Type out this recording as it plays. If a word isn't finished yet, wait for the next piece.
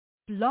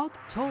Blog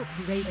Talk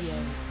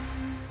Radio.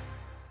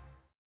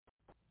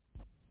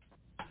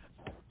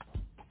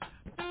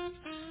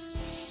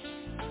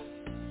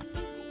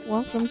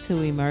 Welcome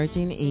to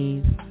Emerging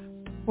Ease,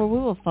 where we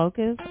will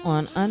focus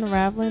on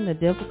unraveling the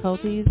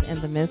difficulties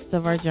in the midst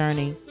of our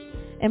journey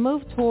and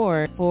move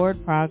toward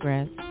forward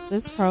progress.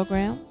 This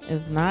program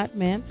is not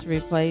meant to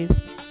replace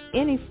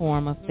any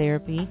form of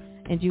therapy,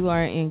 and you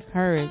are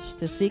encouraged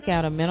to seek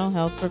out a mental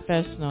health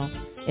professional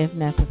if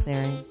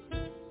necessary.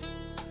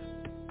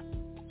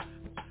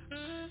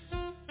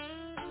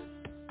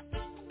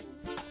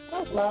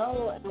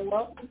 Hello, and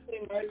welcome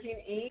to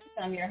Emerging Ease.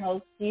 I'm your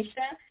host,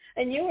 Keisha,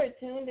 and you are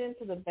tuned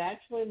into the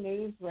Batchelor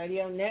News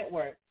Radio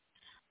Network.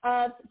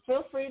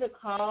 Feel free to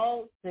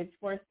call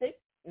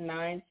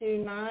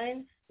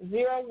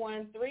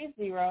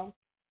 646-929-0130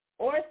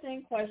 or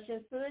send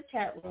questions to the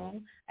chat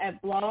room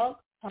at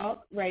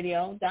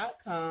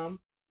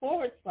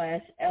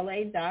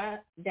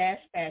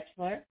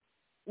blogtalkradio.com/LA-Bachelor.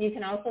 You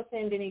can also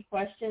send any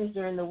questions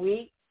during the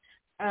week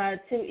to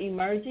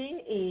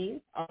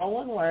emergingease, all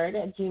one word,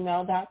 at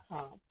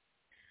gmail.com.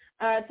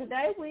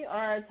 Today we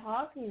are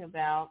talking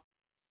about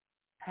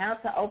how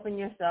to open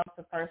yourself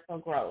to personal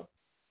growth,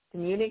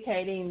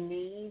 communicating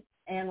needs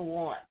and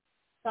wants,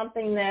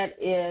 something that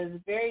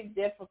is very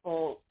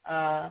difficult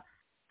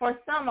for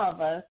some of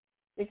us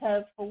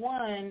because, for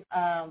one,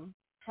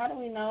 how do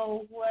we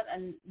know what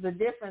the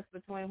difference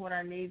between what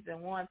our needs and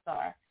wants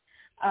are?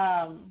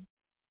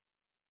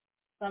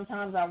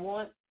 Sometimes our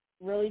wants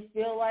really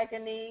feel like a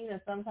need,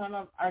 and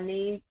sometimes our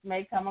needs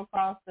may come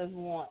across as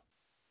wants.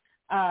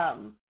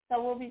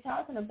 So we'll be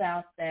talking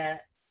about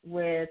that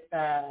during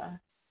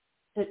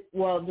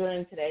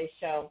today's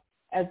show,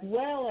 as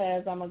well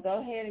as I'm going to go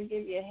ahead and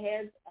give you a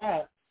heads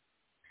up.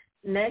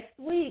 Next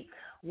week,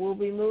 we'll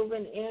be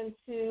moving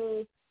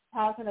into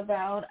talking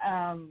about,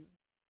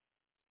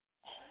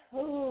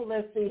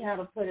 let's see how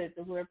to put it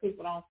to where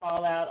people don't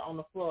fall out on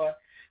the floor.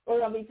 We're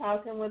going to be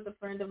talking with a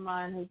friend of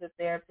mine who's a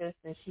therapist,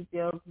 and she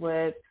deals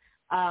with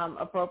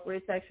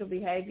appropriate sexual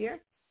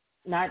behavior,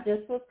 not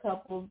just with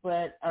couples,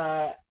 but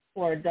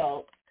for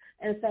adults.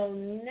 And so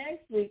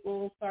next week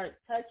we'll start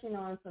touching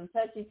on some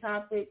touchy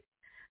topics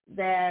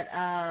that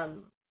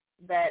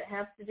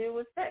have to do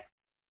with sex,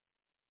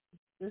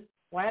 just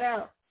flat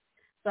out.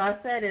 So I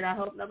said it. I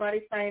hope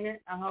nobody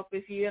fainted. I hope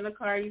if you're in a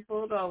car you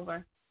pulled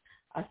over.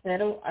 I said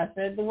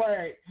the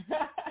word.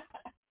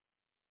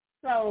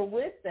 So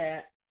with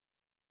that,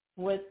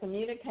 with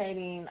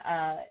communicating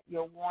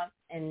your wants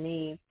and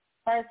needs,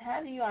 first,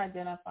 how do you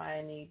identify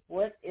a need?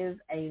 What is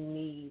a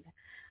need?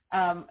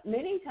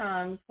 Many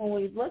times when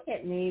we look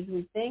at needs,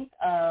 we think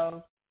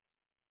of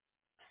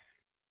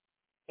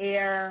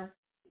air,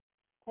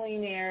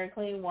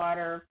 clean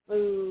water,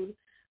 food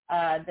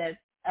that's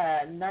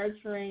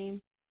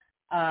nurturing,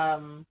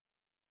 and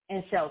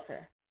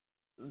shelter.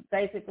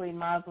 Basically,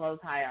 Maslow's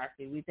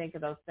hierarchy. We think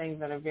of those things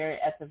that are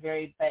at the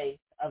very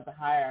base of the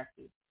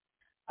hierarchy.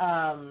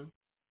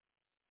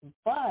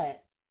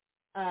 But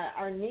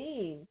our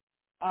needs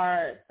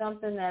are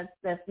something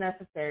that's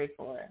necessary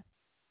for us.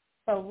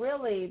 So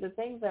really, the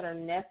things that are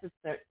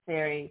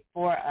necessary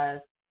for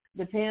us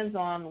depends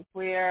on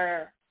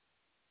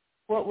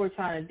what we're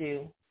trying to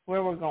do,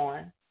 where we're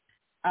going,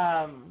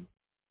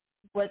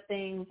 what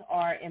things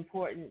are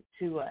important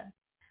to us.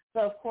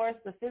 So, of course,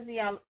 the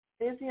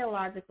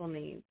physiological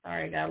needs,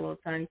 sorry, I got a little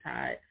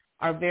tongue-tied,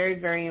 are very,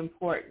 very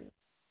important.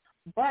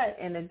 But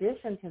in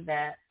addition to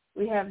that,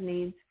 we have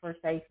needs for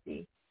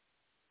safety.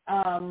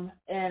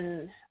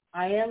 And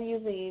I am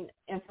using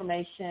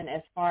information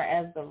as far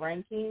as the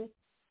rankings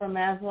from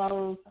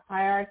Maslow's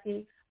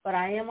hierarchy, but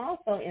I am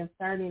also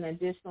inserting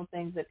additional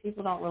things that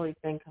people don't really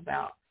think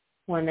about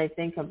when they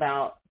think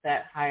about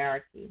that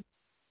hierarchy.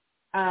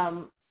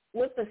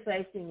 With the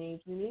safety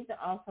needs, we need to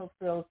also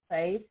feel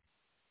safe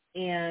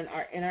in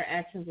our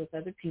interactions with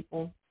other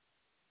people.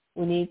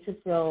 We need to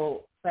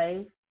feel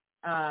safe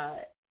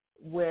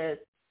with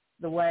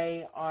the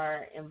way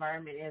our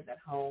environment is at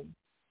home.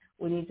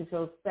 We need to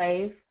feel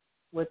safe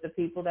with the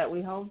people that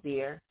we hold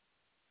dear.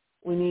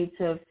 We need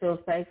to feel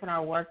safe in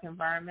our work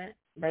environment,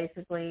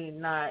 basically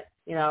not,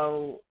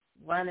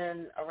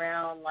 running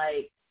around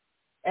like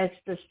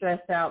extra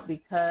stressed out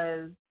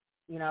because,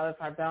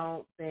 if I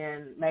don't,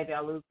 then maybe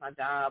I'll lose my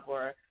job,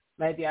 or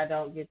maybe I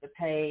don't get the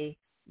pay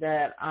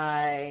that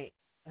I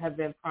have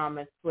been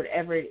promised.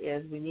 Whatever it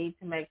is, we need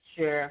to make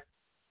sure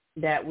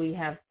that we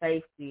have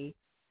safety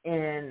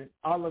in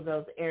all of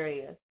those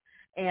areas.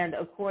 And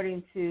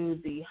according to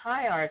the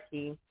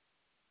hierarchy,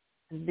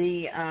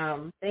 the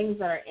things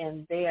that are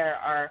in there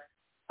are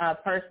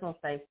personal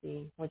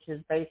safety, which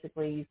is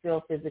basically you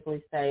feel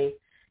physically safe.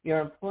 Your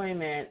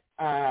employment,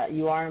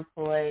 you are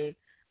employed.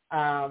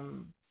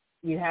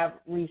 You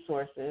have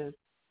resources.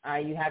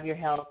 You have your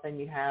health, and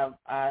you have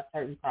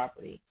certain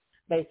property.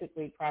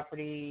 Basically,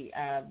 property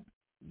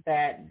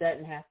that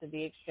doesn't have to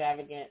be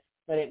extravagant,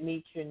 but it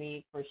meets your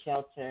need for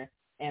shelter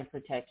and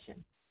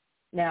protection.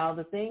 Now,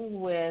 the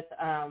thing with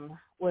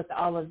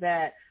all of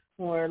that,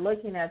 when we're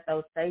looking at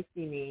those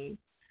safety needs,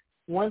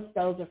 once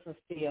those are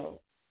fulfilled,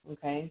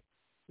 okay,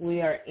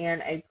 we are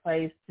in a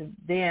place to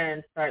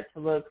then start to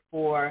look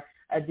for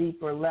a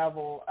deeper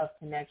level of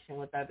connection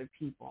with other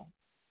people.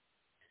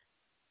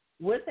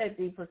 With that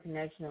deeper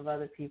connection of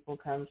other people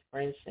comes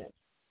friendship.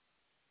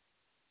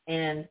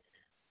 And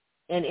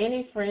in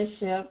any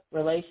friendship,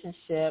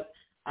 relationship,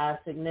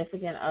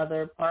 significant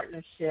other,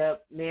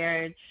 partnership,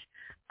 marriage,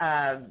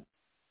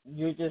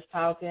 you're just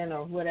talking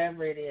or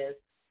whatever it is,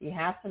 you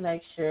have to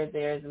make sure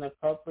there's an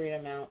appropriate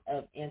amount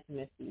of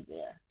intimacy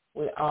there.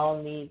 We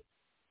all need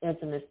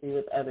intimacy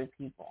with other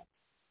people.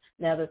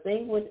 Now, the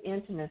thing with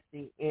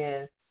intimacy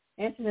is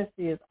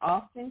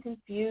often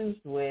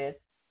confused with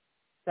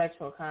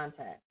sexual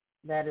contact.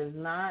 That is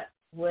not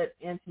what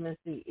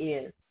intimacy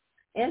is.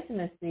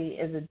 Intimacy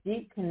is a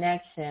deep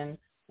connection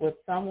with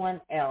someone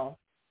else,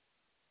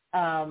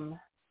 and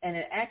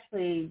it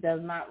actually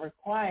does not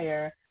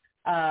require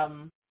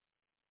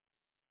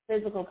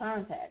physical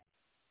contact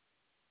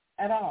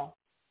at all.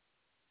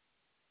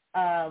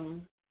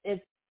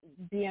 It's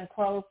being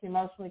close,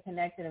 emotionally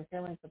connected, and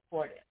feeling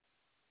supported.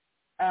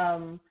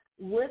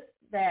 With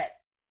that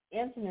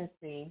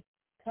intimacy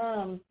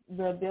comes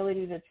the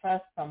ability to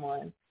trust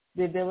someone,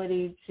 the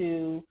ability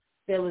to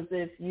feel as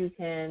if you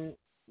can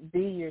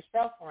be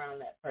yourself around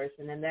that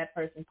person, and that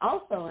person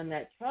also in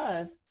that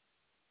trust,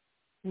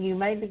 you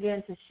may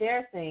begin to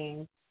share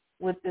things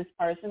with this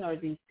person or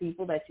these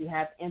people that you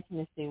have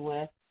intimacy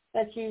with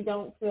that you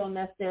don't feel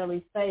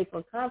necessarily safe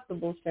or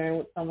comfortable sharing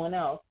with someone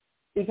else.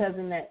 Because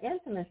in that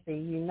intimacy,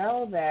 you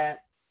know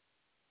that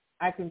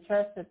I can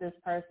trust that this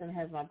person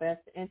has my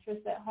best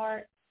interest at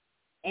heart,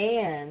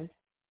 and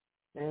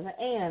there's an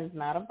and,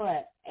 not a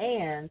but,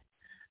 and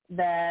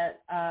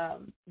that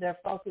their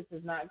focus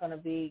is not going to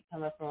be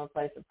coming from a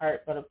place of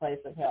hurt but a place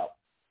of help,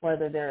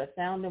 whether they're a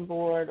sounding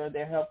board or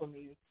they're helping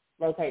me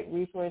locate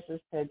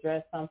resources to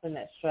address something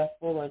that's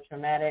stressful or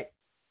traumatic.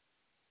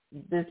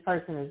 This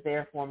person is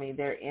there for me.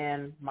 They're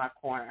in my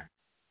corner.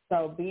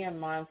 So being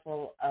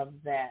mindful of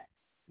that,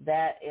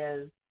 that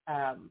is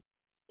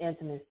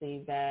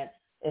intimacy that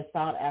is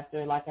sought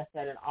after, like I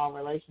said, in all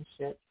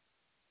relationships.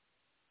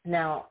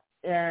 Now,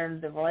 in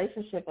the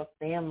relationship of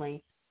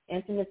family,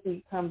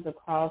 intimacy comes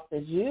across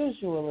as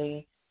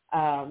usually,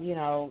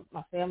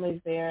 my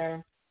family's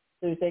there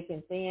through thick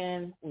and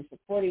thin. We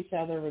support each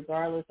other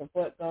regardless of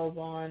what goes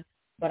on,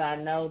 but I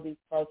know these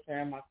folks are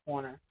in my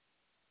corner.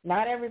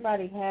 Not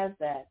everybody has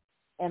that,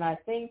 and I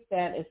think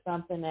that is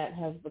something that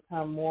has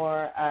become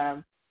more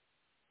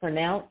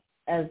pronounced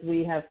as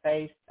we have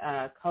faced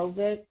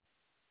COVID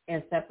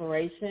and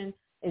separation,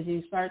 as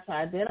you start to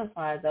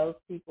identify those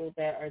people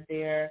that are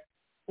there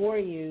for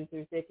you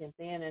through thick and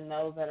thin and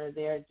those that are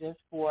there just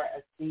for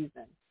a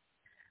season.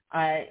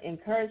 I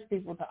encourage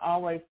people to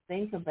always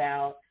think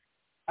about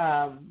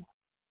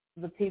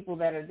the people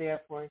that are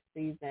there for a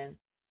season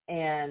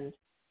and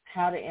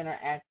how to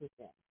interact with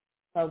them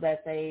so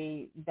that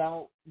they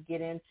don't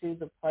get into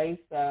the place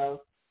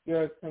of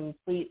your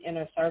complete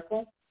inner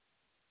circle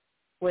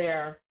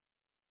where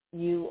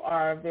you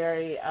are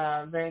very,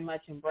 very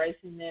much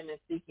embracing them and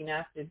seeking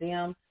after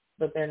them,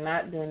 but they're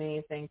not doing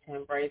anything to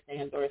embrace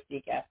and or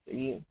seek after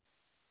you.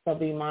 So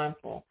be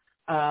mindful.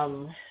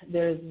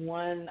 There's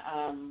one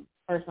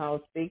person I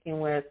was speaking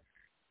with,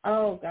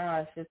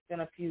 it's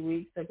been a few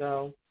weeks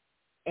ago,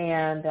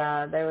 and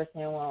they were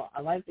saying, well,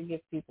 I like to give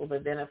people the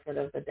benefit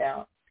of the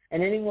doubt.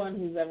 And anyone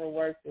who's ever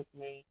worked with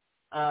me,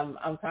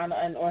 I'm kind of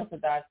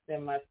unorthodox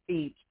in my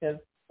speech because,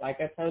 like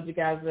I told you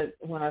guys that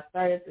when I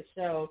started the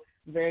show,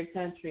 very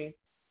country.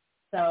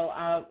 So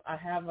I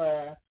have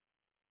an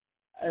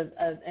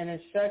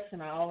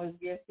instruction I always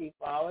give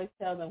people. I always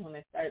tell them when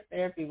they start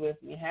therapy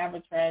with me, have a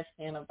trash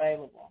can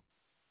available.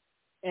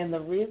 And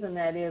the reason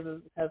that is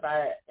because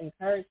I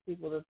encourage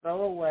people to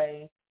throw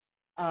away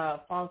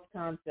false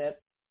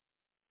concepts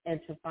and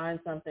to find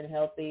something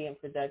healthy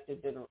and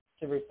productive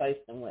to replace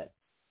them with.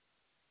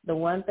 The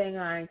one thing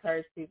I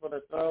encourage people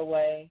to throw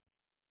away,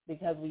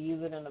 because we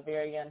use it in a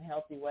very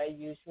unhealthy way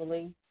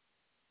usually,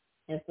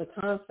 is the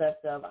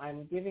concept of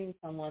I'm giving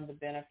someone the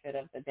benefit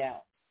of the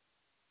doubt.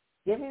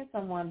 Giving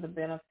someone the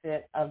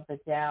benefit of the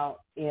doubt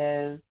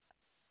is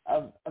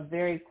a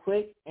very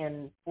quick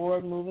and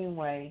forward-moving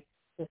way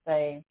to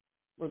say,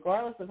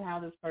 regardless of how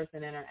this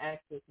person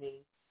interacts with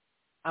me,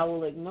 I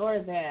will ignore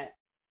that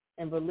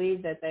and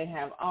believe that they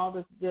have all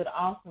this good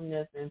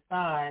awesomeness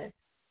inside,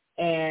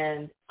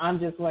 and I'm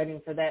just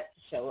waiting for that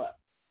to show up.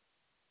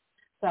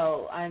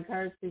 So I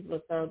encourage people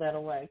to throw that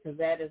away because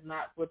that is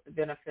not what the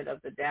benefit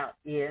of the doubt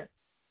is.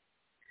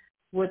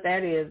 What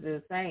that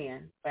is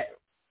saying,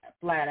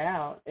 flat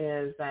out,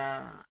 is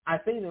I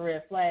see the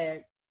red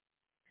flag.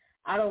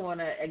 I don't want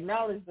to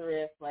acknowledge the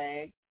red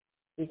flag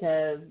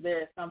because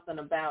there is something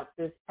about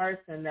this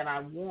person that I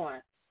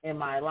want in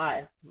my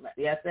life.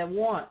 Yes, I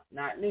want,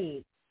 not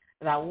need,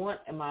 that I want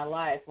in my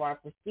life, or I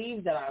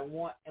perceive that I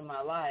want in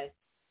my life.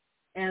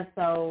 And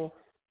so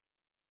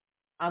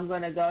I'm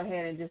going to go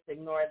ahead and just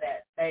ignore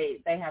that.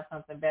 They have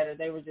something better.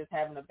 They were just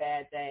having a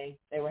bad day.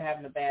 They were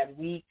having a bad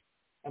week,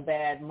 a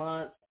bad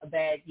month, a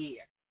bad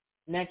year.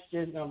 Next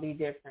year's going to be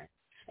different.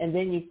 And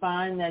then you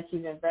find that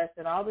you've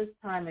invested all this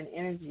time and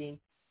energy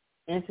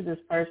into this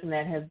person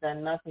that has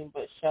done nothing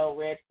but show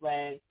red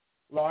flags,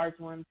 large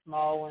ones,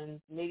 small ones,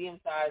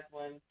 medium-sized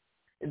ones.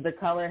 The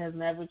color has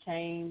never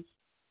changed.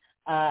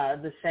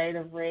 The shade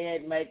of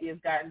red maybe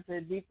it's gotten to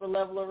a deeper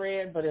level of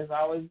red, but it's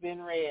always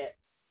been red,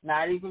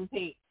 not even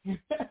pink.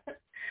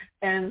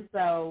 And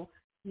so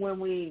when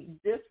we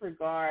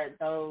disregard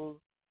those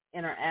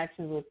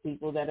interactions with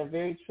people that are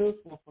very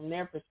truthful from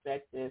their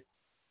perspective,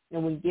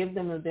 and we give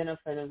them the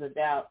benefit of the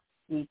doubt,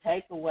 we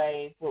take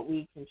away what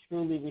we can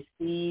truly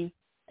receive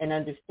and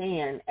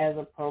understand as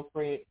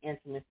appropriate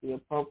intimacy,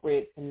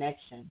 appropriate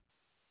connection.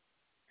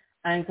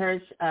 I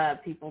encourage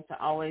people to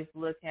always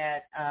look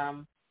at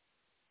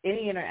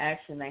any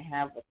interaction they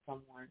have with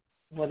someone,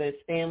 whether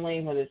it's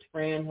family, whether it's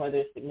friend, whether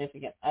it's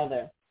significant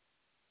other,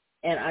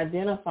 and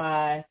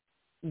identify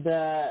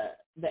the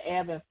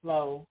ebb and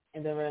flow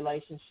in the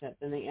relationship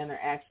and the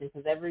interaction,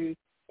 because every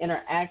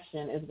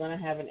interaction is going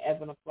to have an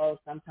ebb and a flow.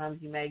 Sometimes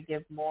you may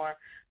give more,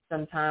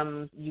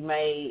 sometimes you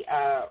may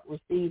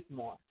receive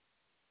more,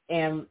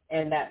 and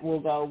that will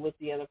go with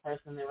the other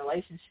person in the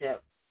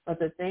relationship. But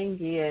the thing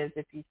is,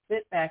 if you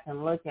sit back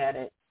and look at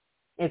it,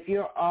 if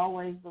you're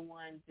always the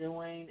one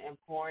doing and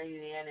pouring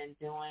in and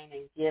doing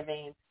and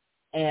giving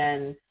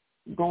and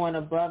going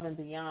above and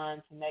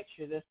beyond to make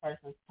sure this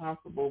person's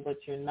comfortable, but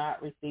you're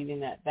not receiving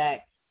that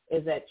back,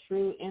 is that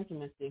true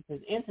intimacy?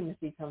 Because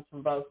intimacy comes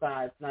from both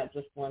sides, not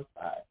just one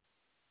side.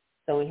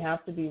 So we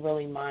have to be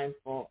really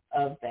mindful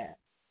of that.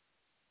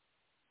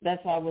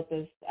 That's why with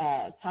this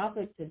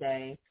topic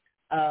today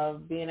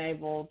of being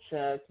able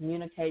to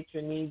communicate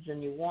your needs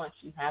and your wants,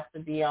 you have to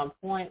be on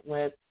point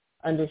with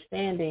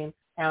understanding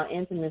how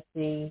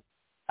intimacy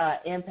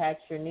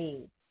impacts your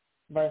needs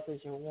versus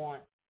your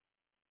wants.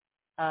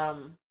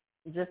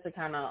 Just to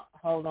kind of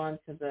hold on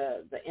to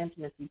the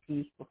intimacy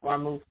piece before I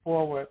move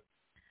forward,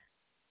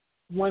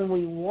 when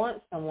we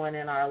want someone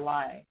in our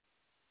life,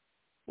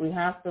 we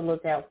have to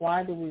look at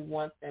why do we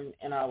want them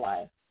in our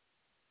life?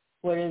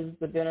 What is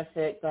the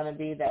benefit going to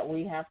be that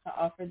we have to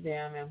offer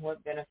them, and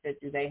what benefit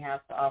do they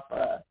have to offer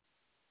us?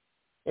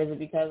 Is it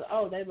because,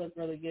 they look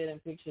really good in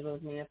pictures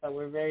with me, and so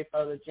we're very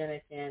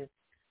photogenic, and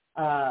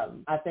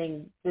I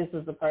think this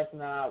is the person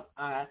that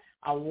I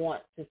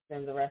want to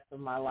spend the rest of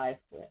my life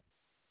with?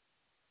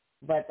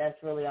 But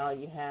that's really all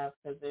you have,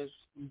 because there's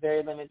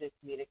very limited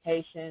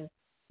communication,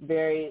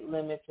 very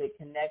limited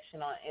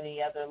connection on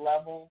any other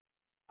level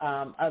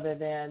other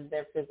than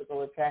their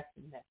physical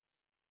attractiveness.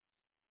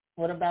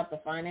 What about the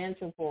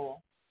financial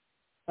pull?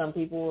 Some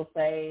people will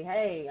say,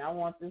 hey, I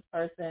want this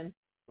person.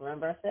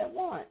 Remember I said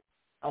want.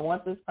 I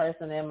want this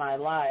person in my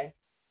life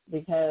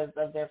because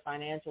of their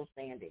financial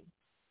standing.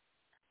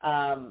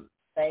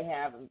 They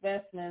have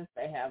investments.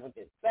 They have a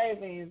good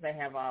savings. They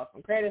have an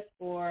awesome credit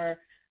score.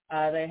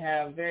 They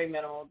have very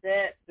minimal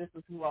debt. This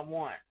is who I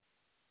want.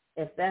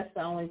 If that's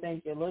the only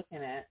thing you're looking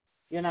at,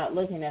 you're not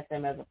looking at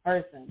them as a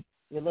person.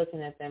 You're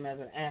looking at them as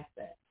an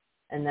asset.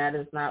 And that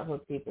is not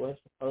what people are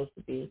supposed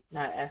to be,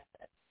 not assets.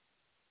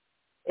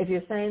 If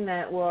you're saying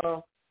that,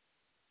 well,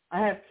 I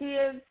have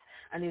kids,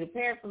 I need a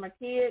parent for my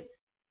kids,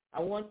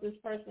 I want this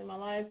person in my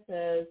life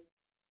because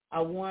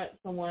I want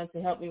someone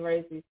to help me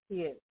raise these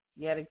kids.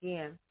 Yet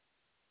again,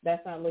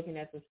 that's not looking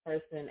at this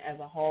person as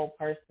a whole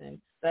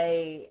person.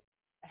 They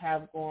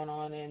have going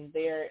on in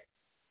their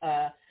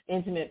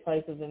intimate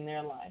places in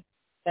their life.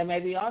 They may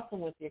be awesome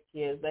with your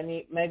kids.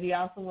 They may be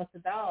awesome with the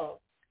dog.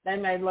 They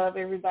may love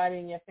everybody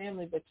in your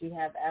family, but you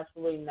have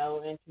absolutely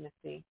no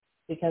intimacy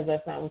because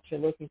that's not what you're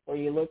looking for.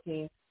 You're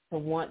looking to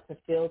want to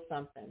feel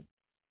something.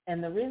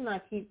 And the reason I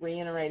keep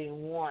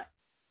reiterating want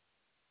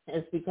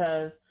is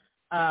because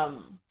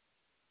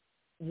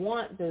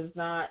want does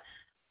not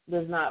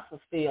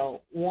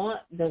fulfill. Want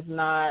does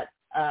not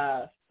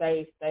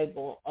stay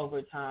stable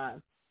over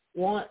time.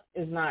 Want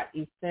is not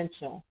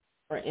essential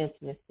for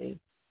intimacy.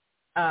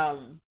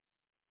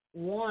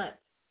 Want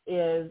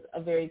is a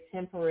very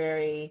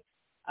temporary,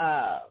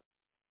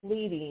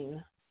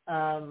 fleeting,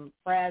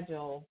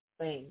 fragile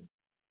thing.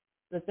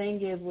 The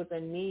thing is, with a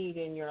need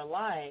in your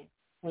life,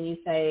 when you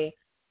say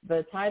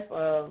the type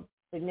of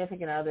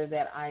significant other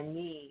that I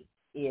need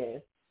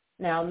is,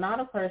 now not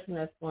a person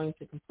that's going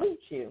to complete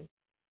you,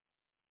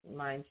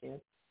 mind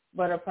you,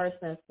 but a person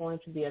that's going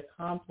to be a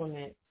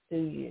complement to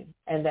you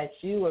and that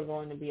you are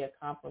going to be a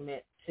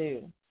complement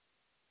to.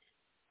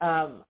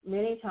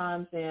 Many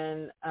times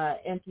in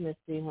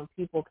intimacy, when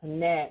people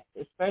connect,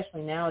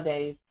 especially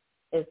nowadays,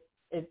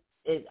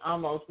 it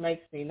almost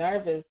makes me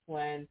nervous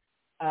when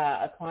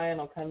a client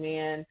will come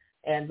in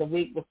and the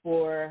week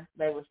before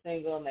they were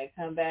single and they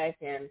come back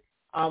and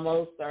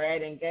almost are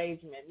at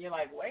engagement. You're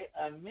like, wait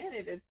a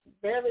minute, it's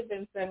barely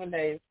been 7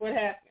 days. What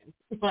happened?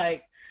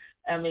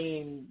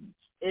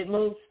 It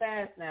moves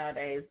fast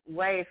nowadays,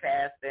 way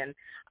fast, and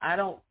I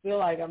don't feel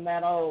like I'm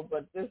that old,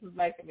 but this is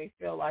making me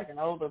feel like an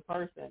older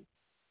person.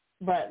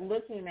 But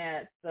looking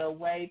at the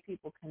way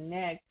people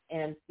connect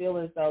and feel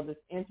as though this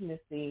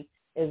intimacy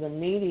is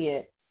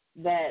immediate,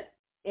 that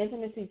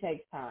intimacy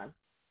takes time.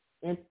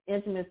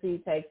 Intimacy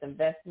takes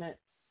investment.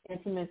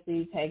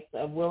 Intimacy takes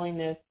a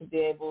willingness to be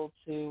able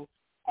to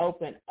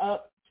open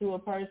up to a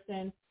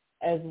person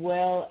as well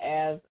well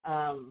as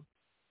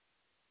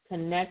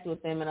connect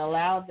with them and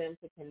allow them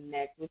to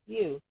connect with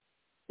you.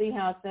 See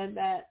how I said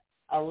that?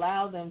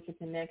 Allow them to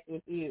connect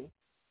with you.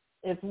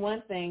 It's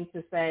one thing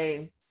to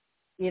say,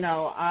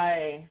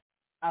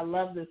 I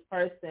love this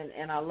person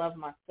and I love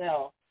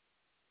myself.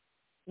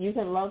 You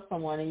can love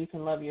someone and you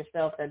can love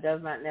yourself. That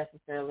does not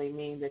necessarily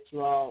mean that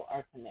you all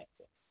are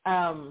connected.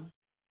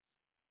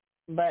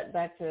 But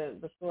back to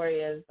the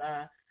story is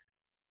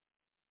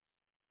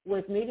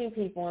with meeting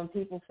people and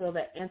people feel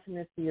that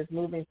intimacy is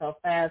moving so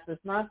fast,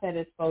 it's not that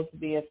it's supposed to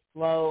be a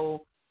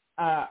slow,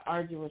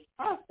 arduous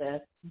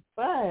process,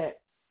 but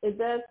it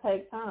does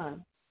take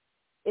time.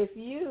 If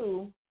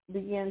you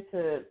begin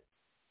to,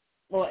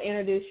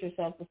 introduce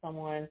yourself to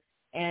someone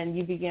and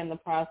you begin the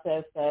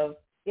process of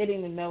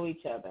getting to know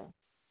each other,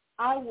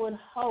 I would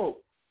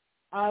hope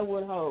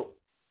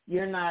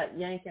you're not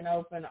yanking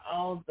open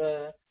all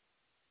the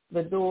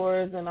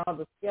doors and all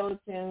the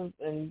skeletons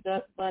and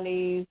dust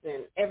bunnies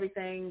and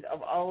everything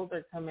of old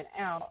are coming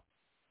out.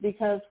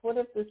 Because what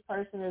if this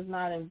person is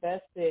not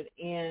invested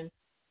in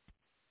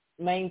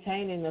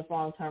maintaining this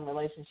long-term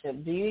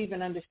relationship? Do you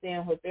even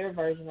understand what their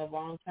version of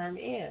long-term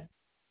is?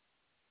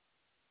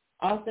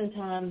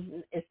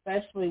 Oftentimes,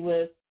 especially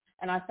with,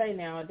 and I say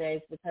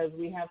nowadays because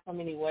we have so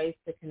many ways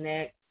to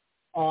connect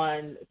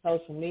on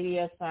social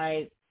media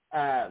sites,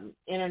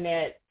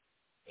 internet,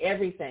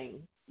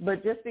 everything.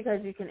 But just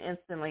because you can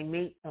instantly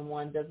meet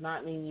someone does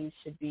not mean you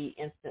should be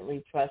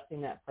instantly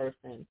trusting that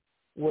person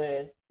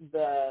with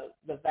the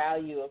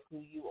value of who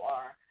you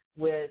are,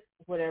 with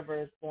whatever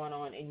is going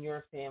on in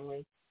your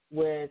family,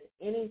 with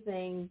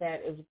anything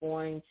that is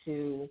going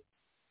to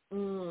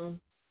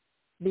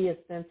be a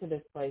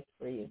sensitive place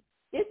for you.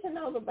 Get to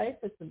know the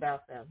basics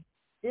about them.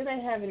 Do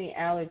they have any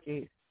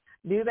allergies?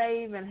 Do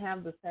they even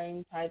have the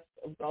same types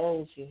of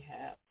goals you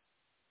have?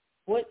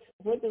 What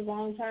is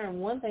long term?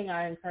 One thing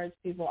I encourage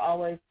people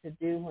always to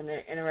do when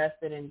they're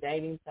interested in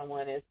dating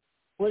someone is,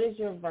 what is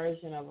your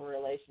version of a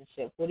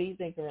relationship? What do you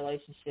think a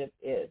relationship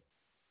is?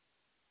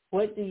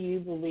 What do you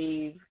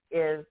believe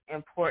is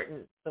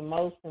important, the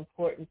most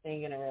important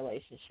thing in a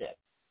relationship?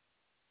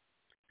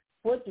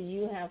 What do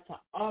you have to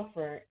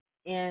offer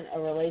in a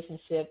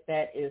relationship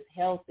that is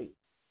healthy?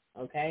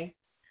 Okay?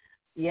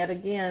 Yet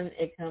again,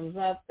 it comes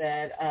up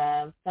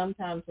that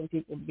sometimes when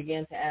people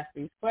begin to ask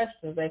these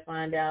questions, they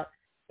find out,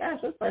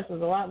 gosh, this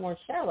person's a lot more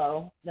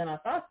shallow than I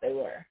thought they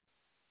were.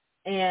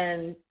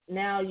 And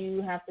now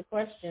you have to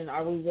question,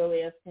 are we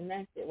really as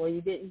connected? Well,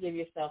 you didn't give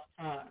yourself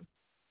time.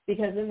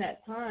 Because in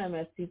that time,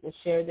 as people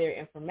share their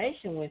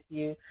information with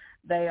you,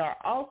 they are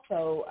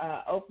also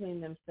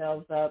opening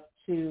themselves up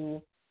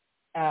to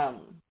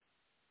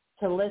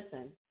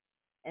listen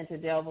and to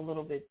delve a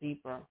little bit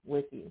deeper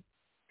with you.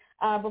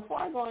 Before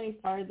I go any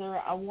further,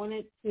 I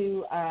wanted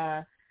to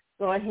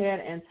go ahead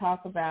and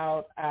talk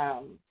about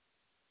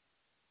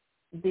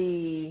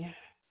the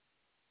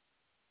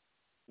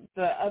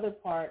other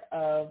part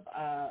of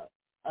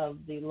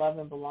the love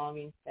and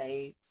belonging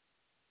stage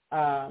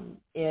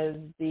is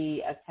the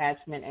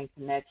attachment and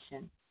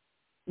connection.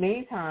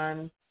 Many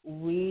times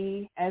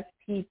we as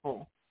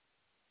people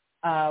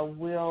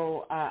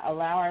will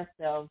allow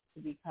ourselves to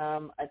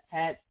become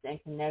attached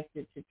and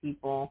connected to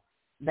people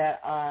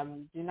that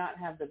do not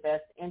have the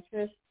best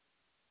interest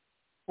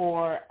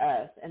for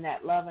us, and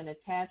that love and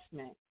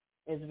attachment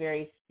is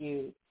very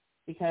skewed,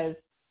 because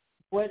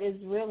what is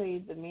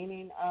really the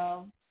meaning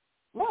of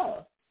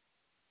love?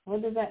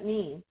 What does that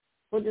mean?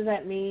 What does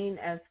that mean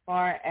as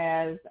far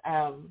as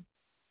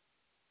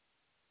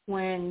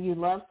when you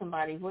love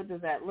somebody? What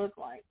does that look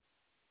like?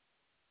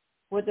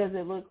 What does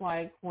it look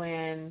like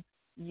when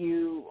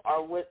you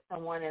are with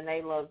someone and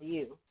they love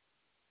you?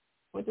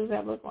 What does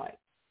that look like?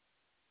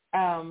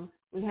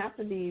 We have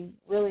to be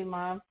really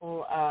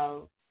mindful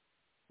of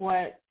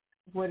what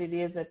it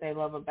is that they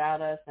love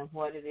about us and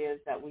what it is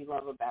that we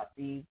love about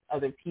these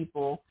other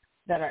people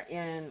that are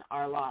in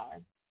our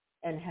lives,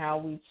 and how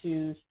we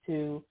choose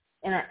to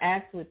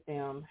interact with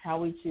them, how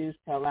we choose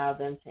to allow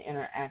them to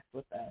interact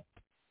with us.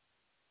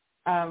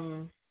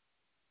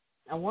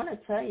 I want to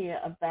tell you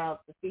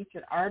about the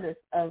featured artist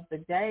of the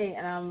day,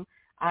 and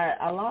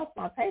I lost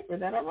my paper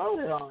that I wrote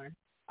it on.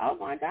 Oh,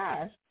 my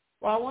gosh.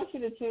 Well, I want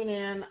you to tune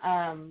in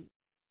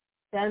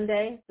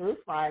Sunday through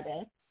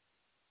Friday,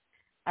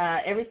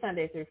 every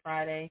Sunday through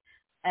Friday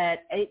at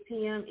 8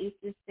 p.m.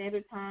 Eastern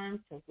Standard Time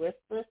to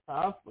Whisper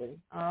Softly.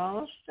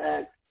 Oh,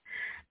 shucks.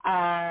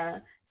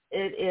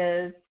 It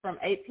is from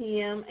 8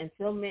 p.m.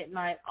 until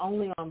midnight,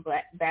 only on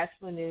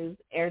Batchelor News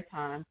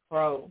Airtime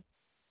Pro.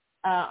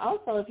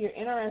 Also, if you're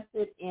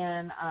interested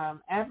in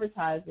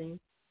advertising,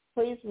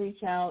 please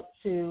reach out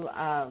to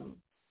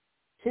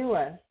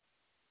us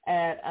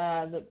at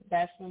the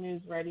Batchelor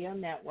News Radio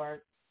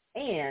Network.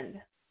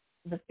 And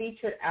the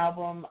featured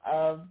album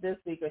of this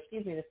week,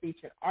 the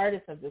featured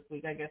artist of this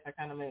week, I guess I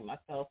kind of made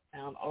myself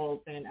sound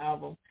old saying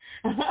album.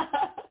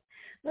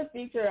 The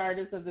featured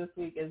artist of this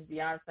week is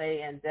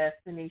Beyonce and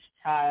Destiny's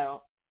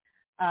Child.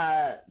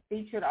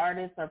 Featured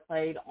artists are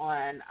played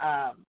on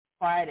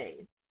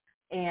Fridays.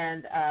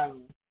 And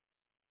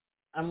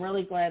I'm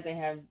really glad they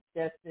have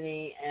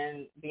Destiny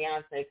and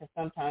Beyonce, because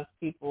sometimes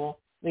people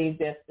leave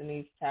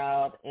Destiny's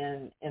Child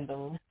in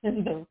the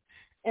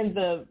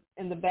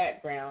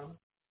background,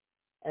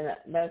 and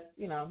that's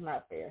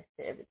not fair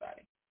to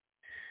everybody.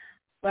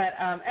 But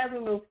as we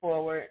move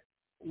forward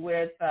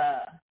with,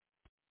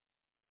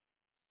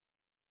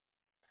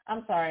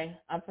 I'm sorry,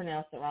 I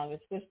pronounced it wrong.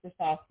 It's Whisper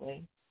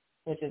Softly,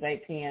 which is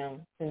 8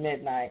 p.m. to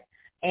midnight,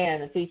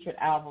 and the featured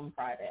album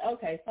Friday.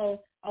 Okay,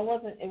 so it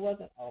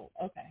wasn't old.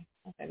 Okay,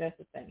 that's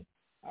the thing.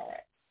 All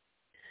right.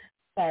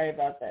 Sorry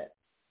about that.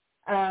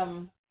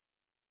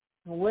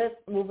 With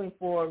moving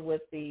forward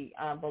with the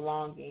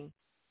belonging,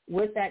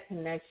 with that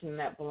connection,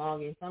 that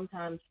belonging,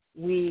 sometimes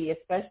we,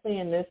 especially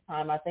in this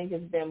time, I think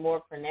it's been more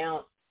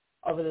pronounced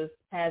over this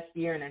past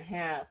year and a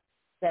half,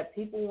 that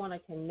people want to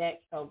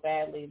connect so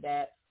badly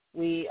that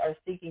we are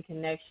seeking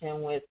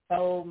connection with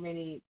so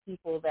many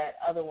people that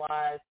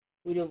otherwise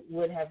we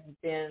would have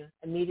been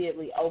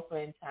immediately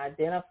open to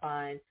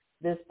identifying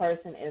this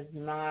person is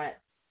not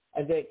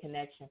a good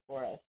connection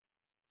for us.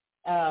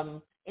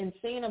 In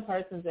seeing a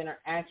person's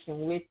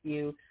interaction with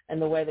you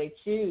and the way they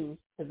choose,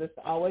 because it's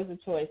always a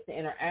choice to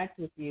interact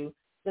with you,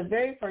 the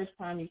very first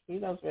time you see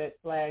those red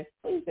flags,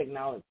 please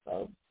acknowledge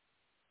those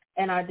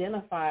and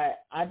identify,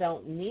 I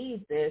don't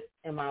need this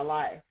in my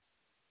life.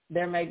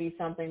 There may be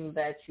something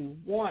that you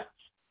want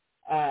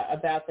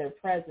about their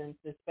presence,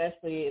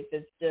 especially if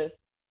it's just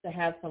to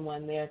have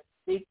someone there to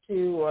speak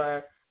to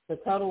or to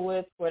cuddle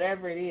with,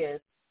 whatever it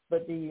is,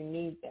 but do you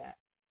need that?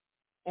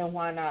 And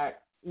why not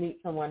meet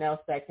someone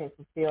else that can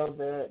fulfill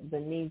the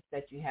needs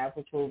that you have,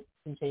 which we'll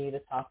continue to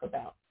talk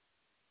about.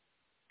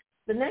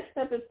 The next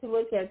step is to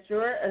look at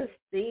your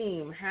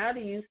esteem. How do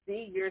you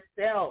see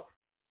yourself?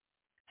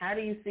 How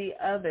do you see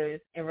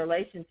others in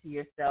relation to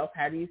yourself?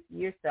 How do you see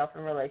yourself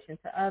in relation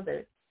to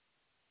others?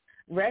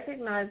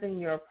 Recognizing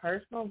your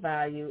personal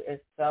value is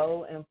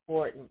so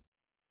important.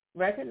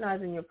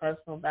 Recognizing your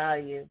personal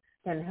value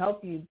can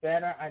help you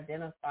better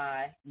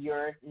identify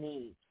your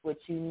needs, what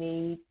you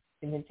need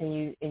to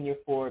continue in your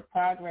forward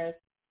progress,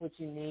 what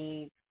you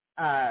need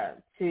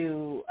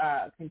to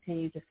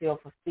continue to feel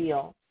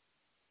fulfilled.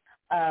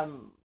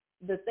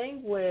 The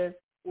thing with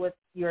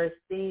your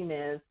esteem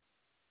is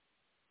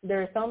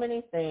there are so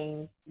many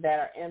things that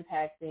are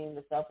impacting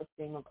the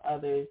self-esteem of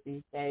others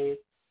these days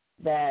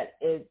that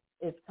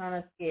it's kind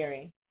of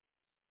scary.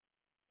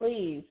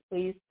 Please,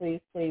 please,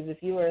 please, please,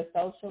 if you are a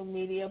social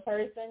media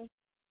person,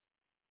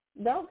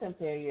 don't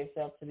compare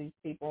yourself to these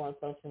people on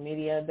social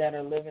media that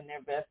are living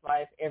their best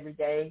life every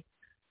day.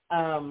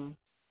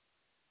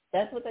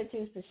 That's what they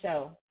choose to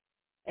show.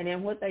 And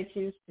then what they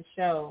choose to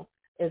show,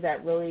 is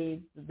that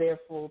really their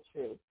full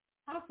truth?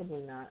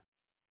 Possibly not.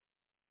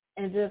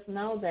 And just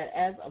know that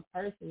as a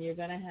person, you're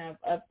going to have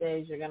up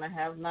days, you're going to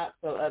have not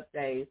so up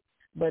days.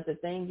 But the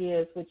thing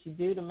is, what you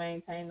do to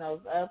maintain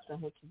those ups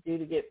and what you do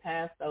to get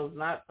past those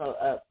not so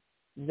ups,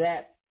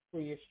 that's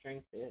where your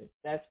strength is.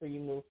 That's where you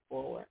move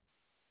forward.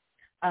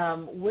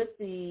 With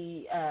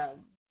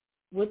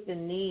the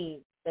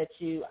needs that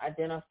you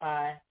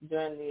identify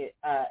during the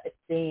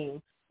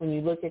esteem, when you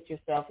look at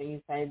yourself and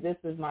you say, this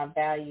is my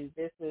value,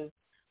 this is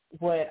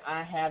what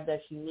I have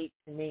that's unique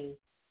to me,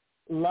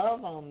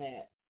 love on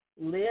that,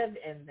 live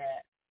in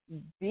that,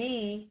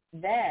 be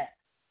that.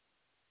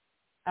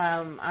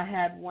 I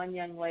had one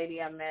young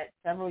lady I met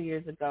several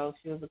years ago.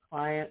 She was a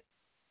client,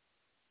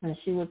 and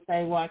she would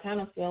say, well, I kind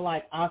of feel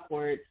like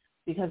awkward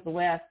because the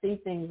way I see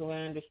things, the way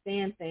I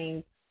understand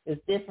things is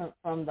different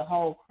from the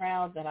whole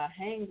crowd that I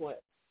hang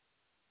with.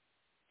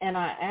 And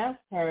I asked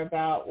her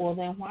about, well,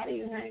 then why do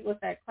you hang with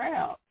that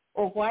crowd?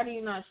 Or why do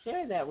you not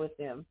share that with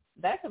them?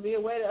 That could be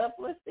a way to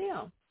uplift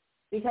them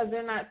because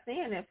they're not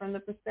seeing it from the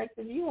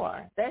perspective you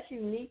are. That's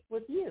unique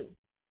with you.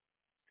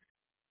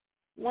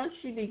 Once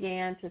she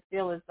began to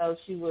feel as though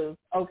she was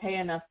okay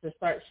enough to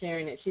start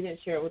sharing it, she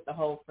didn't share it with the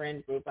whole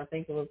friend group. I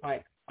think it was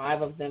like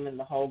 5 of them in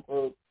the whole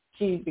group.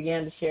 She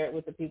began to share it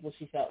with the people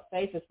she felt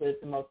safest with,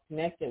 the most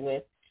connected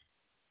with.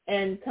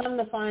 And come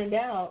to find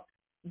out,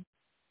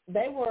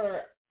 they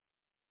were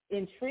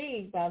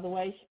intrigued by the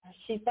way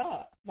she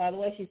thought, by the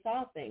way she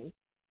saw things,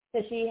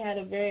 because she had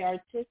a very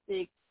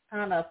artistic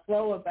kind of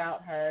flow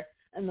about her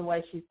and the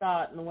way she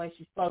thought and the way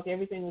she spoke.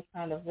 Everything was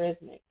kind of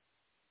rhythmic.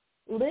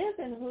 Live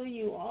in who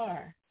you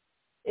are.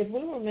 If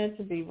we were meant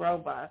to be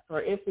robots,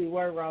 or if we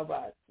were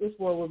robots, this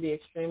world would be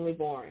extremely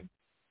boring.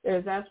 There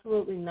is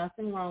absolutely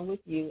nothing wrong with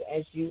you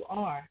as you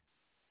are.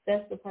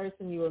 That's the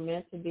person you were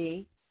meant to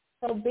be.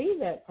 So be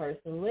that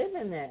person. Live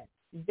in that.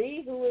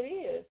 Be who it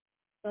is.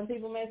 Some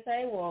people may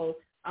say, well,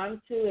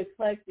 I'm too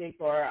eclectic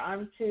or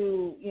I'm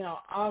too,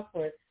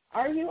 awkward.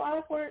 Are you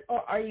awkward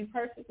or are you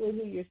perfectly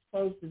who you're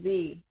supposed to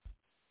be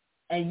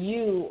and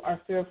you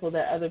are fearful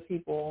that other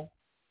people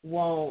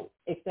won't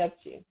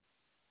accept you?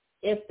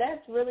 If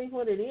that's really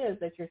what it is,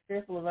 that you're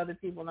fearful of other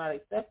people not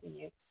accepting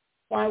you,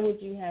 why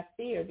would you have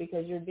fear?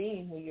 Because you're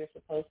being who you're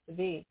supposed to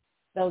be.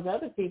 Those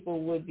other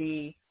people would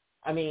be,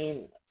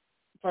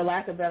 for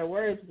lack of better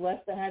words,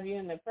 blessed to have you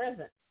in their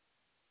presence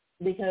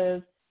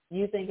because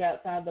you think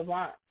outside the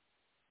box.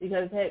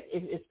 Because, heck,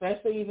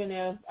 especially even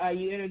if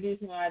you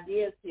introduce new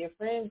ideas to your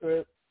friend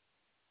group,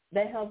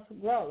 that helps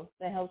grow.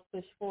 That helps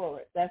push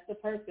forward. That's the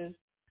purpose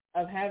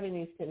of having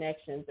these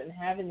connections and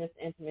having this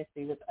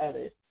intimacy with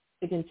others,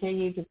 to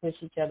continue to push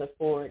each other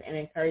forward and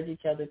encourage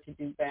each other to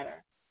do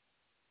better.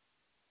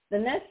 The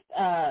next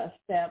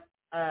step,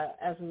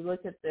 as we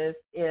look at this,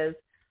 is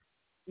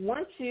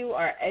once you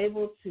are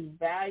able to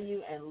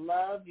value and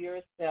love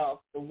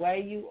yourself the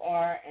way you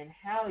are and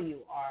how you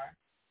are,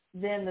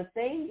 then the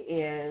thing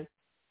is,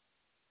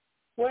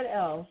 what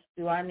else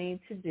do I need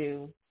to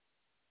do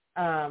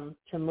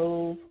to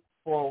move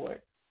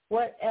forward?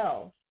 What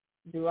else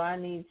do I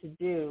need to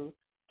do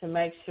to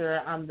make sure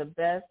I'm the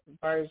best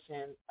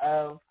version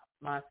of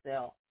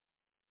myself?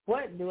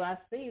 What do I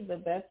see the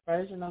best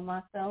version of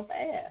myself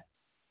as?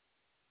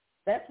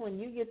 That's when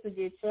you get to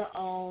get your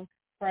own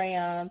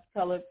crayons,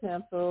 colored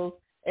pencils,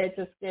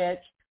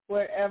 Etch-a-Sketch,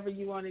 wherever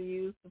you want to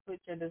use to put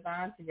your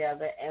design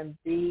together and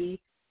be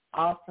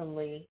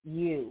awesomely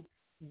you.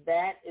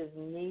 That is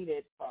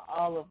needed for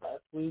all of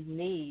us. We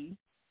need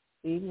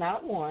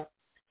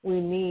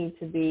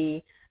to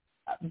be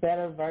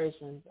better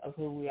versions of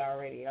who we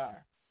already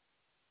are.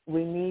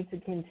 We need to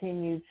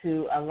continue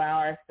to allow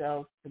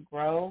ourselves to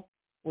grow.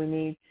 We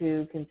need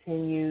to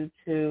continue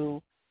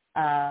to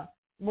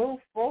move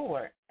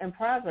forward and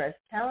progress,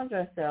 challenge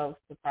ourselves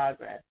to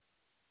progress.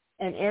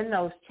 And in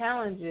those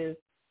challenges,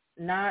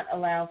 not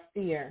allow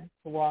fear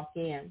to walk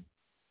in.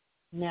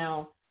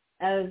 Now,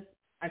 as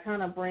I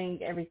kind of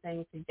bring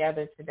everything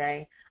together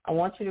today, I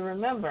want you to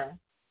remember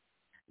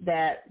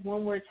that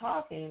when we're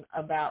talking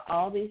about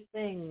all these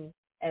things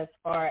as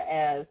far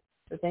as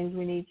the things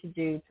we need to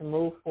do to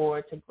move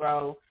forward, to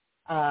grow,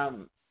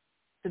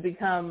 to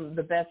become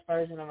the best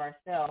version of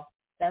ourselves,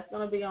 that's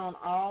going to be on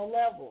all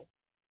levels: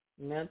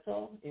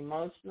 mental,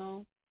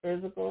 emotional,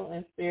 physical,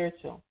 and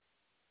spiritual.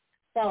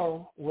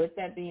 So with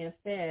that being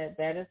said,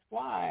 that is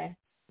why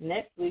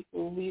next week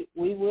we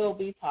will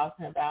be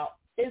talking about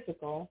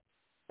physical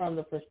from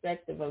the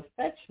perspective of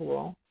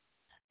sexual,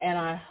 and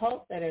I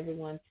hope that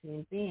everyone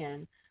tunes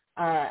in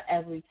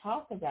as we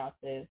talk about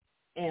this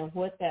and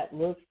what that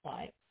looks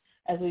like,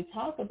 as we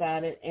talk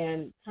about it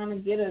and kind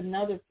of get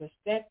another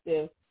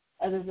perspective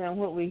other than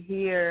what we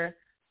hear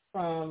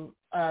from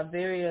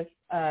various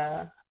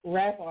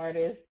rap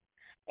artists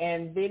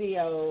and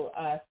video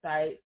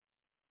sites,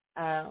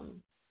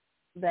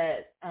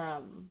 that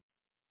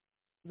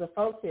the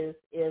focus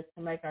is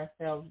to make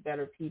ourselves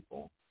better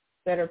people.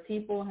 Better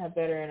people have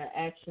better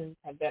interactions,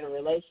 have better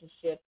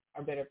relationships,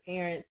 are better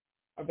parents,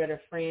 are better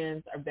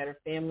friends, are better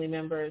family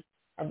members,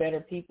 are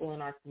better people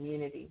in our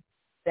community.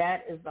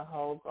 That is the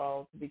whole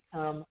goal, to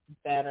become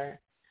better.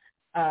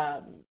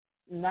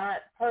 Not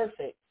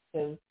perfect,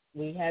 because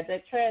we had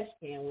that trash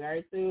can. We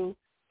already threw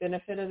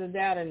benefit of the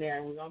doubt in there,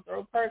 and we're going to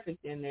throw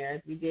perfect in there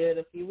as we did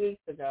a few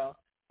weeks ago.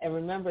 And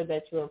remember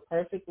that you are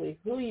perfectly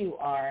who you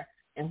are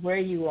and where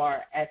you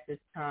are at this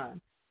time.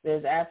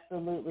 There's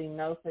absolutely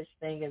no such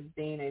thing as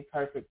being a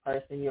perfect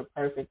person. You're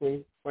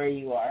perfectly where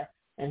you are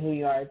and who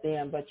you are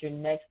then. But your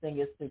next thing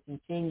is to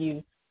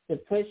continue to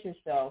push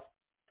yourself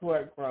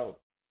toward growth,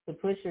 to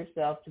push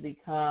yourself to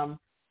become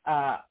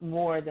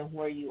more than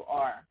where you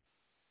are,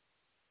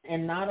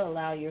 and not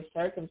allow your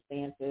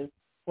circumstances,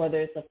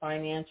 whether it's a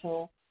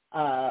financial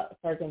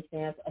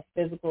circumstance, a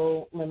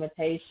physical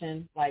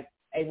limitation like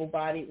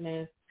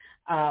able-bodiedness,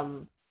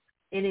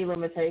 any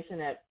limitation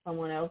that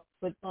someone else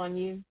puts on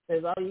you,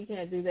 says, oh, you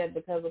can't do that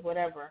because of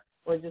whatever,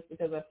 or just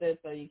because I said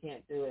so, you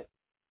can't do it.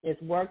 It's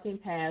working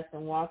past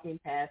and walking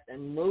past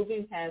and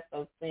moving past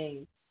those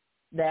things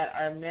that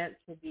are meant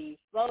to be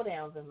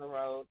slowdowns in the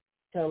road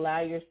to allow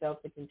yourself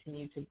to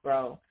continue to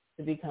grow,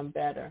 to become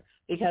better.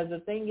 Because the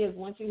thing is,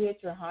 once you hit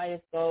your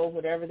highest goal,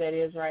 whatever that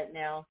is right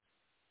now,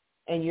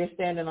 and you're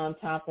standing on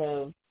top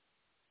of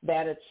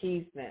that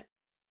achievement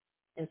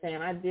and saying,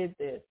 I did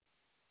this,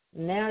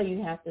 now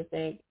you have to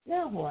think,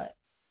 now what?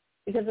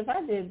 Because if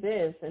I did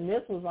this, and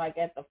this was like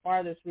at the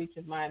farthest reach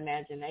of my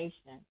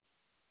imagination,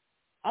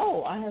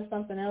 oh, I have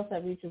something else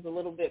that reaches a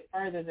little bit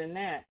further than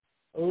that.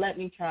 Let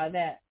me try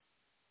that.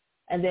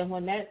 And then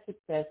when that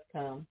success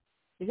comes,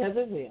 because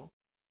it will,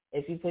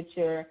 if you put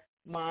your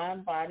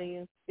mind, body,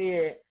 and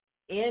spirit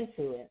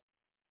into it,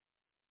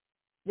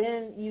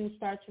 then you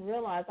start to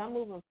realize I'm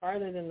moving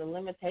further than the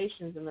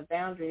limitations and the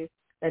boundaries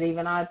that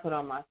even I put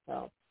on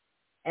myself.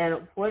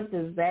 And what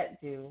does that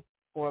do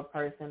for a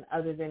person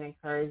other than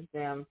encourage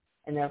them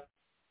in their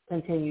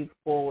continued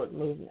forward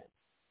movement?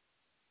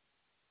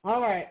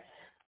 All right.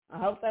 I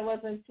hope that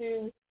wasn't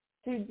too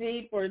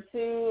deep or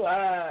too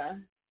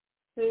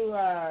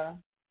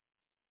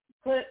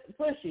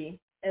pushy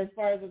as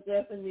far as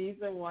addressing needs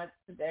and wants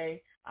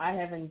today. I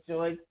have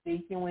enjoyed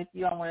speaking with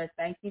you. I want to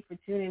thank you for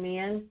tuning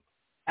in.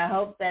 I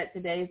hope that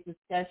today's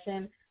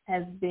discussion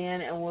has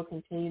been and will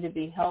continue to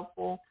be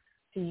helpful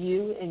to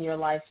you in your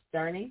life's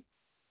journey.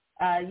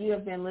 You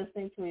have been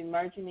listening to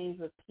Emerging News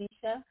with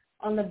Keisha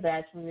on the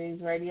Batchelor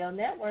News Radio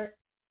Network.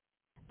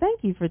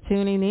 Thank you for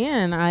tuning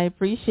in. I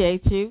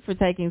appreciate you for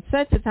taking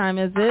such a time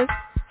as this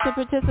to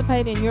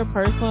participate in your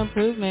personal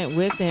improvement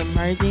with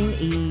Emerging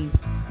Ease.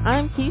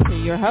 I'm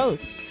Keisha, your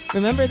host.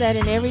 Remember that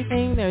in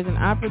everything there's an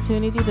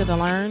opportunity to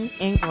learn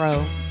and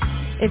grow.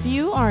 If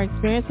you are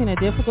experiencing a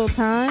difficult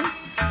time,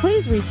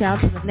 please reach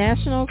out to the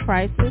National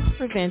Crisis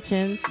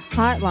Prevention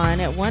Hotline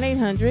at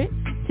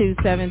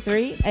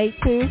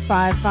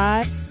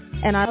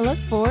 1-800-273-8255. And I look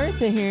forward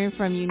to hearing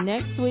from you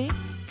next week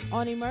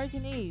on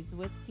Emerging Ease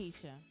with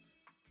Keisha.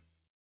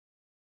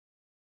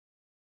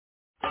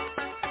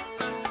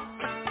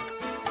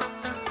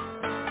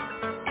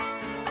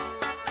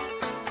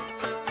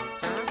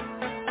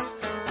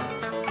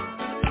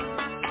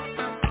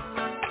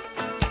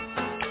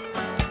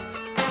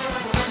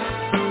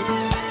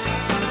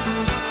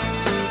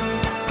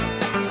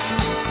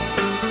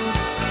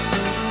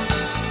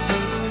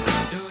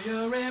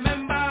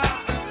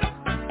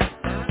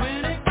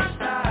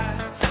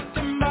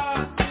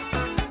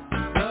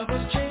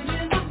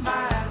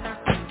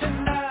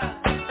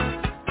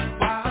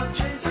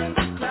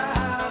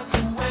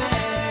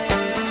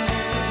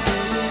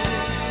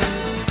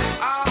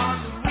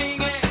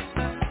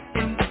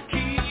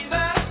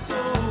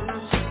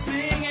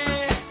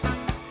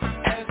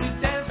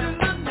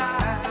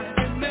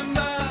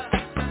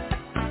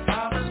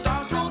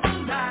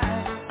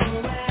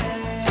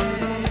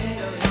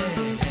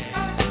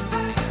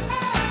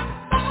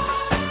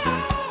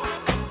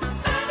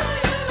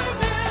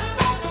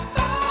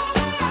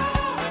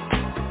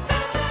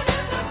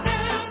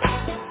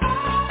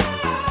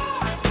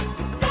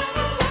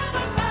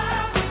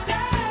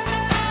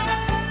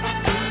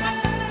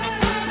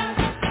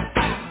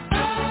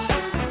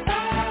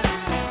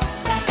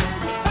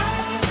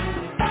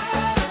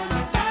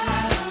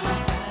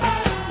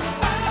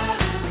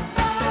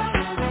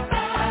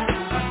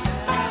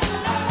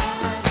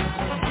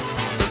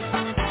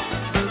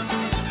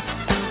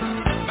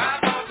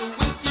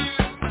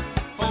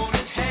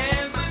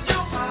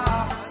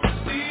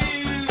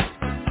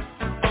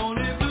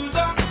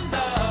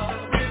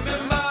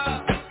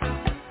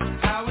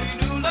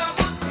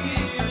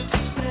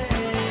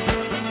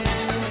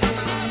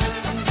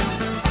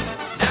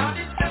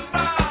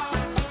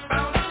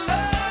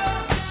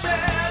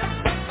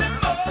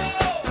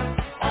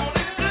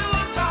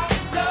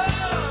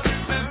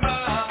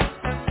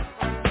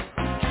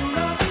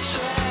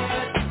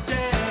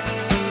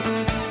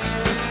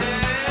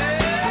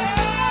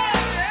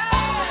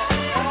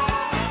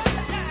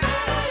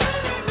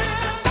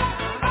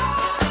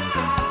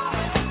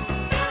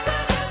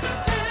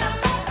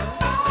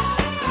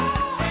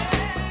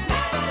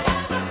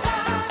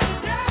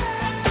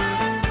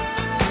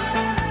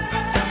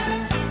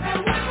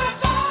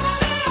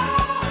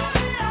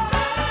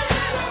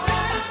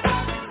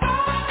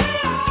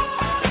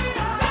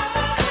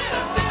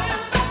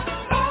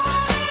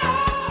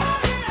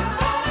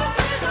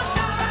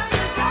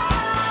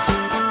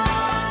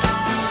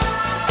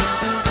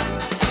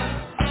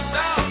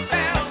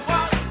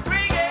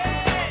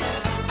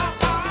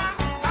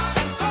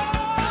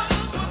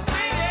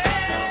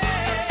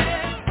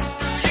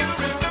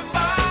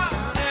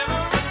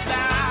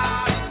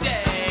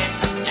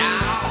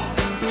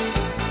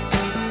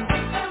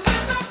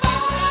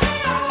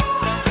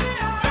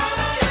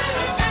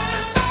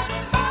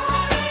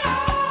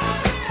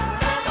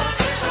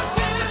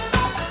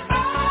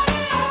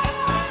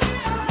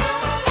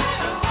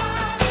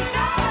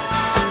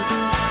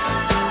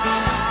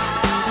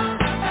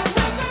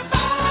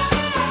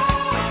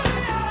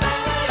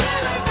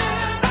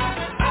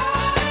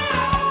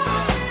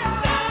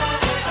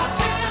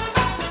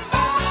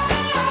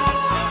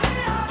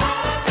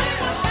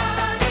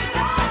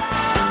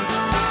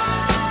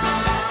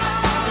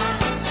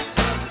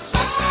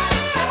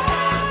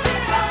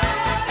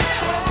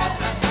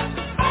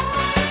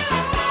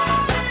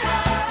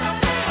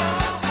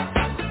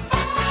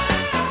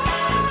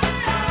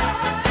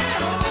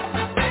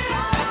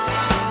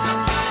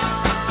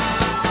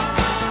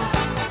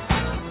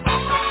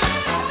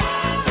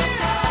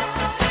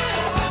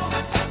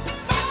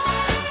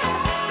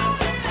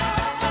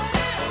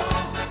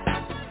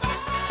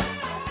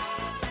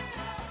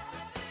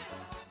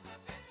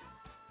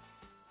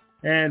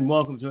 And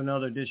welcome to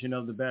another edition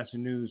of the Batchelor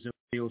News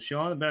Radio Show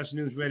on the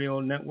Batchelor News Radio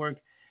Network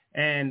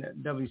and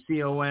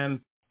WCOM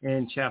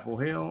in Chapel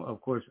Hill.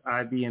 Of course,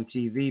 IBM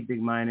TV,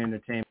 Big Mind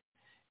Entertainment.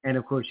 And,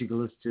 of course, you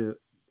can listen to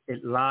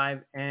it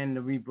live and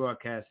the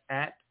rebroadcast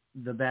at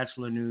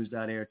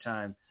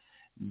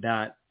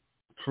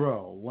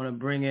thebachelornews.airtime.pro. Want to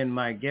bring in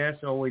my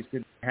guest. Always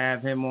good to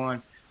have him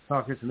on.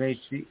 Talking some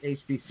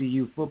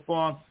HBCU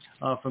football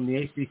from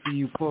the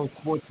HBCU Pro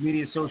Sports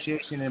Media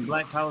Association and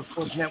Black College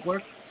Sports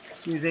Network.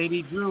 Here's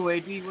AD Drew.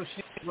 AD, what's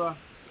up, bro?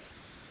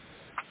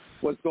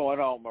 What's going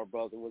on, my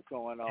brother? What's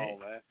going on,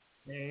 man?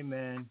 Hey,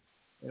 man.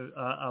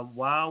 A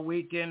wild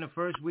weekend, the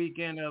first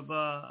weekend of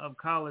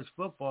college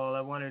football.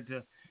 I wanted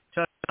to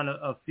touch on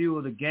a few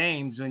of the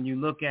games. When you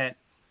look at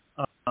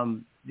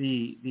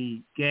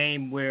the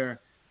game where,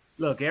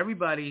 look,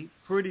 everybody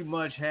pretty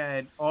much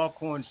had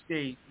Alcorn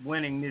State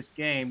winning this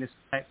game, this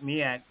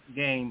MEAC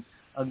game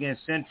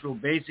against Central.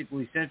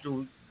 Basically,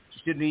 Central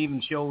shouldn't have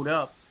even showed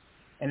up.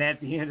 And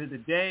at the end of the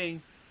day,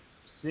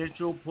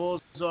 Central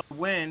pulls off a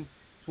win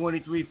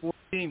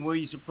 23-14. Were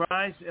you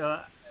surprised,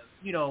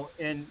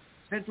 in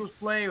Central's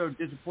play or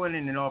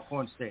disappointed in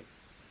Alcorn State?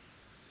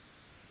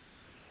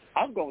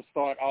 I'm going to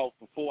start off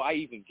before I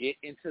even get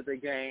into the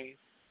game.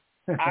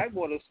 I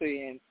want to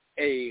send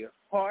a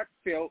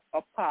heartfelt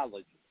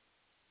apology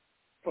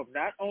from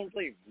not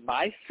only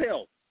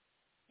myself,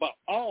 but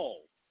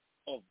all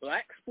of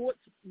black sports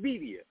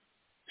media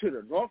to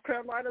the North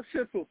Carolina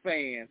Central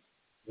fans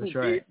who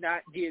did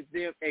not give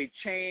them a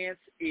chance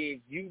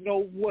in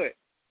you-know-what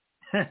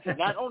to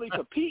not only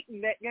compete in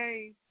that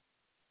game,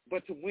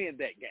 but to win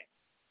that game.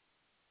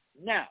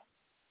 Now,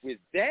 with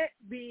that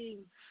being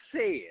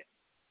said,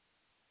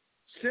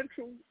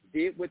 Central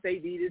did what they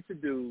needed to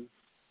do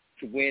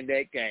to win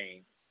that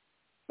game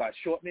by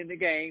shortening the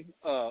game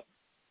up,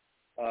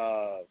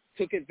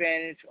 took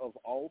advantage of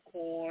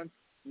Alcorn's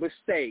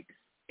mistakes.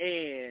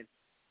 And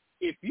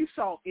if you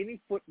saw any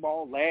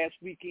football last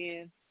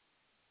weekend,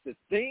 the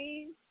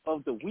theme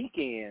of the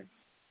weekend,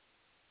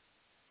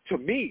 to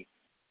me,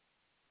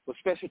 was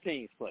special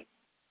teams play.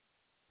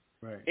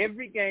 Right.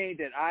 Every game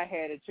that I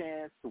had a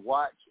chance to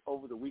watch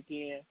over the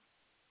weekend,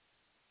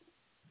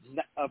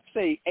 I'd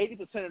say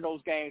 80% of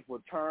those games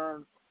were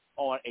turned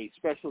on a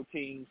special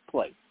teams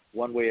play,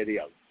 one way or the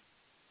other.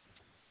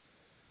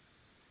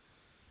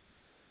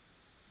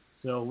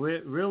 So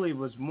it really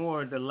was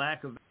more the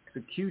lack of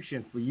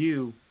execution for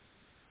you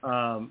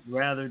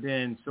rather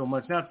than so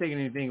much, not taking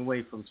anything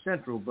away from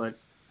Central, but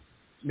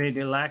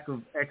maybe the lack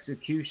of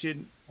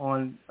execution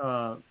on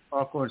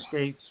Alcorn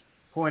State's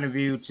point of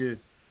view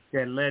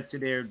that led to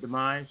their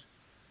demise?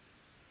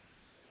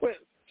 Well,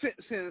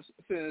 since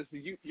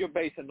you're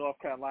based in North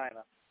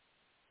Carolina,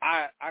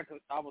 I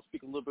will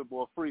speak a little bit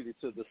more freely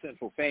to the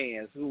Central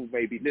fans who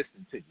may be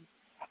listening to you.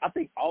 I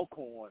think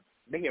Alcorn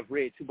may have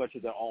read too much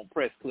of their own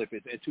press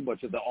clippings and too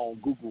much of their own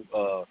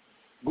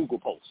Google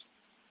posts.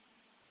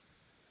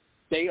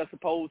 They are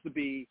supposed to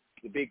be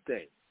the big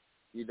thing,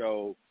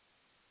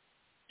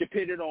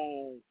 depending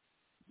on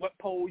what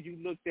poll you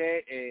looked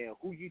at and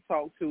who you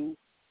talked to.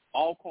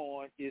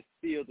 Alcorn is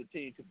still the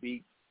team to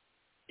beat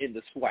in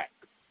the SWAC.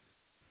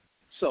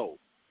 So,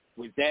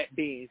 with that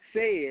being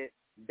said,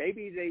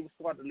 maybe they will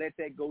start to let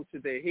that go to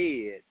their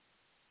head.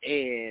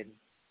 And,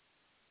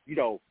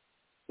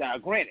 now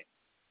granted,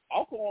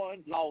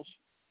 Alcorn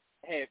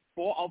had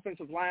 4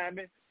 offensive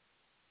linemen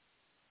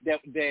that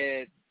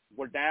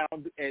were down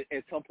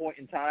at some point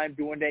in time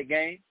during that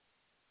game.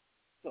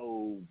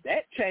 So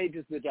that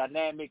changes the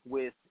dynamic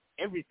with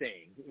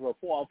everything. 4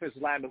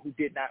 offensive linemen who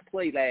did not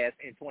play last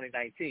in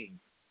 2019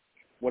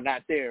 were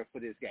not there for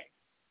this game.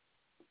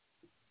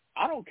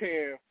 I don't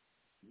care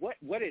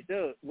what it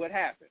does, what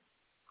happens.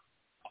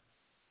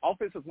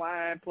 Offensive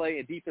line play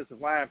and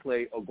defensive line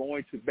play are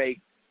going to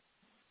make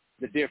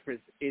the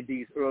difference in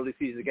these early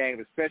season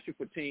games, especially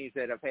for teams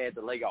that have had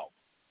the layoff.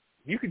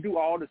 You can do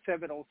all the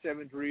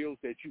 7-on-7 drills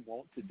that you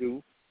want to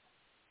do.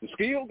 The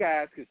skilled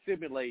guys can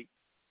simulate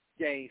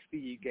game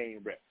speed,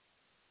 game rep.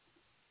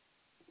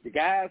 The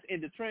guys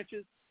in the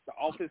trenches, the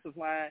offensive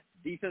line,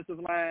 defensive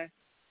line,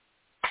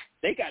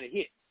 they got to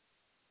hit.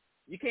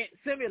 You can't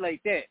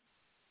simulate that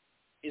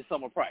in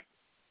summer practice.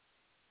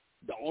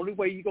 The only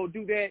way you're going to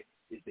do that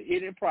is to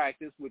hit in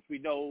practice, which we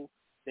know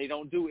they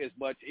don't do as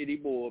much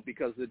anymore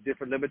because of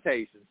different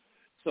limitations.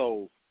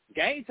 So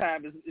game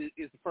time is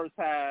the first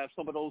time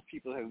some of those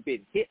people have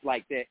been hit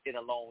like that in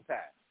a long time.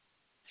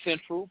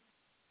 Central,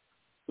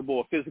 the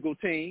more physical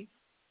team,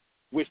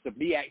 which the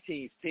MEAC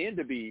teams tend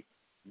to be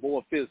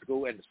more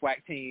physical and the SWAC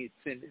teams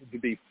tend to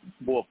be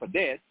more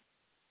finesse,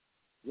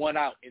 won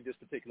out in this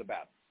particular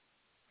battle.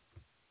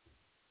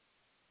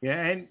 Yeah,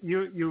 and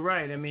you're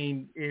right. I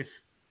mean,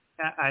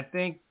 I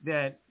think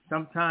that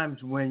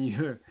sometimes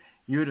when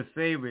you're the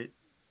favorite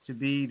to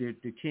be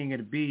the king of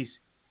the beast,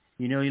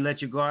 you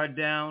let your guard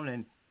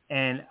down,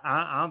 and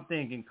I'm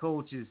thinking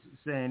coach is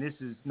saying this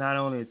is not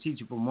only a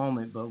teachable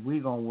moment, but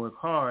we're gonna work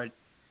hard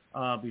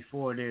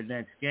before their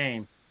next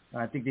game.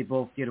 I think they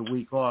both get a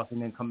week off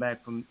and then come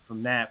back from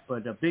that.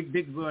 But a big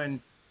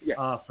run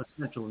for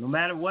Central. No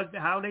matter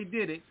how they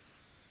did it,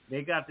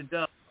 they got the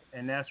dub,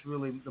 and that's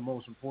really the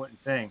most important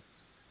thing.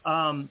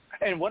 And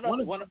one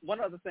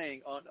other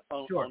thing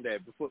on that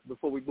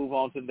before we move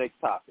on to the next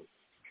topic.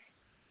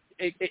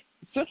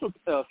 Central,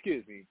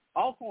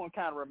 Alcorn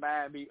kind of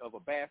remind me of a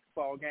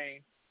basketball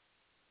game.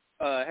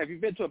 Have you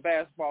been to a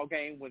basketball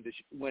game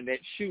when that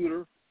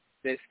shooter,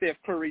 that Steph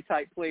Curry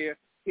type player,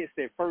 hits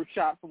their first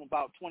shot from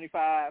about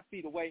 25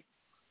 feet away?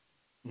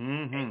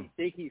 Mm-hmm. And you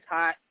think he's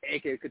hot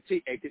and can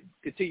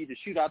continue to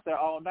shoot out there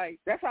all night?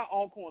 That's how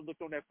Alcorn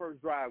looked on that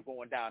first drive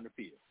going down the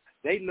field.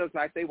 They looked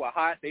like they were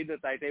hot. They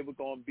looked like they were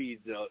going to be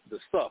the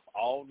stuff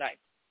all night.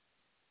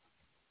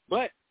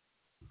 But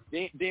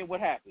then what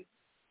happens?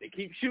 They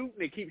keep shooting.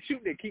 They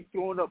keep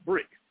throwing up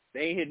bricks.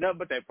 They ain't hit nothing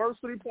but that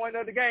first 3-point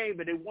of the game,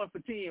 and they 1 for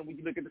 10 when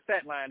you look at the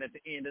stat line at the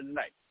end of the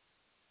night.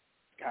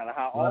 Kind of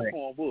how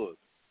Alcorn was.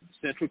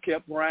 Central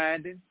kept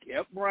grinding,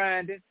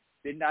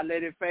 did not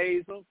let it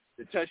phase them.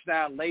 The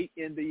touchdown late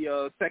in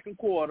the second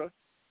quarter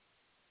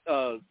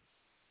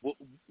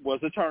was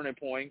a turning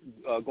point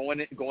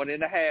going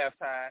into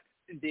halftime.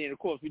 And then, of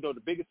course, we know the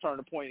biggest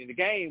turning point in the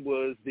game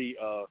was the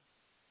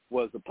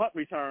punt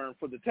return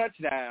for the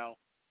touchdown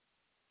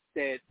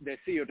that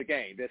sealed the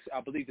game.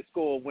 I believe the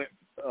score went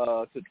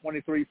to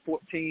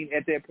 23-14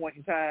 at that point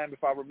in time,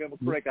 if I remember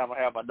correct. I don't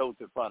have my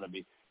notes in front of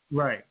me.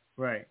 Right.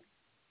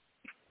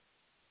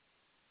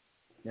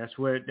 That's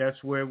where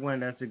it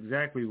went. That's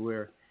exactly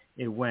where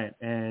it went.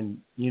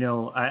 And,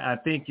 I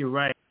think you're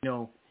right.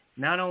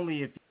 Not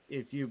only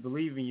if you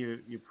believe in your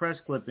press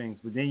clippings,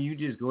 but then you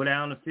just go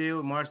down the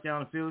field, march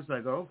down the field. It's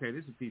like, oh, okay,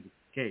 this is a piece of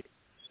cake.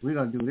 We're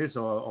going to do this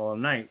all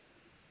night.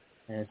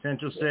 And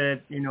Central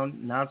said,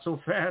 not so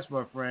fast,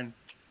 my friend.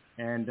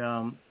 And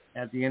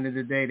at the end of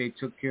the day, they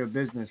took care of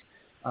business.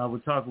 We're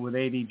talking with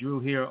A.D. Drew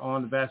here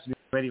on the Batchelor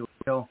Radio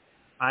Show,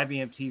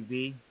 IBM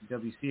TV,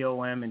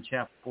 WCOM in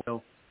Chapel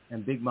Hill,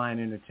 and Big Mind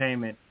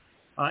Entertainment.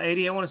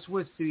 A.D., I want to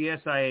switch to the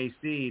SIAC,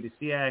 the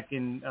SIAC,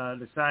 and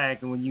the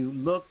SIAC. And when you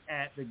look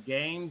at the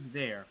games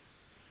there,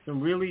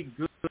 some really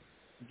good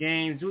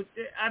games.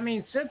 I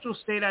mean, Central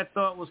State, I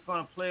thought, was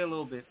going to play a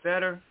little bit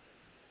better.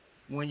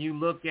 When you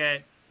look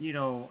at,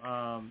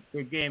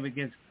 their game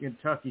against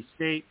Kentucky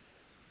State,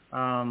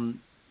 the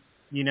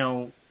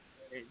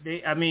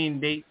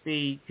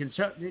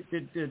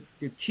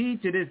key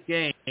to this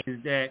game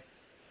is that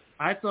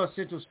I thought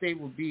Central State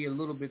would be a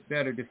little bit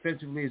better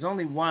defensively. It's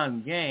only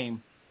one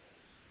game,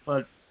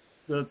 but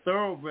the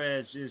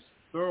thoroughbreds just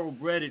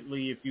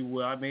thoroughbrededly, if you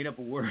will, I made up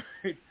a word,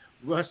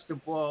 rush the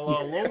ball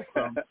all over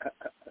them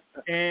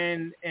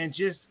and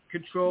just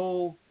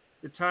control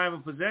the time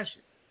of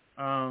possession.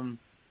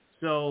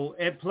 So,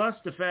 and plus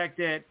the fact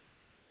that,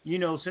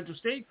 Central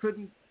State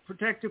couldn't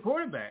protect the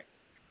quarterback.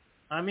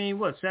 I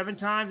mean, 7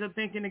 times I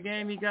think in the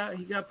game he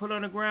got put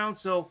on the ground.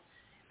 So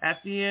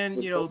at the end,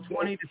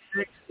 20-6,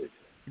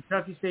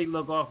 Kentucky State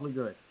looked awfully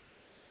good.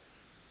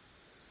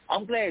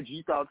 I'm glad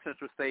you thought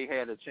Central State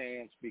had a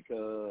chance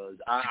because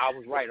I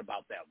was right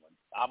about that one.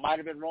 I might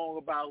have been wrong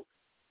about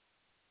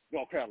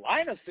North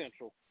Carolina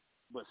Central,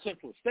 but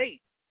Central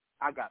State,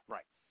 I got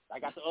right. I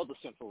got the other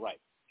Central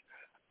right.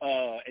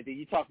 And then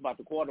you talked about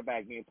the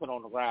quarterback being put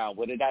on the ground.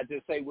 What did I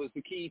just say was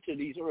the key to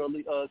these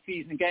early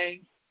season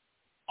games?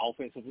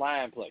 Offensive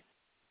line play.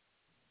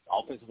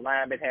 Offensive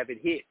linemen haven't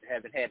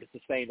had to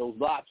sustain those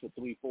blocks for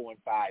 3, 4, and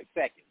 5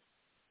 seconds.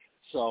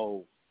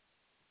 So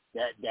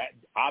that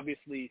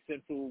obviously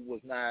Central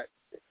was not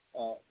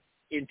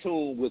in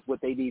tune with what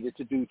they needed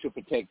to do to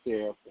protect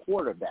their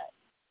quarterback.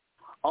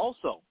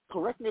 Also,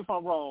 correct me if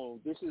I'm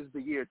wrong, this is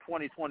the year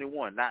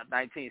 2021, not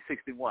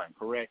 1961,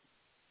 correct?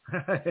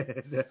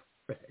 That's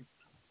correct.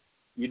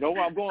 You know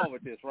where I'm going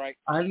with this, right?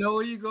 I know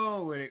where you're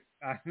going with it.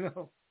 I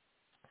know.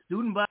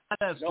 Student body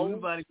left,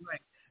 student body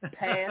right.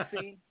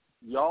 Passing,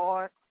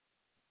 yards.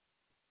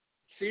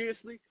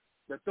 Seriously,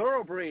 the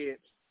thoroughbreds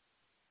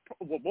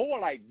were more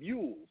like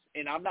mules,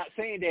 and I'm not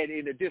saying that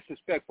in a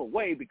disrespectful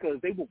way because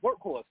they were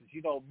workhorses.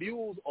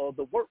 Mules are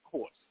the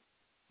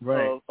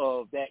workhorse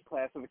of that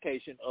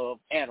classification of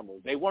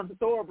animals. They weren't the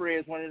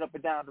thoroughbreds running up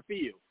and down the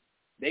field.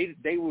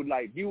 They were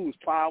like mules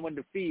plowing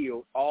the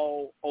field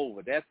all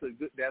over. That's a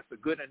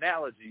good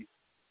analogy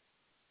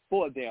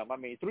for them. I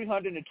mean,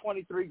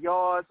 323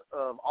 yards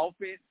of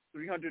offense,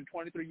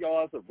 323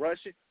 yards of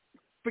rushing.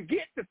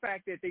 Forget the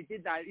fact that they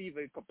did not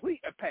even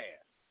complete a pass.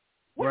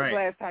 When was the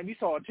last time you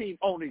saw a team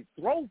only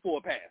throw for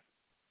a pass?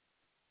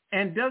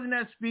 And doesn't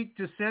that speak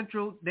to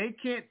Central? They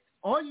can't.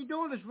 All you're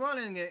doing is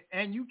running it,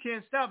 and you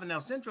can't stop it.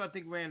 Now, Central, I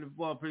think, ran the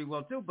ball pretty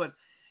well too. But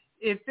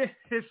if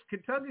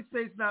Kentucky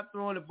State's not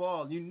throwing the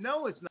ball, it's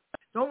not.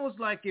 It's almost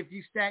like if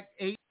you stack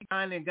 8,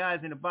 9 guys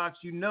in the box,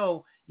 you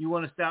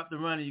want to stop the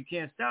run and you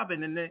can't stop it.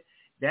 And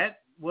that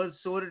was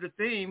sort of the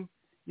theme,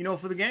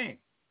 for the game.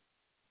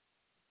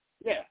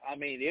 Yeah, I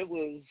mean, it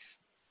was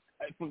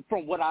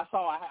from what I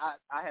saw.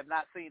 I have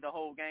not seen the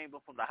whole game,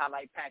 but from the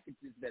highlight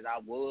packages that I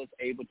was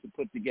able to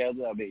put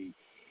together, I mean,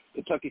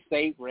 Kentucky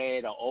State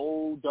ran an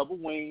old double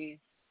wing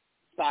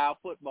style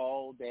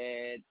football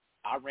that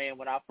I ran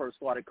when I first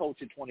started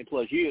coaching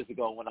 20-plus years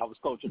ago when I was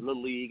coaching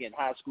Little League and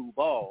high school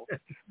ball.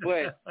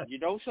 But you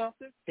know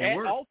something? That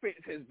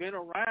offense has been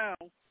around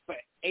for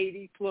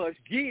 80-plus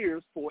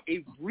years for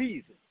a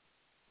reason.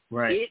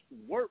 Right. It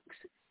works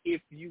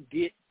if you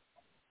get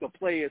the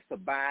players to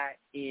buy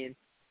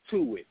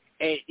into it.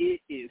 And it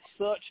is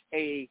such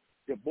a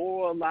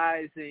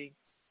demoralizing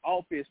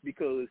offense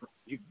because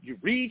you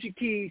read your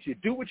keys, you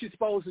do what you're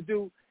supposed to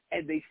do,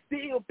 and they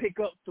still pick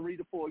up 3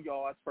 to 4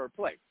 yards per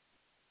play.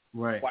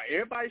 Right. While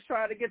everybody's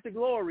trying to get the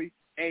glory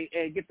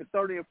and get the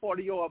 30 and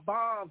 40-yard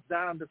bombs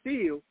down the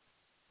field,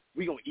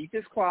 we're going to eat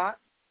this clock.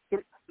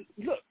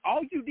 Look,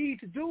 all you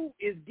need to do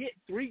is get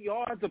 3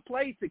 yards of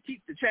play to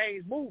keep the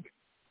chains moving.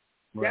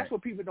 Right. That's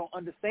what people don't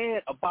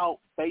understand about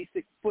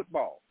basic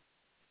football.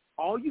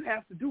 All you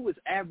have to do is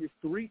average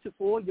 3 to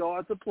 4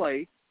 yards of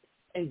play,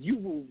 and you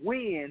will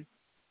win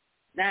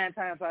 9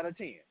 times out of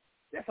 10.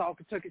 That's all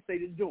Kentucky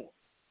State is doing.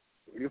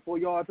 3 to 4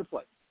 yards of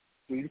play.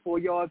 3 to 4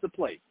 yards of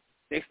play.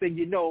 Next thing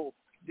you know,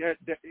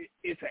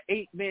 it's an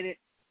 8-minute,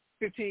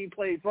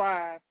 15-play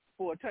drive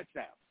for a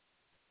touchdown.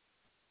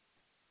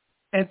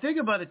 And think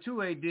about it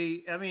too,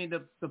 AD. I mean,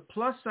 the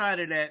plus side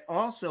of that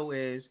also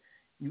is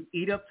you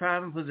eat up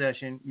time and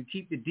possession. You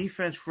keep the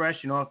defense fresh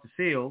and off the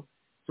field.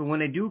 So when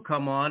they do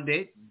come on,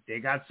 they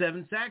got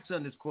 7 sacks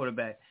on this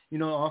quarterback.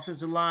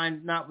 Offensive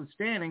line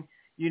notwithstanding,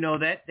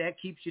 that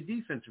keeps your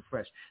defense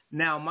fresh.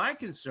 Now, my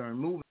concern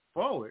moving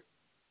forward,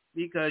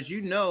 because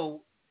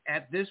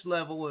at this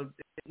level of,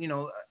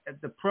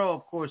 at the pro,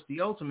 of course,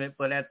 the ultimate,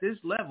 but at this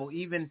level,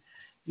 even,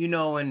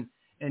 in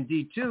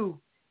D2,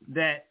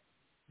 that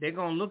they're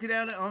going to look at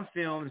it on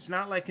film. It's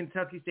not like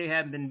Kentucky State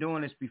hadn't been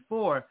doing this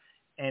before.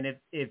 And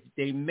if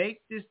they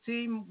make this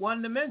team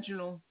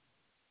one-dimensional,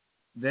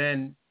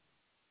 then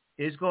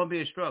it's going to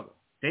be a struggle.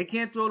 They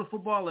can't throw the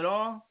football at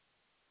all.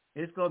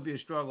 It's going to be a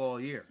struggle all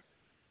year.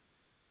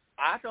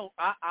 I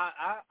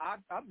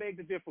beg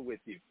to differ with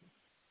you.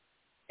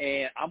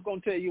 And I'm going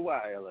to tell you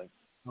why, LA.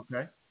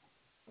 Okay.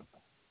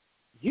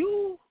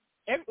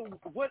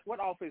 What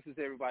offense is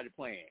everybody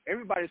playing?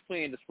 Everybody's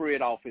playing the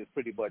spread offense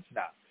pretty much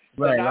now.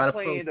 Right. They're not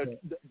playing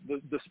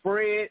the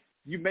spread.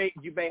 You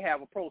may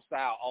have a pro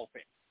style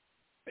offense,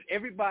 but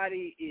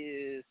everybody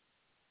is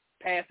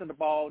passing the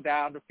ball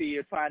down the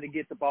field, trying to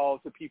get the ball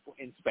to people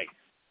in space.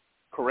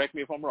 Correct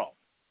me if I'm wrong.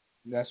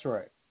 That's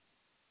right.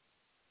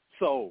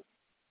 So,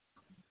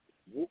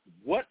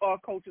 what are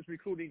coaches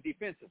recruiting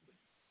defensively?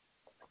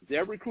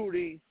 They're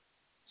recruiting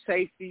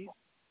safeties,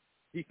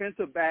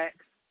 defensive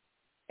backs,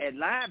 and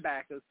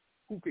linebackers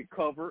who could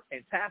cover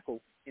and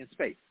tackle in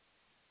space.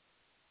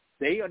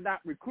 They are not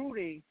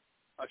recruiting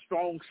a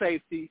strong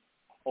safety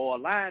or a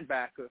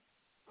linebacker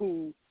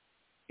who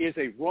is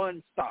a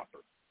run stopper,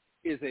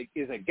 is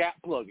a gap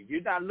plugger.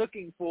 You're not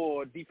looking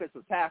for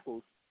defensive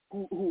tackles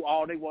who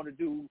all they want to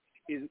do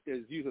is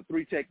use a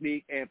 3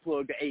 technique and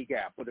plug the A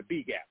gap or the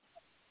B gap.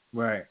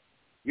 Right.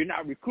 You're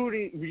not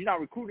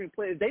recruiting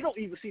players. They don't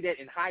even see that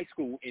in high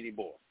school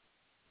anymore.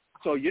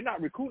 So you're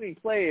not recruiting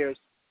players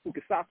who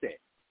can stop that.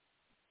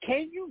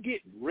 Can you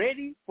get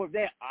ready for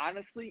that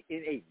honestly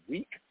in a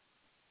week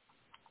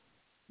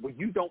when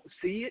you don't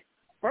see it?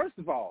 First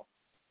of all,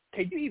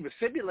 can you even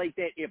simulate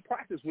that in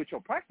practice with your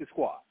practice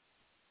squad?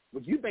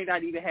 When you may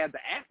not even have the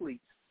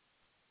athletes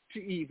to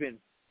even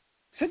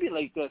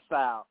simulate that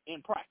style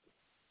in practice.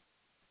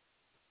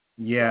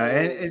 Yeah, so,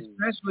 and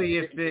especially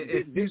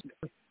if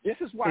this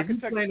is why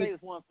Kentucky State has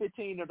won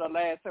 15 of the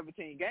last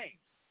 17 games.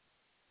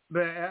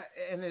 But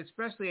and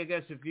especially, I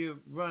guess, if you're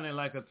running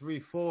like a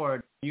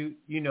 3-4,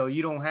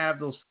 you don't have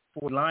those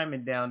 4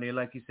 linemen down there,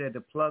 like you said,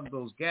 to plug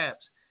those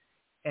gaps.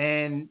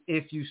 And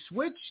if you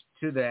switch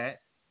to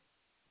that,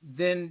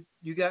 then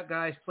you got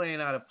guys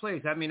playing out of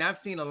place. I mean, I've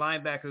seen a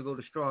linebacker go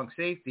to strong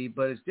safety,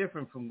 but it's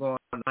different from going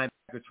to a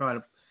linebacker trying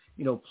to,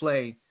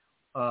 play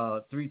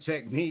 3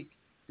 technique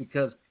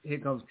because here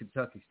comes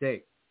Kentucky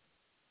State.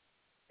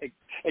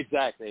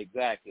 Exactly.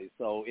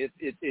 So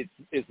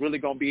it's really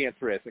going to be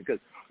interesting because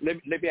let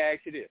me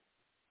ask you this: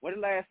 when the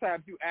last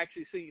time you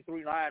actually seen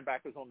 3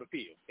 linebackers on the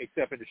field,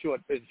 except in the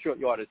short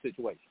yardage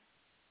situation?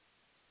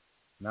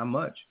 Not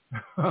much.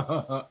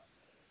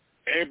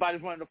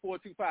 Everybody's running the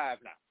 4.25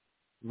 now.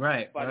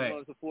 Right. Everybody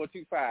runs the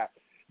 4.25.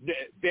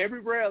 Very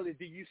rarely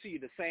do you see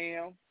the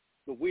Sam,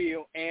 the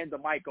Will, and the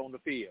Mike on the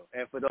field.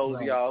 And for those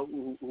of y'all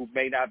who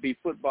may not be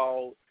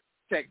football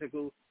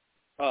technical,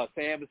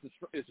 Sam is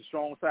the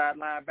strong side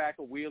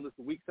linebacker, Will is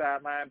the weak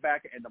side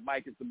linebacker, and the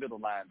Mike is the middle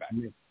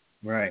linebacker.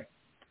 Right.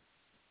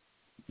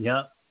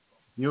 Yep.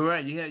 You're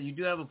right. You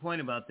do have a point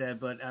about that,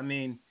 but I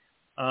mean,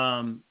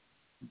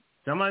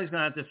 somebody's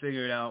gonna have to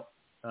figure it out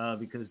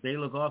because they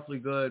look awfully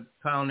good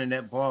pounding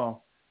that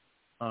ball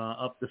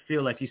up the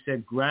field, like you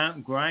said,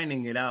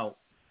 grinding it out,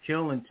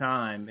 killing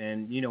time,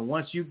 and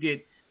once you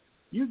get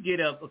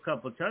up a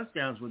couple of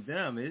touchdowns with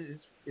them,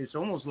 it's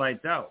almost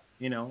lights out,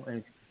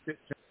 and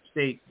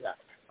State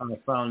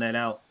found that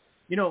out.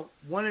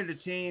 One of the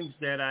teams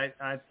that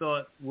I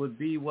thought would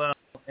be well,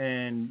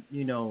 and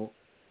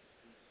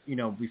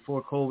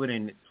before COVID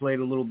and it played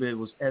a little bit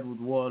was Edward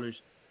Waters,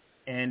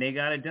 and they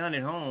got it done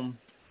at home.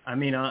 I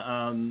mean,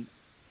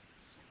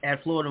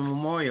 at Florida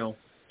Memorial,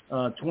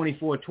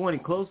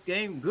 24-20, close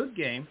game, good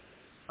game,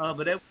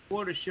 but Edward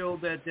Waters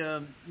showed that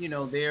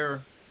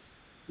they're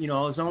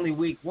it's only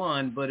week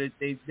 1, but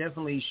they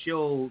definitely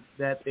showed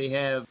that they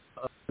have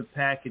a good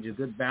package, a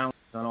good balance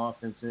on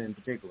offense in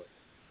particular.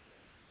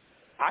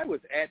 I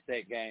was at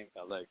that game,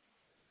 LA.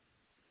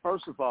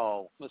 First of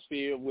all,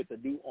 atmosphere with the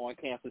new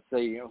on-campus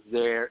stadium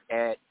there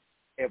at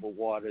Edward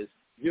Waters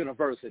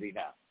University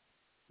now.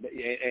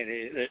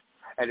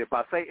 And if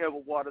I say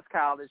Edward Waters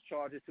College,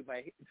 charges to my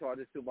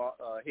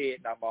head,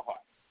 not my heart,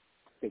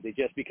 because they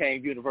just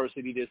became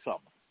university this summer.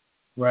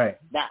 Right.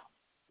 Now,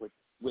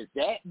 with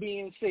that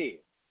being said,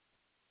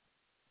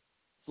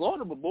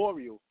 Florida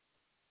Memorial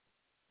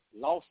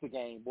lost the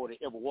game more than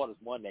Edward Waters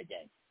won that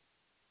game.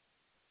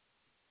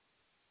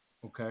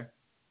 Okay.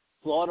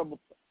 Florida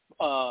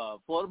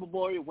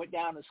Memorial went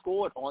down and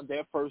scored on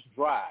their first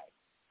drive.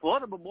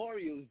 Florida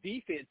Memorial's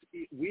defense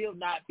will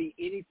not be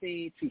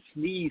anything to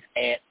sneeze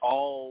at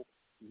all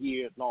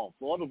year long.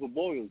 Florida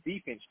Memorial's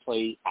defense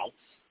played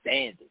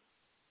outstanding.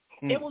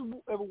 Edward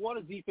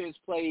Waters' defense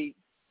played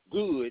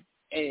good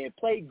and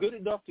played good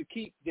enough to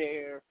keep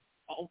their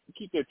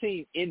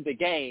team in the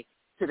game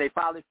till they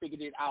finally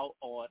figured it out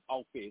on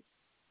offense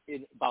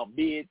in about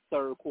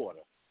mid-third quarter.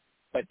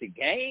 But the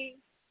game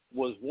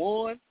was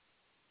won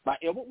by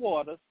Edward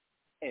Waters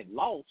and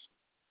lost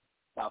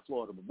by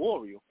Florida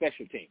Memorial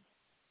special teams.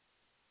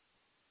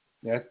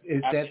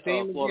 It's that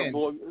same again.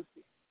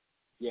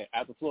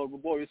 After Florida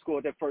Memorial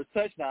scored their first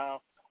touchdown,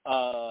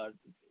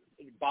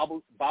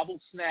 bobble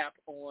snap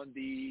on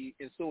the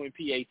ensuing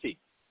PAT.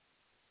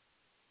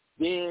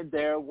 Then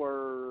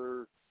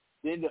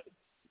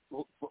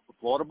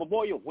Florida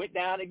Memorial went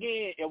down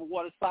again. Edward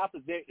Waters stopped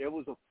it. There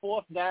was a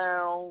fourth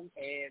down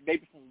and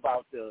maybe from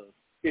about the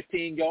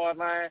 15-yard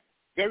line.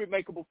 Very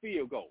makeable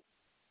field goal.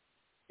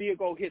 Field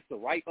goal hits the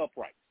right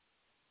upright.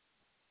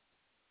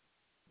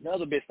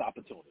 Another missed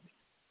opportunity.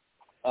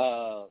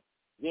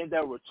 Then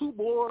there were two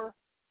more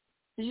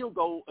field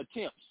goal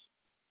attempts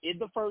in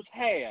the first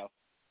half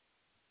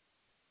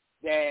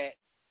that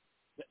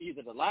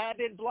either the line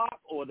didn't block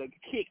or the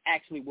kick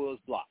actually was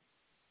blocked.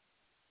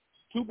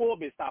 Two more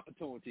missed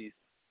opportunities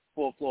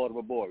for Florida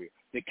Memorial.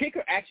 The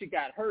kicker actually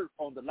got hurt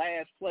on the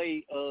last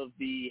play of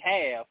the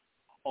half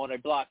on a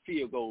blocked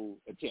field goal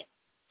attempt.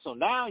 So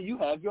now you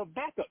have your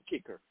backup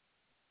kicker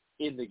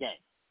in the game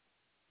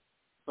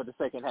for the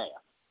second half.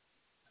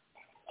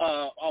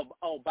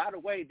 By the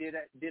way, did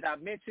I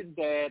mention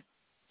that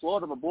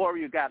Florida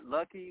Memorial got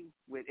lucky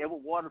with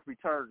Edward Waters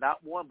returned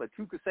not one but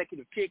two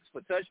consecutive kicks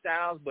for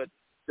touchdowns, but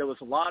there was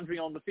some laundry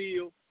on the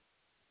field?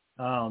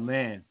 Oh,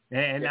 man.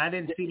 And I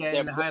didn't see that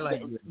in the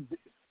highlights.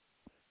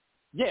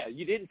 Yeah,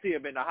 you didn't see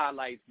him in the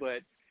highlights,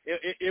 but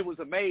it was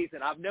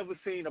amazing. I've never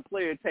seen a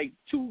player take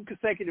two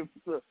consecutive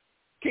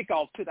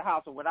kickoffs to the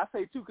house. And when I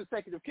say two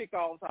consecutive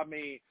kickoffs, I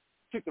mean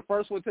took the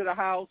first one to the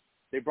house,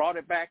 they brought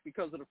it back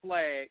because of the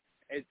flag,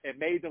 and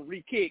made them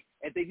re-kick,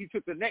 and then he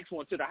took the next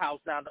one to the house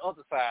down the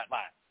other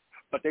sideline.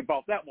 But they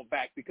brought that one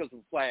back because of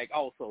the flag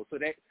also. So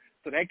that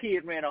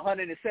kid ran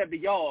 170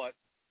 yards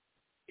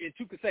in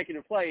two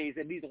consecutive plays,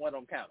 and neither one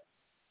of them counted.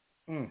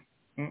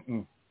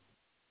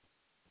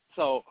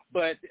 So,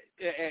 but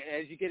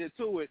as you get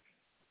into it,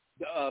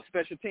 the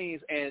special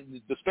teams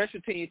and the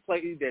special teams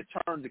play that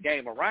turned the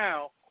game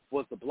around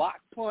was the block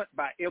punt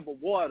by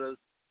Edward Waters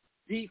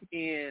deep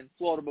in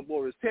Florida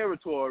Memorial's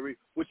territory,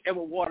 which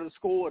Edward Waters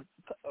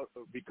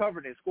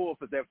recovered and scored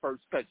for their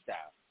first touchdown.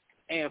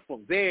 And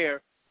from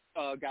there,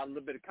 got a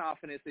little bit of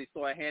confidence. They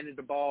started handing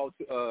the ball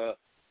to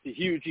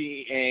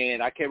Hughie,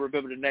 and I can't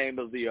remember the name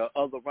of the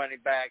other running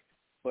back,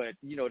 but,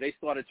 they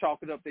started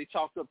chalking up. They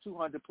chalked up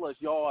 200-plus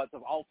yards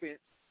of offense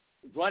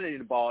running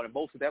the ball, and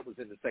most of that was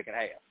in the second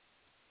half.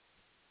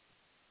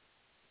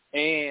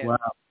 And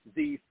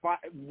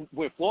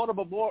when Florida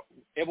Memorial,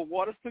 Edward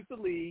Waters took the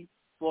lead,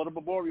 Florida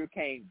Memorial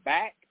came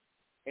back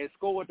and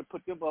scored to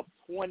put them up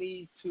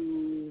 20-17,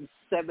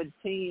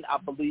 I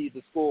believe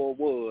the score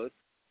was.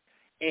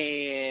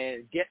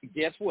 And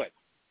guess what?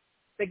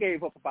 They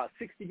gave up about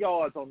 60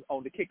 yards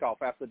on the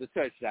kickoff after the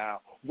touchdown,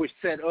 which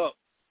set up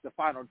the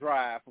final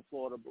drive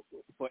for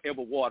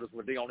Edward Waters,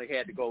 where they only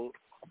had to go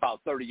about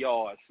 30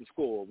 yards to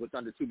score with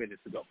under 2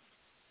 minutes to go.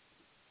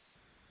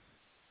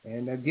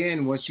 And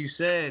again, what you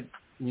said,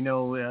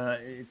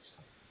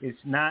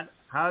 it's not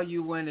how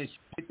you win is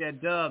get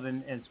that dub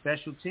and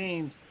special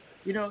teams.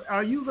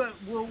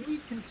 Will we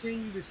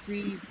continue to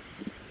see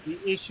the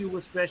issue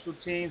with special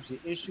teams, the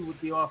issue with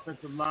the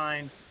offensive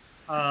line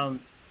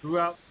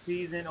throughout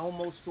the season,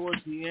 almost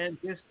towards the end,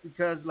 just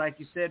because, like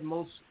you said,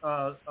 most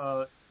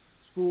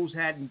schools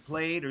hadn't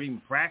played or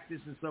even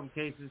practiced in some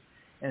cases,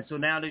 and so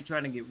now they're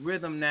trying to get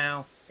rhythm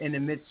now in the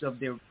midst of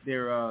their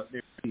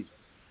season.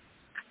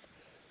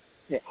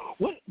 Yeah.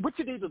 What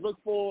you need to look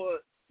for,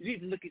 you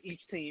need to look at each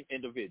team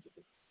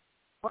individually.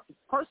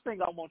 First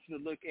thing I want you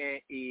to look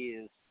at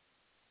is,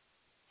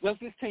 does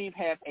this team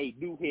have a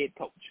new head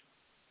coach?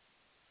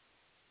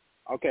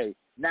 Okay,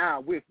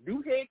 now with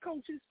new head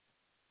coaches,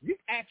 you've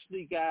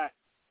actually got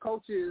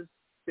coaches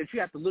that you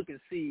have to look and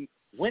see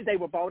when they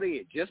were brought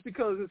in. Just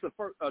because it's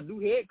a new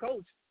head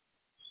coach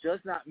does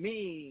not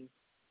mean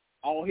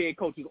all head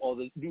coaches or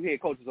the new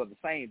head coaches are the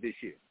same this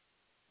year.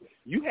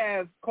 You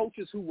have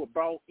coaches who were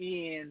brought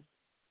in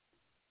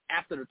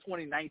after the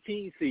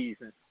 2019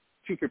 season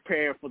to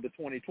prepare for the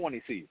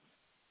 2020 season.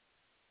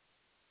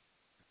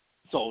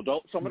 So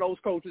some of those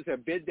coaches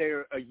have been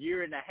there a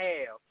year and a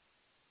half,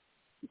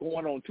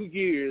 going on 2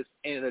 years,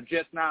 and are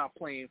just now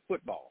playing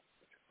football.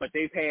 But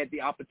they've had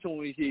the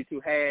opportunity to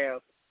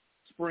have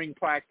spring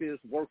practice,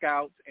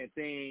 workouts, and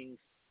things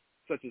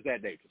such as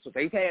that nature. So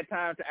they've had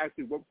time to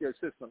actually work their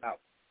system out.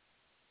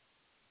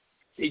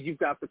 Then you've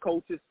got the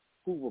coaches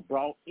who were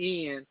brought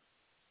in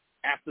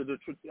after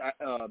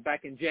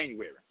back in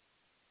January.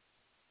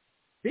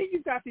 Then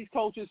you've got these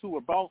coaches who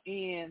were brought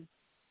in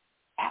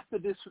after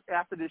this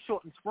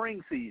shortened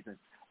spring season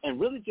and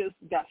really just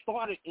got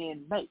started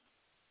in May.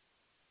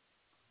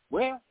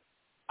 Well,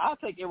 I'll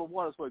take Edward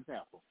Waters, for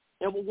example.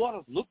 Edward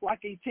Waters looked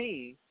like a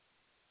team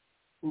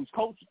whose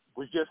coach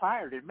was just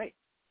hired in May.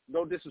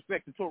 No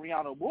disrespect to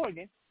Toriano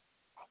Morgan,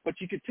 but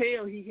you could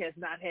tell he has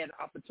not had an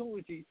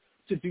opportunity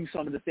to do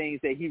some of the things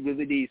that he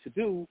really needs to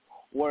do,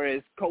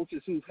 whereas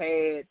coaches who've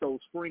had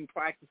those spring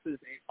practices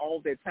and all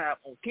their time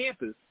on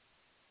campus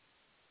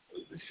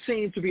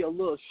seem to be a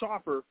little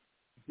sharper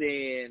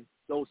than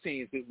those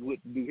teams that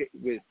would do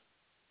with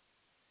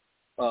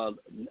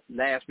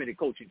last-minute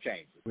coaching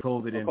changes.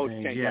 COVID and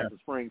coaching changes yeah. after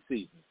spring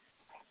season.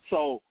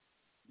 So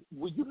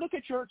when you look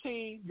at your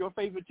team, your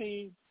favorite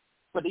team,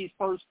 for these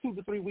first 2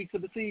 to 3 weeks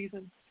of the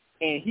season,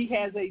 and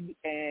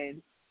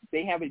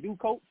they have a new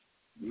coach,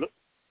 look,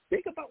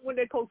 think about when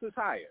that coach is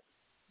hired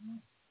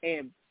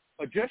and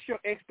adjust your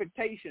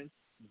expectations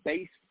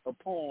based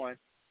upon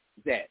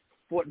that.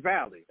 Fort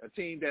Valley, a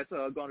team that's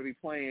going to be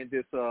playing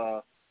this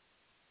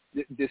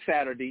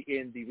Saturday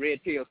in the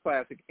Red Tails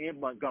Classic in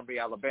Montgomery,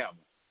 Alabama.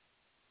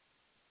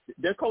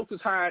 Their coach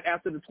was hired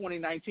after the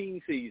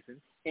 2019 season,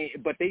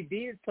 but they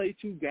did play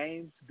 2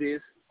 games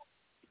this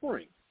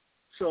spring.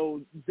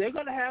 So they're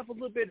going to have a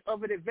little bit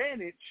of an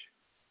advantage,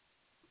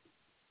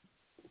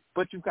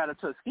 but you've got a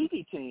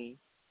Tuskegee team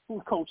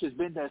whose coach has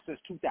been there since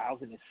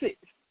 2006.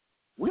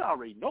 We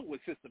already know what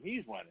system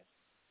he's running.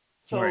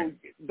 So right.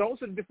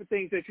 Those are the different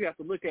things that you have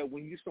to look at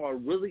when you start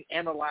really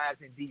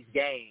analyzing these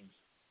games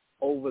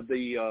over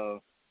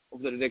the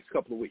next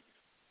couple of weeks.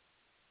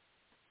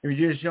 If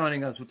you're just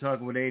joining us, we're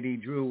talking with A.D.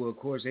 Drew, of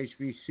course,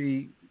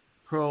 HBCU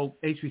Pro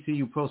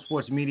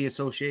Sports Media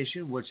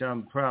Association, which I'm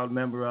a proud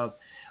member of,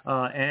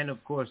 and,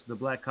 of course, the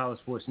Black College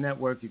Sports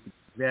Network. You can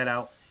check that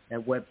out at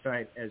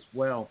website as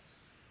well.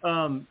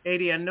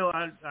 A.D., I know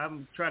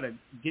I'm trying to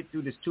get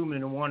through this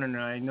 2-minute warning,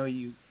 and I know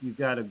you've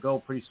got to go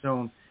pretty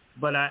soon,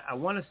 but I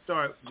want to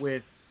start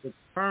with the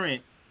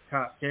current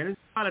top 10. There's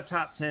a lot of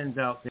top 10s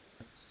out there,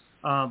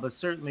 but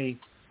certainly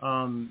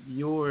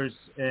yours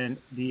and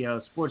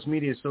the Sports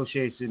Media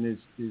Association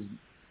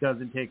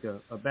doesn't take a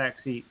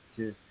backseat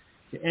to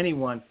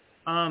anyone.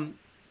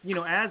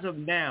 As of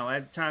now,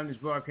 at the time of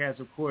this broadcast,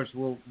 of course,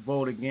 we'll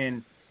vote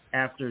again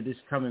after this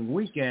coming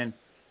weekend.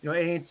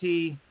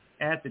 A&T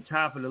at the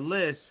top of the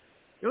list.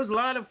 There was a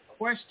lot of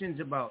questions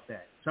about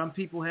that. Some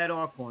people had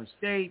Alcorn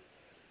State.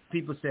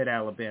 People said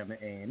Alabama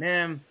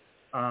A&M.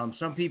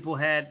 Some people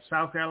had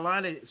South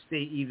Carolina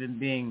State even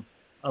being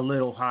a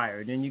little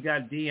higher. Then you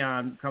got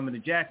Dion coming to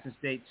Jackson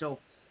State. So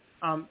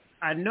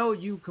I know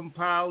you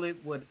compiled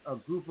it with a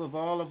group of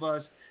all of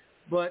us,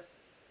 but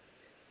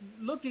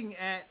looking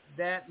at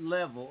that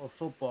level of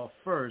football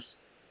first,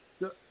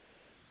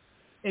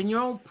 in your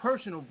own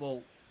personal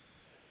vote,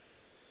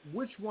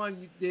 which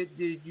one did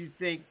you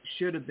think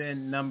should have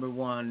been number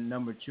 1,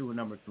 number 2, and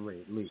number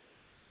 3 at least?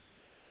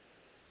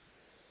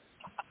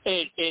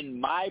 In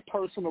my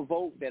personal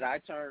vote that I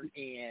turned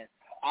in,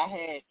 I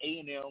had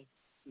A&M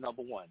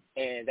number 1,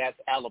 and that's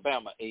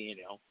Alabama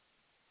A&M.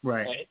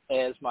 Right.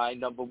 As my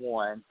number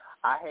 1.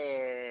 I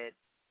had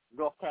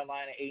North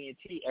Carolina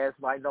A&T as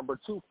my number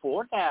 2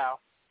 for now,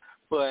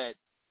 but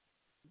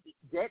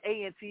that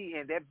A&T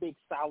and that Big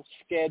South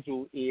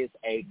schedule is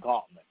a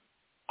gauntlet.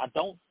 I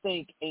don't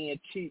think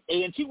A&T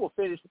will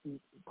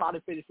probably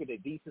finish with a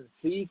decent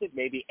season,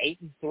 maybe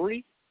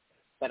 8-3,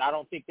 but I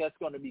don't think that's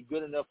going to be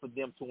good enough for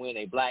them to win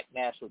a Black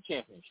National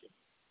Championship.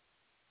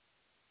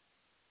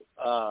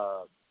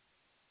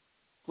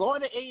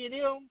 Florida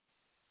A&M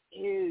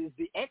is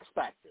the X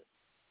factor.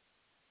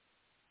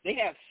 They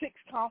have 6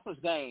 conference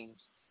games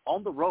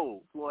on the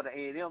road. Florida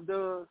A&M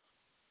does,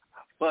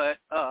 but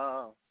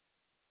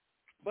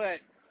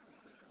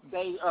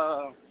they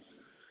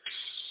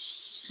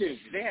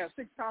have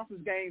 6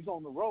 conference games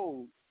on the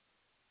road,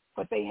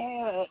 but they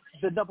had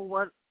the number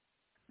one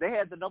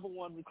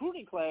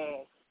recruiting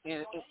class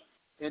in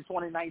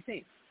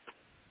 2019.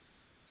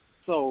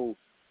 So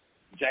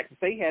Jackson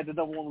State had the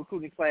number 1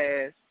 recruiting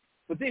class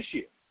for this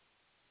year.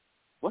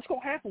 What's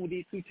going to happen when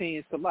these 2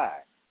 teams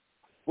collide?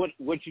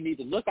 What you need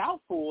to look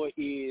out for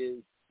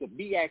is the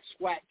MEAC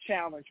SWAC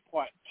Challenge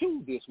Part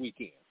 2 this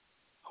weekend,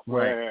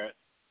 right,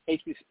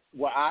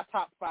 where our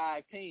top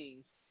 5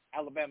 teams,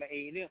 Alabama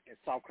A&M and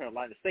South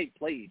Carolina State,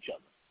 play each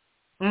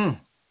other.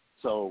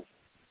 So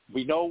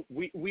we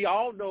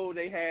all know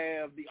they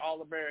have the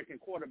All-American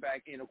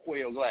quarterback in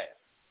Aquayo Glass.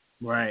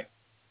 Right.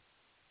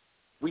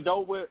 We know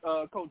what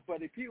Coach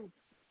Buddy Pugh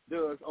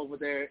does over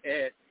there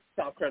at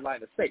South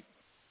Carolina State.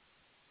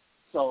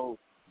 So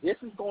this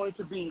is going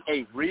to be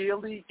a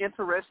really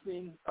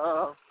interesting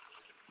matchup.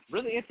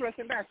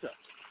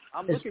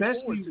 I'm looking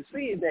forward to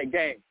seeing that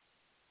game.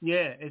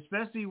 Yeah,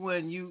 especially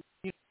when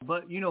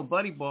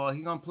Buddy Ball,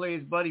 he's gonna play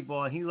his buddy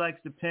ball. He likes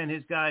to pin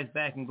his guys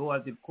back and go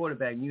after the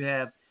quarterback. And you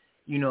have,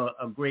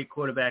 a great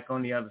quarterback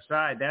on the other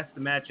side. That's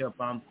the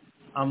matchup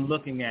I'm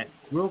looking at.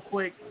 Real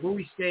quick,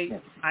 Bowie State,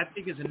 I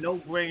think is a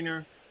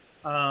no-brainer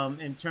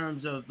in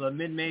terms of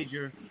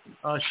mid-major.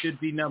 Should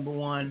be number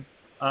 1.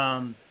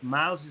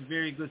 Miles is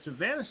very good.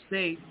 Savannah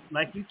State,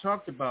 like you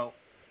talked about,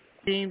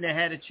 team that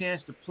had a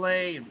chance to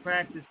play and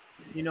practice.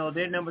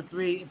 They're number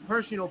 3.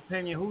 Personal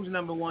opinion, who's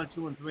number 1,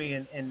 2, and 3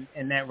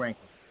 in that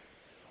ranking?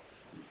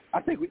 I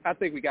think we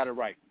got it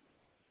right.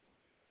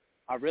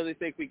 I really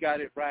think we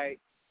got it right.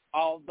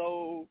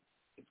 Although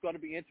it's going to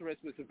be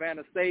interesting with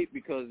Savannah State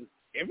because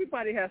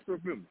everybody has to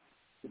remember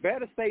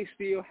Nevada State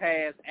still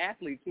has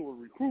athletes who are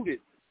recruited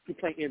to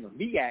play in the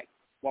MEAC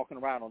walking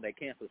around on that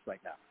campus right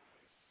now.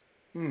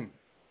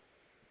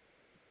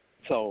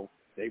 So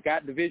they've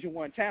got Division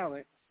I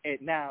talent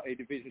and now a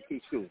Division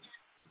II school.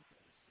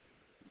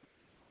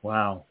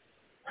 Wow.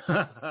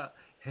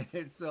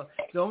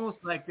 It's almost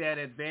like that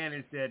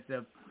advantage that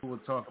people will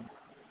talk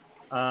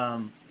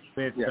about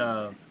with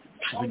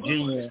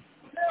Virginia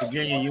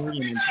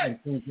Union and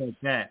things like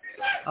that.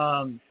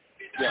 I'm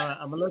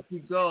going to let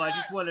you go. I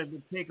just wanted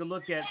to take a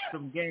look at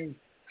some games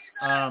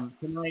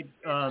tonight.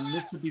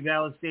 Mississippi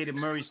Valley State and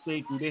Murray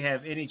State, do they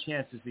have any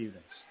chance this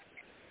evening?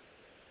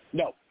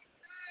 No.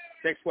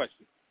 Next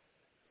question.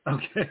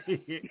 Okay.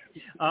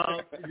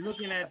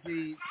 Looking at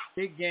the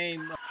big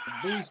game,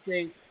 Bowie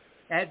State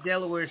at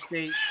Delaware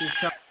State this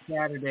coming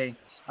Saturday.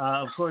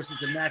 Of course,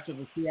 it's a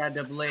matchup of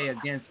CIAA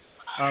against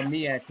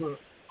MEAC.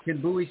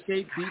 Can Bowie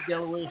State beat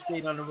Delaware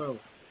State on the road?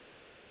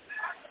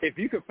 If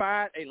you could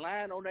find a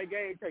line on that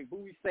game, take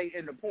Bowie State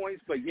in the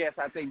points. But, yes,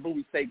 I think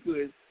Bowie State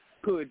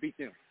could beat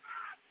them.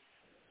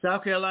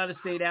 South Carolina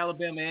State,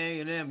 Alabama,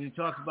 A&M. You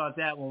talked about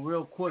that one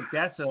real quick.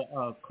 That's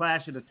a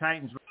clash of the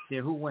Titans right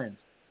there. Who wins?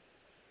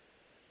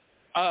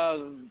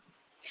 Got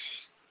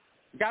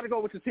to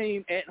go with the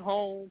team at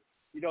home.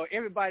 You know,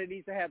 everybody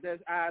needs to have their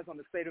eyes on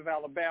the state of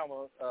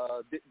Alabama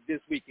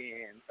this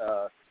weekend.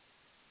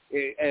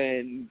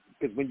 And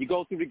because when you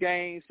go through the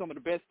games, some of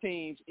the best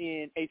teams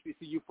in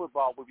HBCU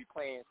football will be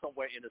playing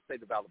somewhere in the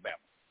state of Alabama.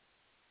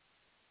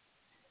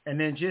 And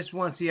then just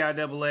one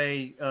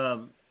CIAA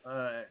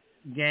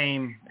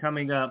game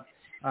coming up.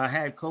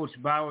 Had Coach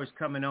Bowser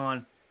coming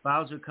on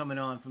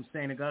from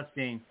St.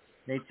 Augustine.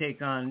 They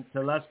take on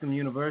Tusculum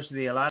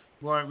University. A lot of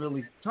people aren't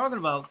really talking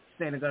about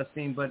St.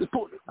 Augustine, but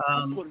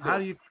how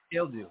do you think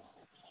they'll do?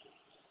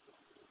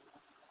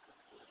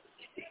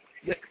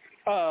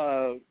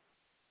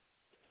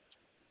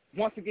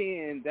 Once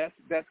again, that's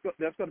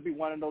going to be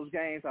one of those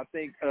games. I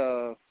think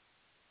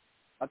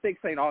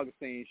St.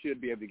 Augustine should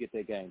be able to get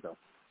that game though.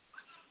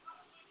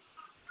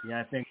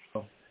 Yeah, I think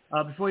so.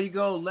 Before you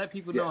go, let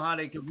people know how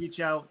they can reach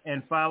out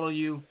and follow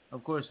you.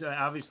 Of course,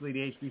 obviously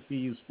the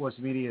HBCU Sports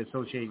Media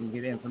Association can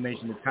get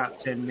information, the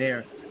top 10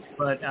 there.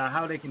 But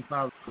how they can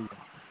follow you?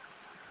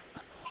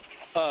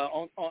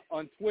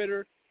 On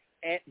Twitter,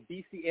 at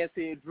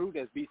BCSN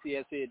that's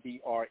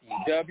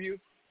BCSNDREW.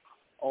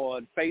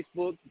 On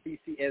Facebook,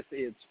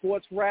 BCSN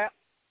Sports Rap.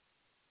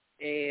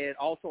 And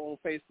also on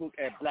Facebook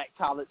at Black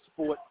College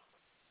Sports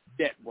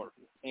Network.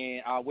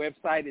 And our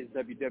website is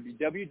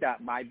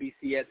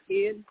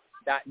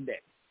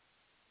www.mybcsn.net.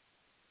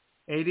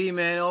 AD,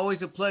 man,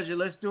 always a pleasure.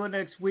 Let's do it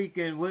next week.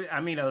 And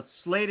a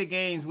slate of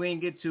games we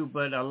didn't get to,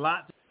 but a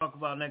lot to talk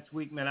about next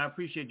week, man. I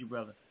appreciate you,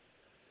 brother.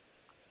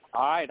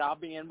 All right, I'll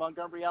be in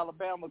Montgomery,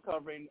 Alabama,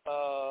 covering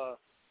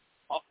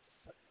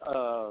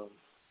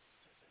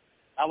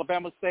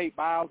Alabama State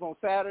Miles on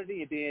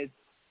Saturday, and then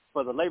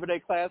for the Labor Day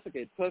Classic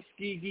at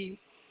Tuskegee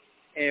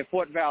and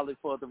Fort Valley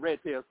for the Red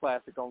Tails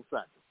Classic on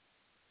Sunday.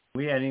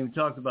 We hadn't even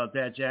talked about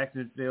that.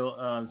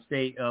 Jacksonville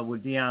State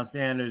with Deion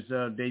Sanders'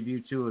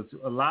 debut, too. It's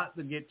a lot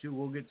to get to.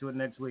 We'll get to it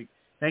next week.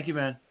 Thank you,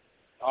 man.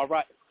 All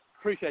right.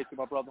 Appreciate you,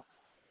 my brother.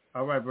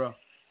 All right, bro.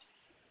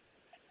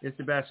 It's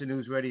the Batchelor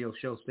News Radio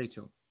Show. Stay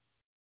tuned.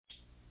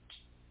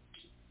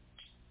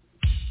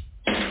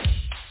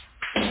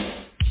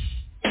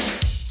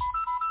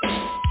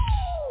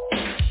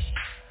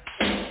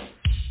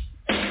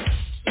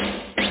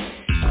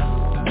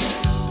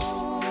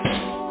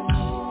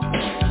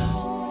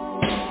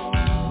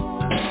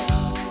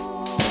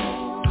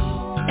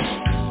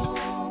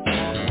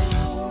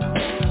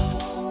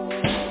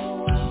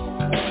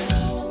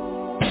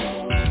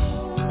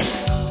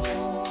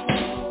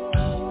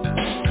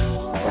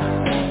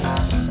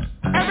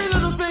 Every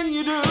little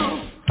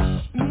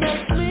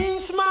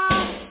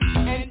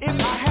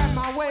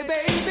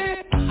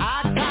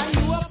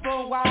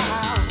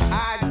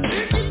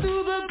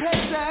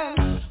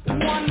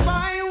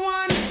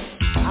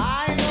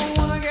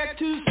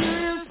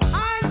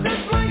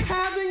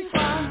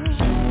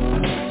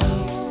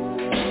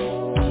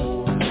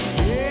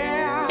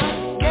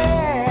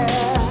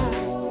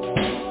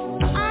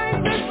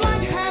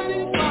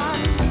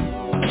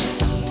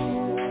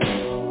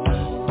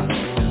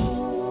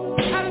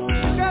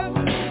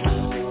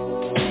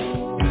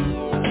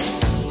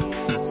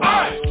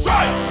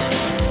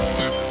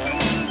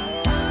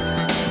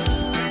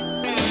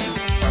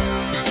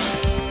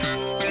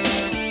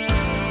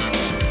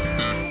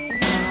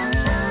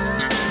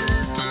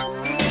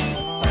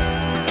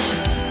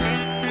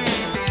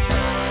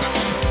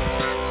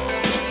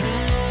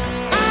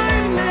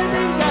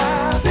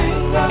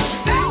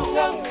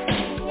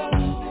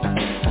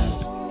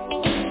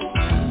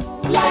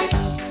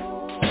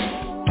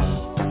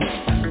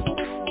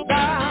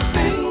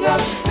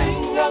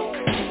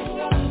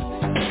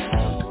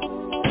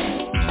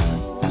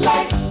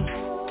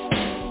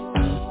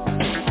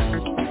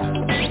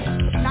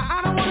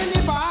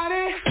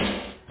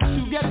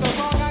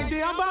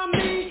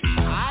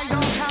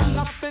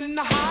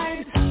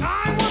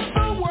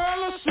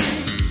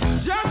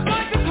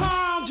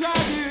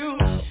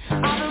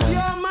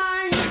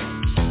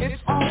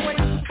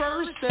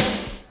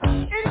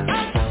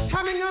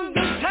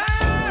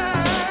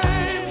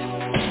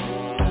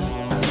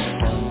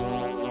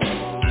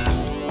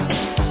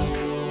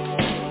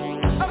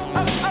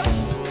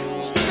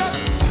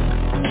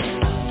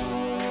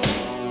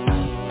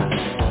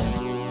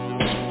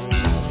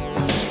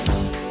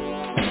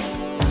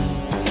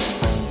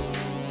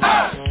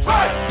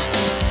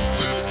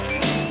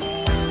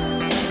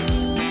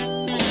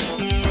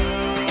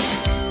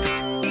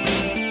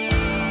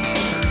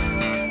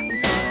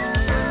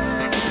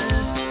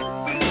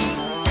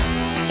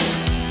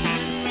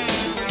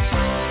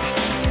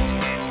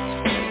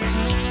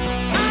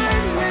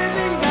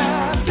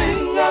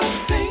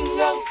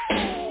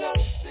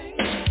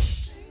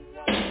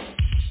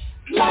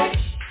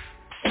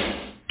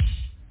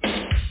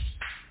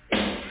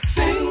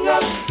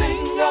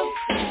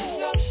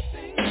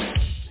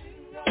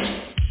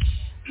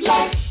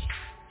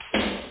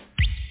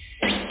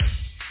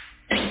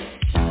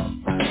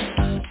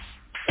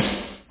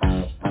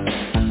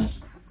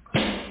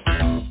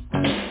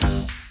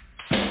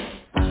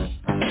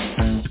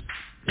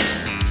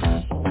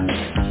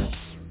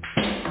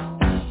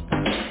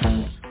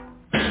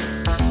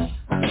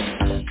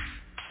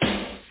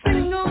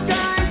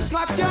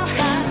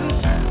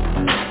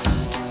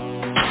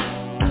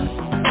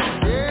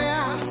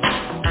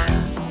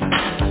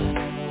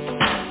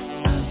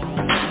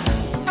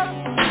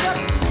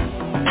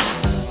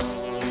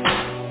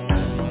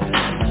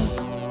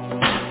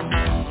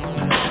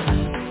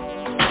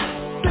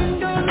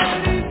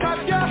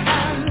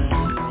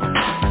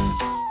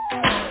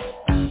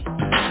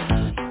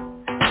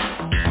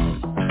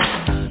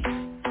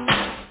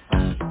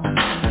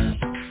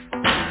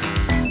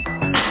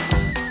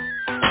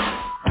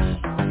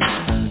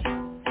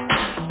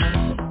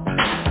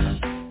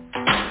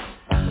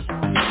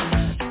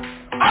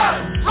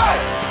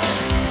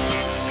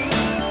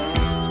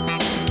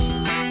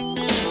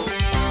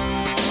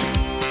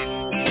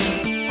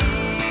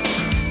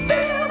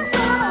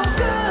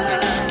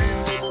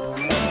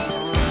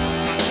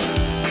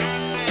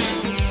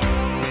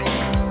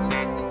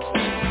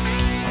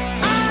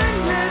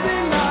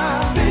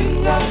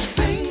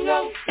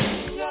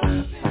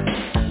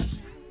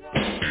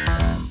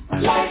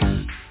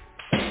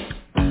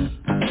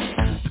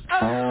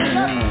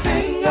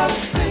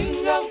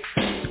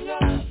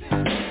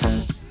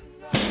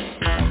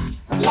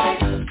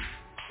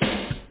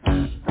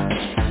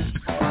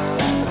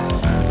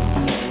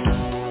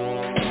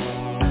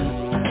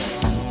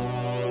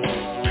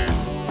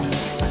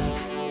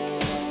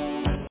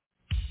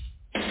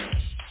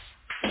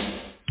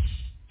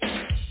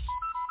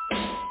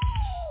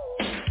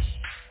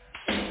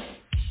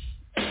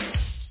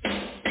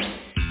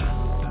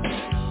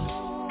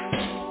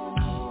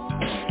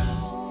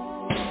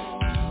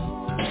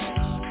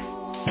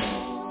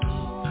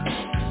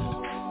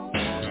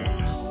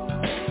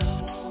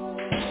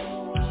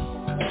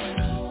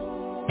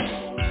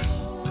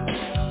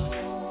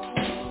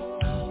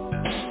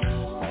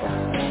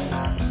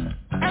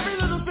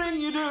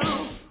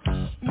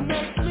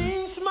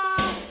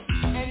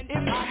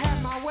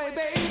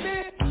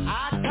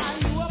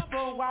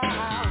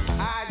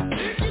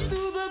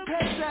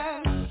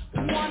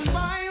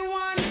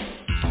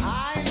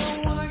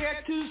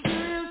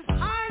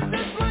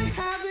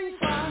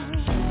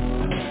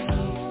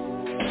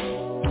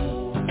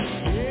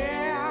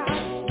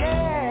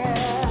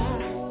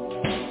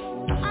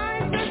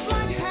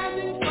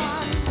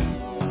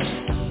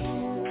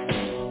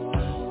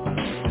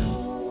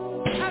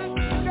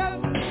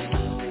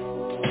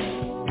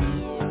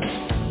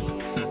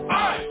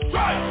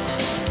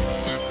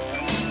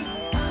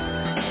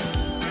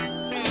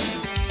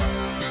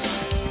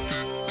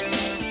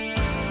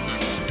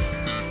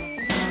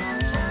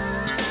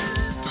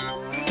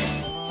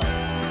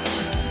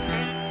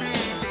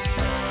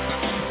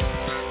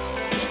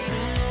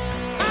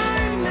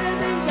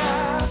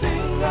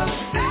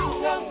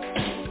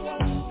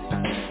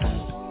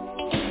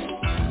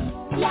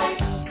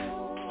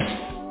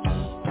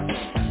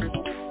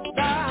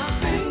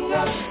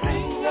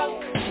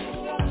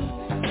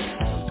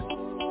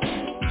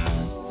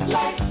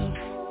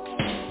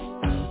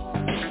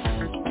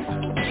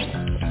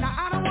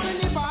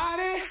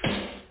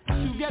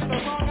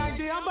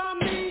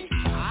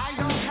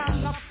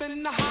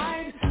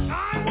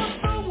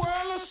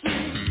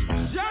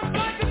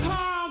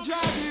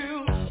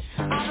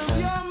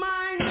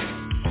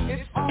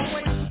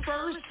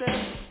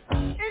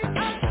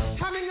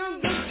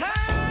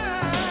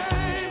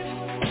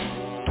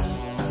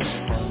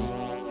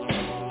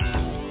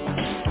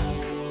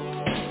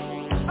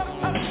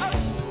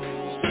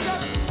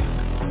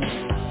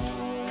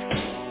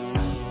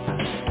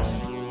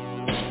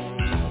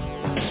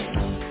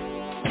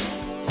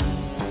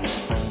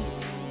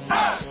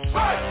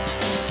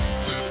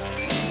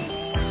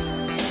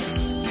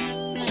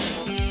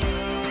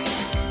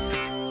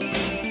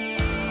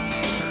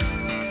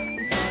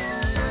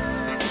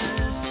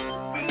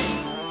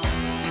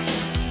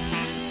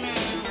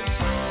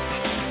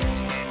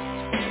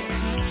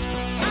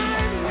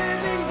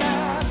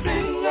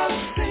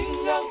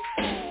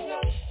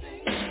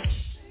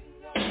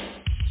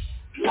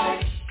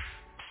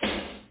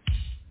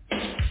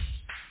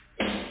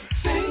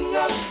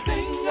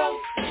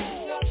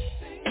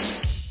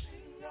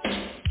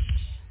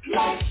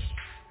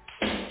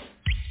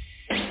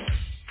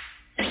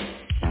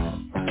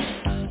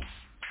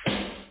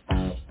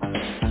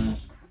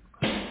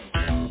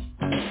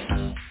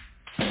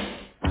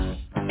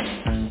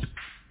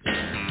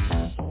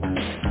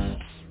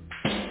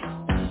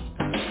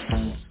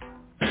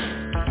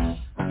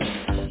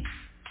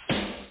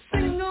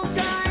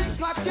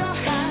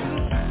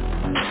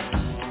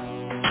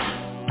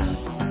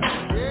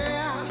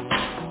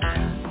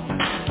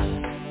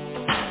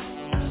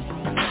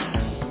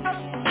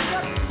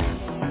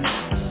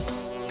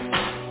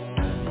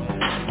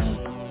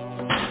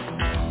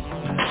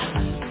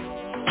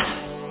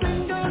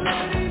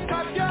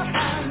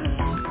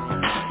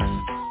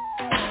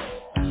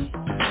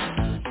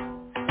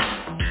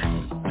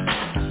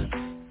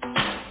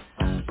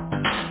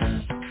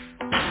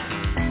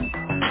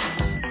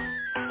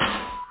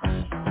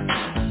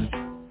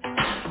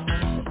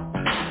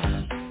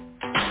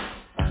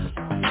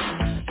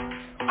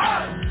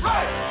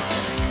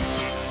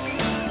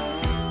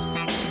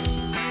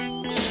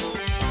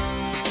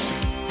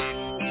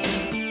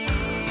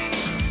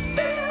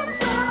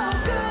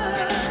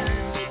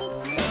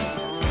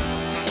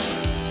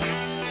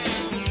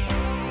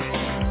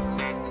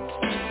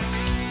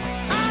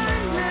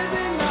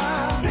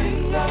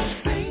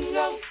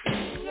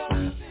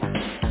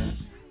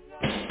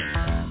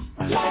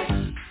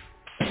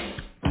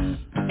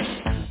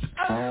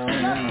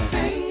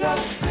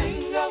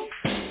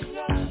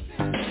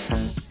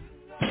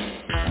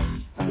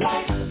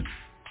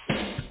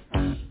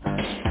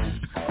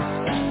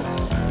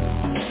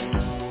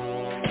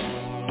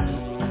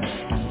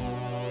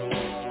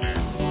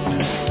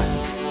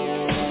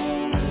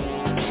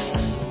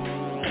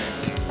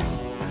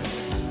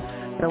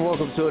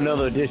welcome to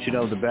another edition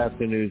of the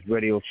Batchelor News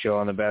Radio Show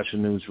on the Batchelor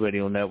News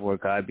Radio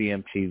Network,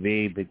 IBM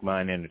TV, Big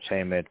Mind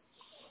Entertainment,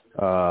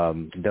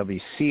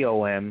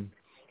 WCOM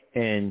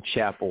in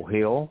Chapel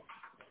Hill.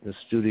 The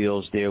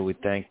studios there, we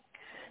thank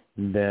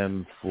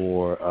them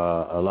for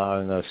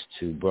allowing us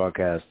to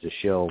broadcast the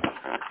show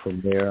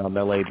from there. I'm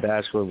L.A.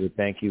 Batchelor. We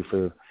thank you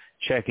for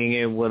checking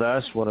in with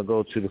us. Want to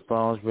go to the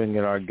phones, bring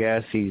in our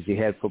guest. He's the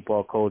head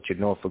football coach at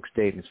Norfolk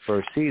State in his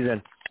first season.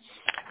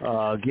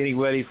 Getting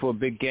ready for a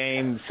big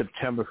game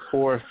September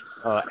 4th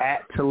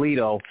at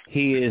Toledo.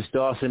 He is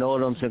Dawson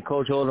Odoms. And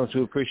Coach Odoms,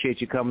 we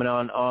appreciate you coming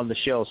on the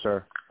show,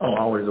 sir. Oh,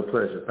 always a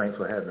pleasure. Thanks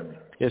for having me.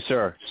 Yes,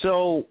 sir.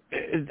 So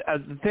I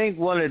think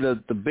one of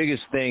the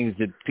biggest things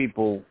that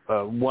people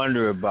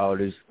wonder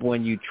about is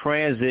when you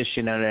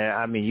transition, and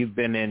I mean, you've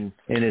been in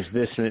this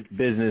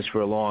business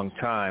for a long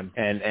time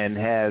and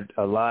had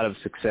a lot of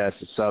success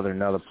at Southern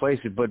and other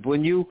places. But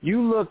when you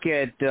look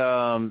at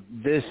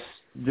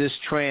this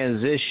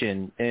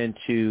transition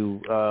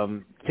into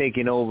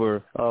taking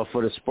over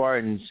for the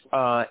Spartans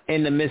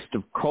in the midst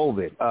of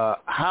COVID,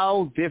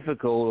 how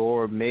difficult,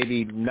 or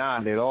maybe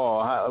not at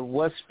all,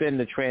 what's been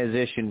the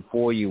transition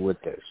for you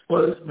with this?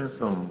 Well, it's been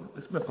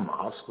some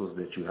obstacles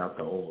that you have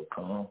to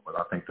overcome, but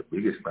I think the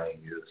biggest thing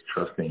is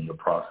trusting your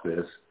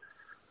process,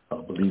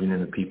 believing in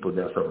the people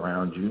that's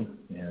around you,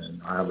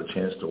 and I have a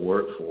chance to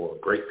work for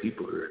great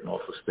people here at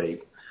Norfolk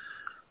State.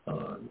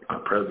 Our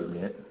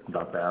president,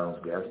 Dr.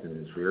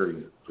 Adams-Gaston, is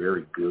very,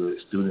 very good.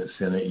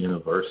 Student-centered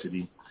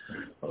university,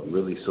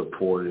 really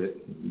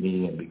supported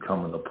me in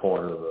becoming a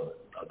part of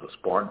the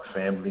Spartan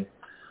family.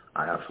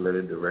 Our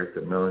athletic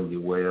director, Melanie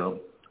Webb,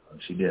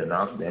 she did an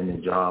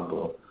outstanding job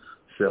of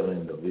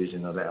selling the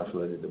vision of the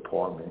athletic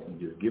department and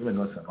just giving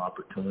us an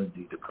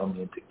opportunity to come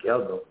in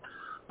together.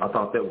 I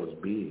thought that was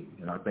big,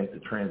 and I think the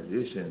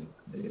transition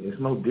is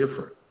no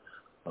different.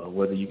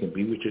 Whether you can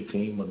be with your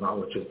team or not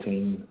with your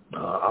team,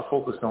 I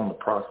focused on the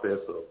process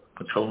of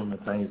controlling the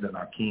things that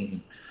I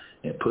can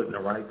and putting the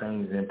right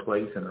things in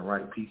place and the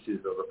right pieces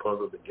of the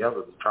puzzle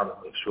together to try to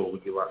make sure we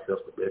give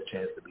ourselves the best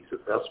chance to be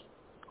successful.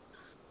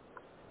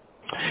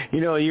 You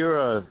know,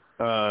 you're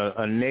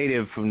a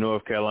native from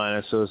North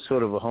Carolina, so it's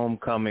sort of a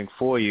homecoming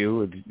for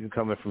you. You're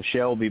coming from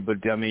Shelby, but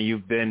I mean,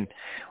 you've been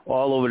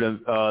all over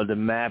the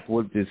map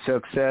with the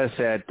success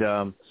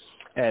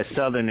at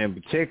Southern in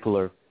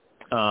particular.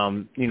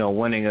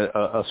 Winning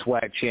a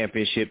SWAC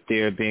championship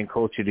there, being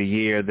coach of the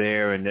year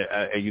there, and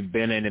you've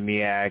been in the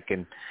MEAC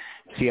and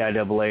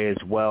CIAA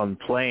as well and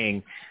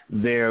playing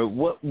there.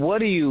 What's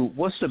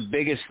the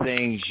biggest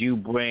things you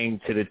bring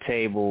to the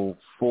table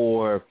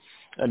for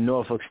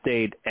Norfolk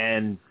State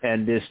and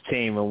this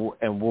team,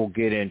 and we'll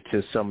get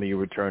into some of your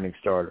returning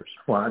starters?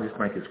 Well, I just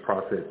think it's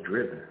process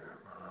driven.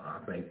 I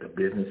think the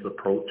business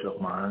approach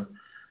of mine,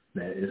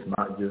 that it's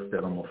not just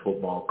that I'm a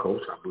football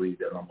coach. I believe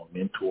that I'm a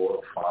mentor,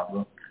 a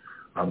father.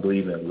 I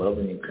believe in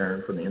loving and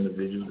caring for the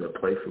individuals that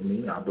play for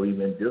me. I believe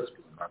in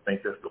discipline. I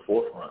think that's the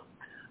forefront.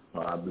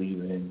 I believe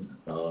in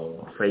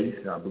faith.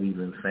 I believe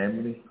in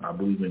family. I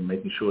believe in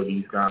making sure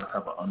these guys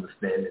have an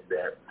understanding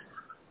that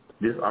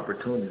this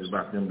opportunity is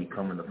about them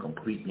becoming a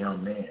complete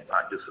young man,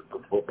 not just a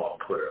good football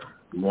player.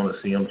 We want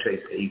to see them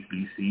chase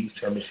ABCs,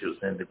 championships,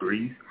 and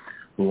degrees.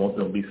 We want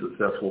them to be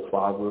successful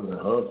fathers and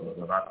husbands,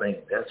 and I think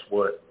that's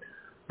what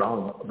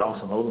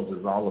Dawson Odoms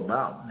is all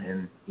about,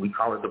 and we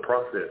call it the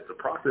process. The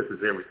process is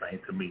everything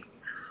to me,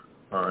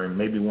 and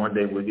maybe one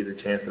day we'll get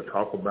a chance to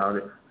talk about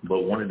it,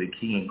 but one of the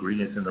key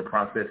ingredients in the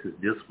process is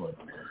discipline.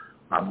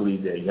 I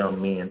believe that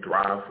young men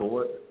thrive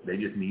for it. They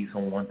just need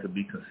someone to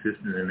be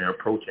consistent in their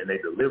approach and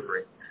their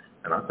delivery,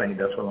 and I think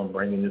that's what I'm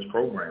bringing this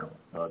program.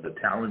 The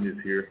talent is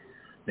here.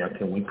 Now,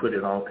 can we put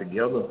it all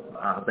together?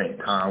 I think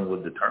time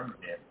will determine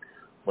that,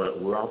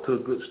 but we're off to a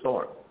good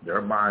start.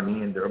 They're buying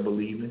in, they're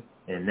believing.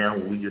 And now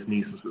we just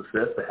need some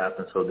success to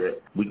happen so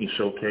that we can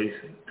showcase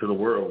to the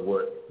world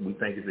what we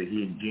think is a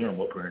hidden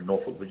gem up here in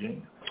Norfolk,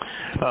 Virginia.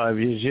 If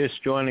you're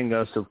just joining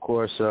us, of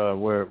course,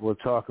 we're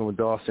talking with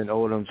Dawson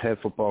Odoms, head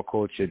football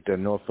coach at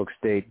Norfolk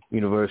State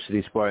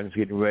University. Spartans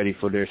getting ready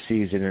for their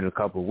season in a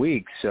couple of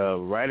weeks,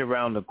 right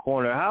around the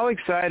corner. How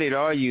excited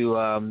are you?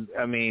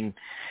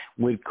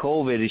 With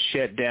COVID, it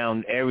shut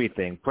down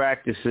everything,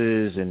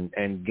 practices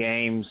and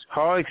games.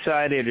 How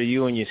excited are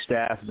you and your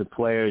staff, the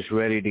players,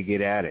 ready to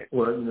get at it?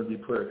 Well, these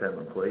players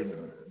haven't played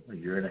in a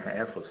year and a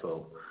half or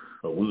so.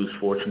 We was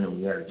fortunate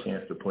we had a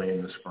chance to play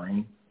in the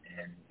spring,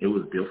 and it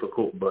was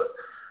difficult. But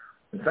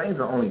things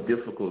are only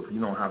difficult if you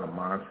don't have the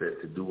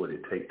mindset to do what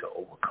it takes to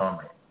overcome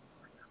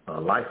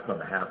it. Life's going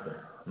to happen.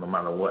 No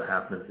matter what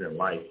happens in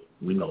life,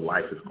 we know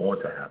life is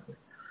going to happen.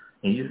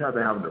 And you just have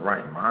to have the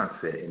right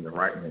mindset and the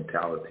right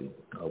mentality.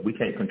 We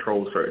can't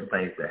control certain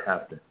things that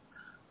happen,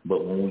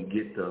 but when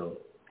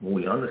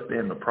we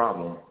understand the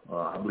problem,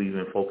 I believe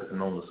in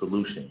focusing on the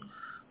solution.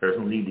 There's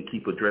no need to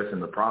keep addressing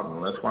the problem.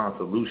 Let's find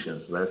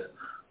solutions.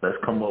 Let's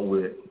come up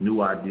with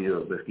new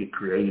ideas. Let's get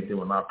creative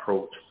in our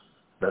approach.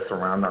 Let's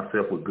surround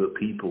ourselves with good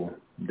people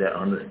that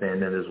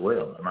understand that as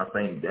well. And I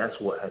think that's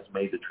what has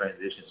made the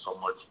transition so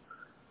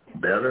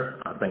much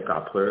better. I think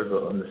our players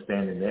are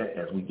understanding that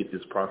as we get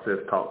this process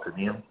taught to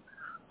them.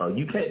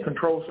 You can't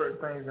control certain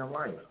things in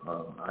life.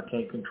 I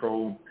can't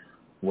control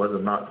whether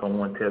or not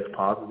someone tests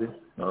positive.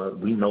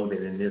 We know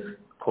that in this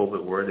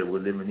COVID world that we're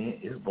living in,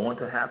 it's going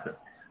to happen.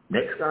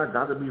 Next guy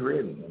got to be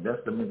ready, and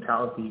that's the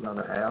mentality you got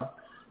to have,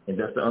 and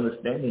that's the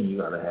understanding you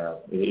got to have.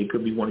 It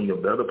could be one of your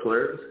better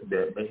players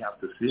that may have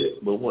to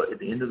sit, but at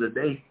the end of the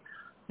day,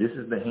 this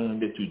is the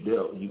hand that you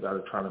dealt. You got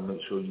to try to make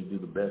sure you do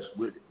the best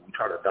with it. We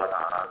try to dot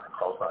our I's and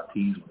cross our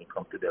T's when it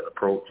comes to that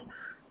approach,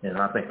 and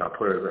I think our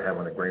players are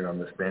having a great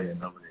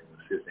understanding of it,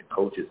 and assistant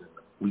coaches, and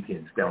we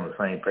can stay on the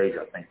same page.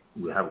 I think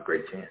we'll have a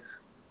great chance.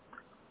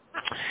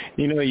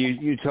 You know,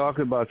 you talk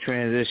about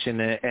transition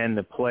and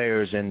the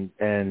players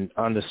and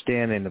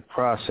understanding the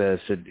process.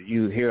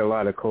 You hear a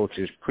lot of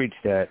coaches preach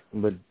that,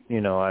 but,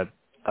 you know, I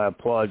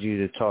applaud you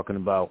to talking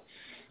about,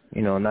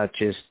 you know, not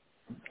just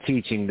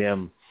teaching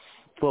them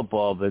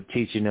football, but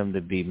teaching them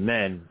to be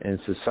men in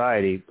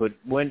society. But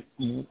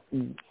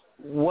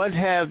what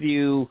have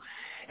you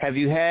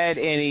had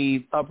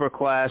any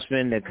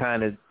upperclassmen that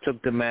kind of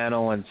took the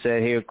mantle and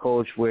said, here,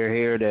 Coach, we're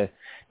here to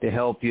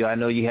help you? I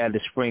know you had the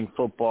spring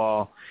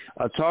football.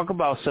 Talk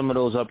about some of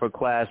those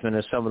upperclassmen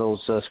or some of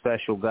those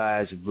special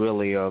guys that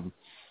really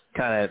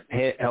kind of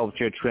helped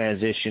your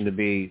transition to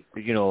be,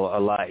 you know, a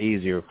lot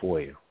easier for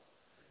you.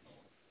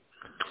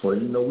 Well,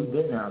 you know, we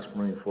didn't have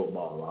spring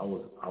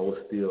football. I was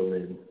still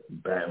in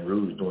Baton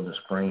Rouge during the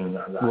spring.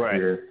 I got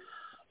here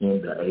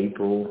in the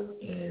April,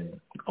 and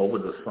over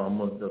the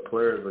summer, the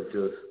players are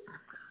just,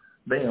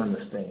 they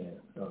understand.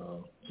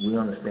 We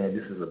understand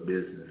this is a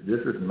business. This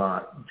is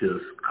not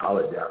just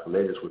college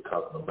athletics we're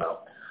talking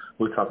about.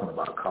 We're talking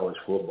about college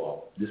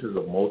football. This is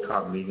a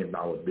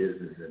multi-million-dollar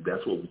business, and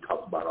that's what we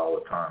talk about all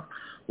the time.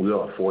 We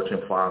are a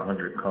Fortune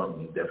 500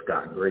 company that's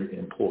got great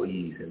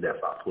employees, and that's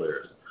our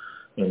players.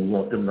 And we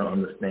want them to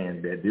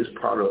understand that this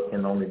product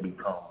can only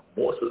become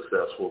more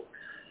successful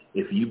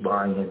if you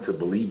buy into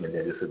believing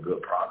that it's a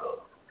good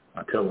product.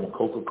 I tell them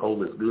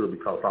Coca-Cola is good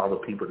because all the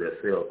people that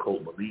sell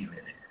Coke believe in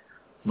it.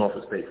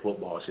 Norfolk State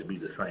football should be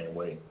the same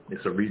way.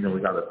 It's a reason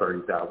we got a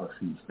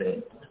 30,000-seat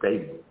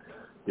stadium.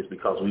 It's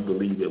because we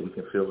believe that we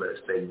can fill that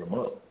stadium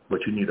up. But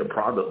you need a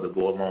product to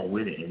go along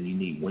with it, and you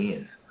need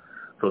wins.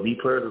 So these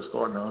players are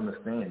starting to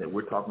understand that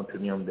we're talking to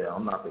them that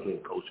I'm not the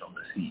head coach, I'm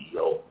the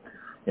CEO.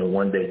 And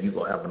one day you're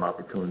going to have an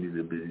opportunity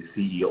to be the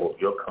CEO of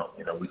your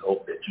company, and we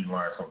hope that you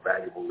learn some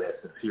valuable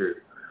lessons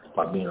here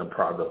by being a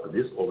product of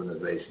this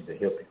organization to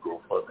help you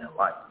grow further in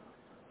life.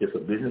 It's a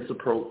business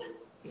approach.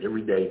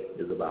 Every day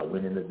is about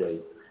winning the day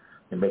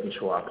and making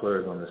sure our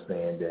players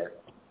understand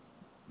that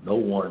no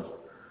one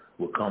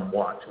will come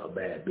watch a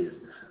bad business.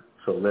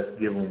 So let's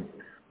give them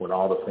what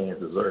all the fans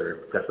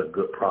deserve. That's a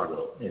good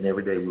product. And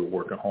every day we're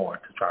working hard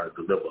to try to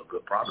deliver a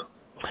good product.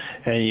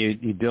 And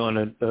you're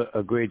doing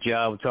a great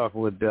job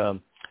talking with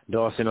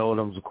Dawson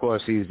Odoms. Of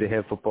course, he's the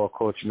head football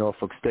coach at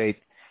Norfolk State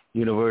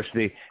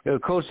University.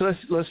 Coach,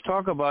 let's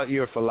talk about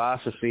your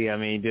philosophy. I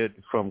mean,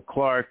 from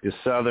Clark to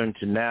Southern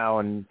to now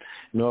and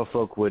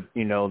Norfolk with,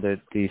 you know,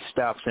 the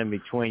stops in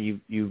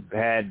between. You've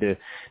had the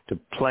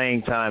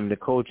playing time, the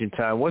coaching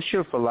time. What's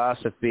your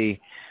philosophy?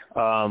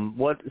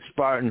 What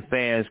Spartan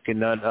fans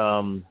cannot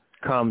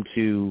come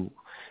to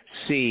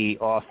see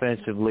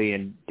offensively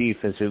and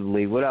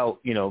defensively without,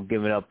 you know,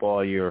 giving up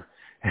all your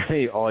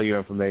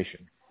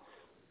information?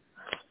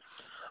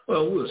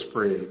 Well, we'll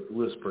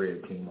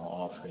spread team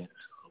on offense.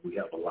 We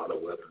have a lot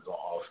of weapons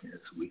on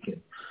offense. We can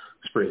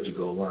spread you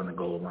goal line to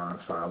goal line,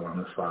 sideline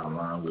to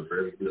sideline. We're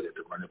very good at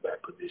the running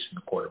back position,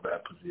 the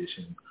quarterback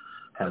position.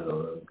 Has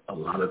a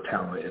lot of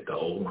talent at the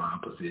O-line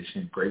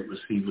position. Great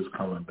receivers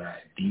coming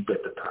back, deep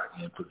at the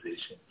tight end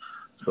position.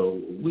 So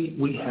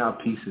we have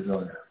pieces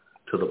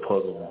to the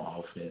puzzle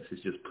on offense.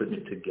 It's just putting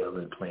it together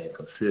and playing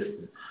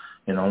consistent.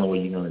 And the only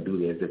way you're going to do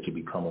that is that you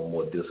become a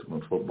more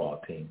disciplined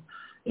football team.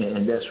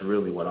 And that's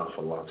really what our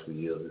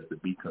philosophy is to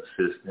be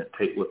consistent,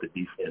 take what the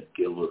defense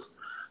gives us,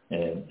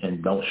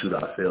 and don't shoot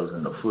ourselves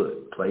in the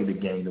foot. Play the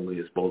game the way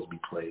it's supposed to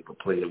be played, but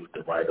play it with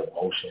the right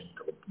emotion,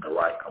 the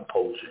right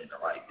composure, and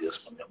the right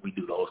discipline. If we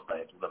do those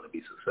things, we're going to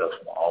be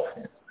successful on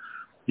offense.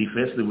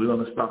 Defensively, we're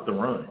going to stop the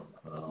run.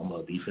 I'm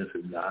a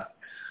defensive guy.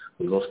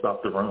 We're going to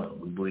stop the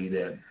run. We believe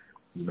that,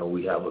 you know,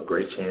 we have a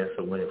great chance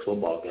of winning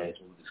football games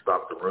when we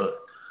stop the run.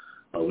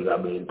 We got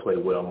to be able to play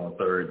well on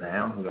third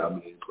down. We got to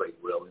be able to play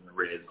well in the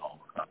red zone.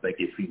 I think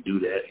if we do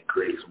that and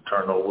create some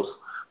turnovers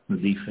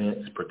in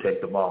defense,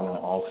 protect the ball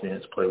on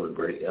offense, play with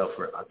great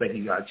effort, I think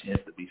you got a chance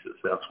to be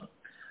successful.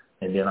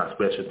 And then our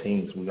special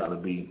teams, we got to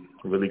be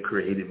really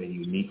creative and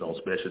unique on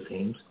special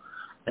teams.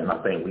 And I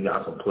think we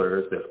got some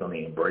players that's going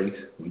to embrace.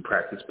 We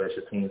practice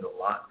special teams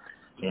a lot.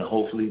 And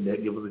hopefully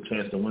that gives us a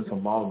chance to win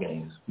some ball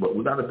games. But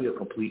we got to be a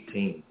complete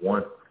team.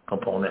 One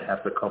component has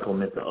to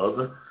complement the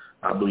other.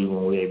 I believe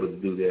when we're able to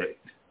do that,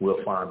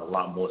 we'll find a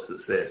lot more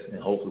success,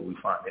 and hopefully we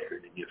find that here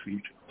in the near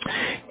future.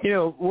 You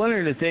know, one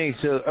of the things,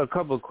 a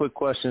couple of quick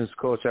questions,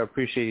 Coach. I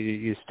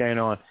appreciate you staying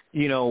on.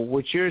 You know,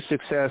 with your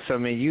success, I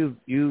mean,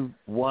 you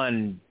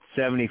won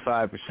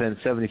 75%,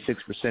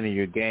 76% of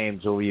your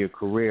games over your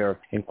career,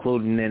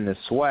 including in the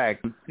SWAC.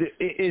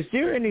 Is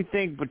there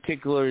anything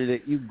particular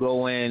that you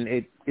go in?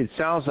 It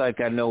sounds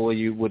like I know what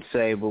you would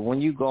say, but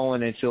when you go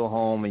into a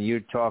home and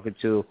you're talking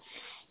to,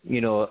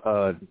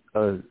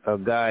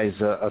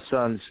 a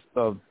son's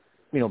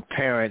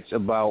parents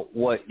about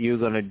what you're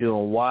going to do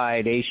and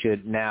why they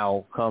should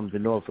now come to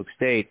Norfolk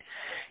State,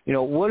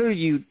 what do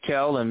you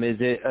tell them? Is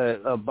it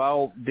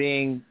about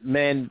being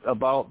men,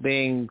 about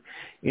being,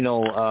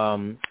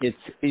 it's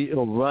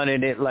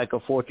running it like a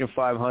Fortune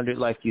 500,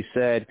 like you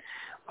said,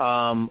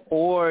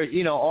 or,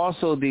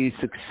 also the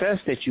success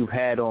that you've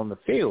had on the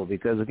field?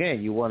 Because,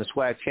 again, you won a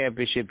SWAC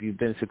championship. You've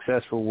been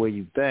successful where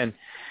you've been.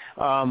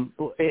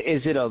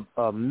 Is it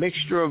a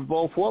mixture of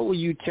both? What will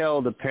you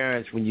tell the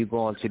parents when you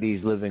go into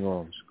these living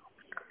rooms?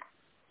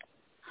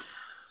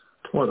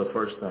 Well, the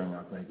first thing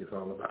I think is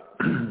all about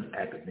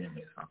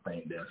academics. I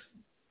think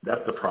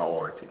that's the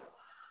priority.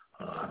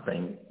 I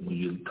think when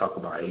you talk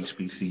about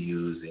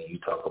HBCUs and you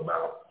talk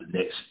about the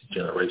next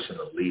generation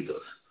of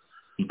leaders,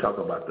 you talk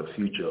about the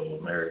future of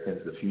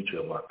Americans, the future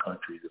of our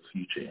country, the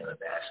future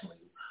internationally.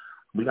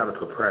 We got to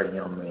prepare a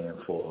young man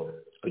for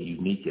a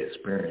unique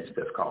experience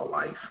that's called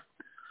life.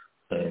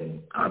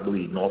 And I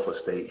believe Norfolk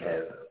State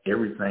has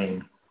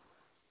everything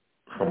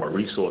from a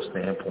resource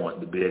standpoint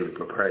to be able to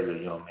prepare your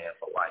young man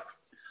for life.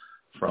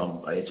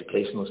 From an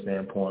educational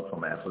standpoint,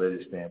 from an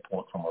athletic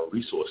standpoint, from a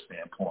resource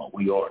standpoint,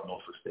 we are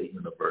Norfolk State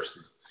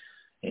University.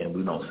 And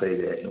we don't say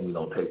that and we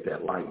don't take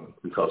that lightly,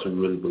 because we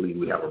really believe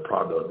we have a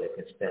product that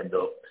can stand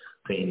up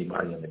to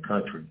anybody in the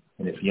country.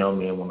 And if young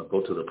men want to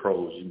go to the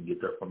pros, you can get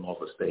there from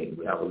Norfolk State.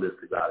 We have a list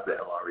of guys that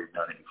have already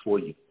done it before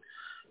you.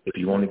 If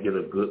you want to get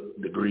a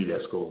good degree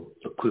that's going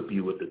to equip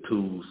you with the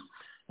tools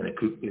and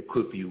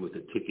equip you with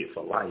the ticket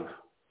for life,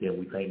 then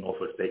we think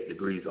Norfolk State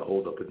degrees are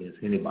hold up against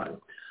anybody.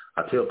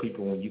 I tell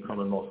people, when you come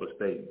to Norfolk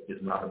State,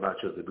 it's not about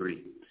your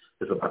degree.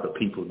 It's about the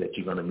people that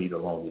you're going to meet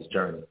along this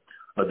journey.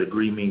 A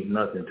degree means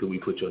nothing until we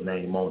put your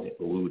name on it,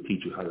 but we will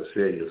teach you how to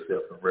sell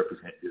yourself and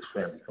represent this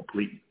family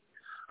completely.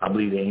 I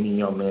believe that any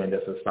young man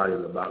that's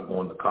excited about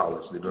going to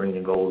college, the green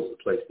and gold is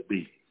the place to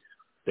be.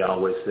 They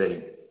always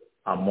say,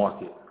 our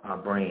market, our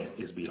brand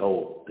is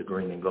behold, the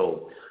green and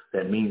gold.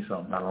 That means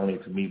something not only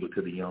to me but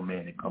to the young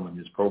man that come in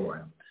this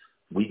program.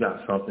 We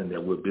got something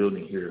that we're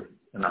building here,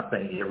 and I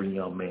think every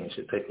young man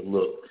should take a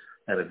look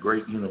at a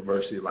great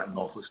university like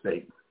Norfolk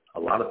State. A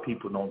lot of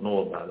people don't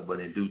know about it, but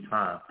in due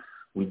time,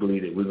 we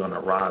believe that we're going to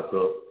rise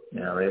up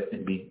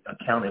and be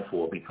accounted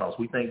for, because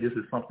we think this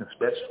is something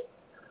special.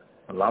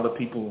 A lot of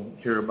people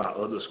hear about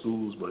other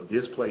schools, but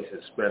this place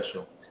is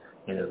special,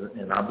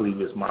 and I believe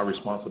it's my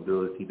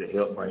responsibility to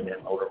help bring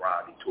that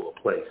notoriety to a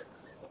place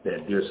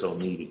that they're so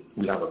needed.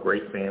 We have a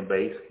great fan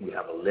base. We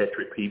have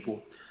electric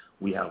people.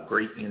 We have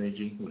great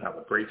energy. We have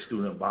a great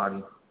student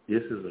body.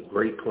 This is a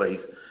great place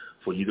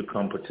for you to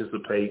come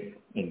participate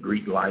in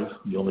Greek life.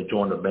 You only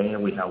join the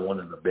band. We have one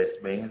of the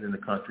best bands in the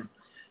country.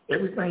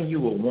 Everything you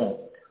will want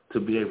to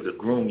be able to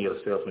groom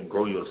yourself and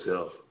grow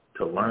yourself,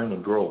 to learn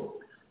and grow,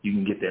 you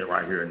can get that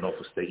right here at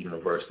Norfolk State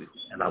University.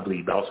 And I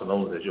believe Dawson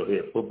Owens, as your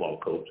head football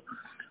coach,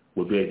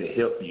 will be able to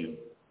help you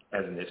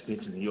as an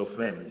extension of your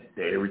family,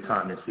 that every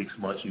time in 6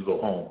 months you go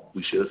home,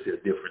 we should see a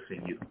difference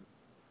in you.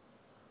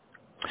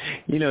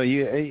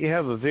 You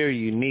have a very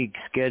unique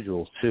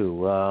schedule,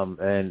 too,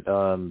 and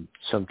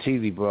some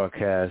TV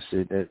broadcasts.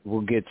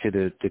 We'll get to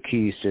the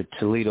keys to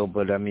Toledo,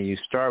 but, you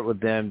start with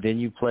them, then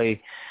you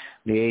play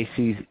the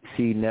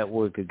ACC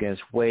network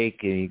against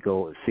Wake, and you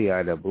go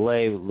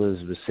CIAA with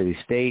Elizabeth City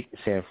State,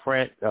 St.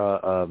 Francis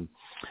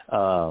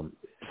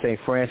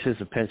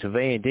of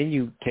Pennsylvania. Then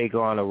you take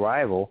on a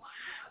rival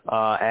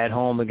at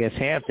home against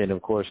Hampton,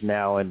 of course,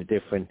 now in a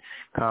different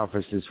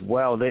conference as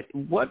well.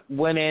 What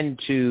went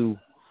into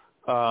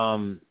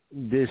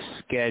this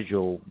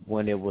schedule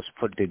when it was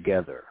put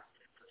together?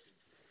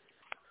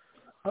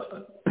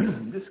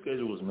 This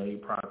schedule was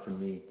made prior to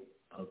me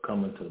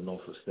coming to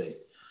Norfolk State.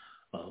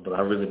 But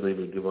I really believe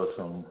it give us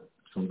some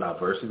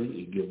diversity.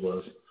 It give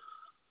us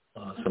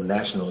some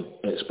national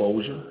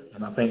exposure.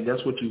 And I think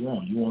that's what you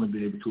want. You want to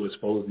be able to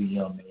expose the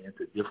young man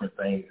to different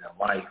things in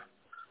life.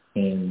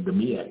 And the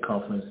MEAC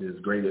conference is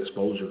great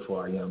exposure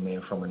for our young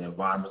man from an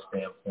environment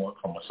standpoint,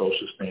 from a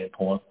social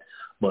standpoint,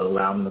 but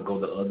allow them to go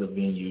to other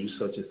venues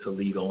such as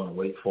Toledo and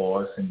Wake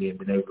Forest, and then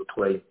being able to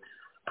play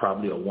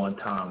probably a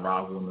one-time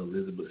rival in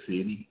Elizabeth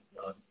City.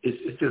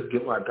 It's just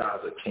give our guys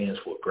a chance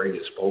for great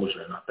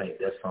exposure, and I think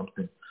that's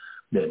something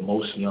that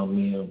most young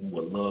men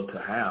would love to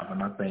have,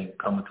 and I think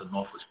coming to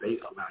Norfolk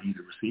State allow you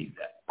to receive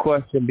that.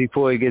 Question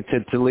before we get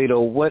to Toledo.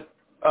 What,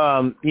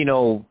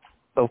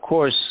 of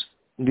course,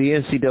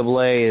 the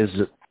NCAA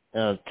is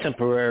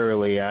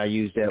temporarily, I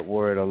use that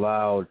word,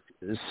 allowed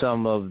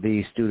some of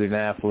the student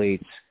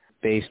athletes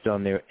based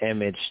on their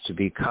image to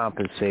be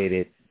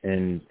compensated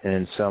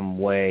in some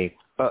way.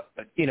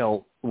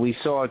 We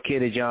saw a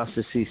kid at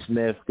Johnson C.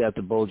 Smith got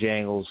the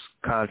Bojangles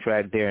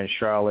contract there in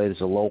Charlotte.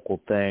 It's a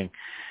local thing.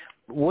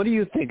 What do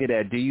you think of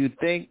that? Do you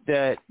think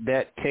that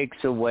takes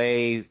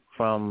away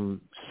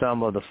from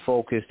some of the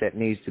focus that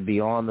needs to be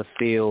on the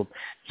field,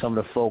 some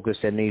of the focus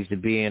that needs to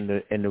be in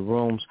the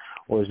rooms,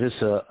 or is this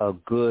a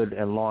good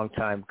and long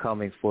time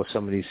coming for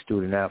some of these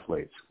student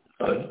athletes?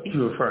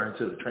 You referring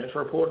to the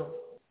transfer portal?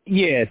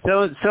 Yeah,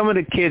 so some of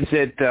the kids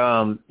that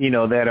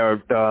that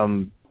are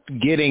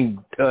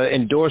getting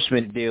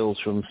endorsement deals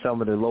from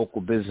some of the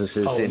local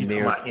businesses in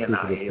their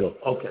NIL.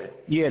 Okay.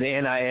 Yeah,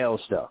 the NIL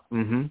stuff.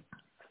 Mm-hmm.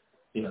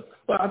 Yeah,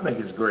 well, I think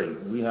it's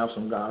great. We have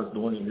some guys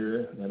doing it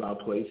here at our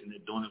place, and they're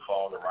doing it for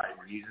all the right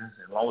reasons.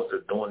 As long as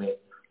they're doing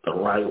it the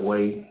right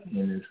way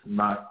and it's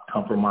not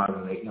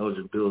compromising their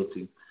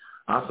eligibility,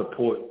 I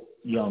support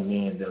young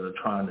men that are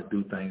trying to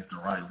do things the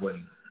right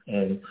way.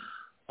 And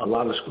a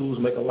lot of schools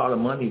make a lot of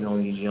money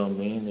on these young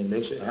men, and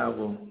they should have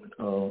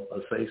a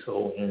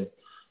say-so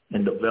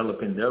in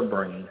developing their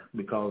brand,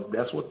 because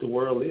that's what the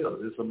world is.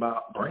 It's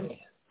about brand.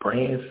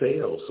 Brand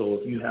sales. So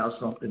if you have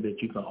something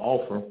that you can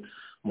offer,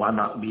 why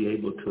not be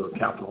able to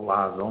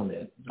capitalize on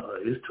that?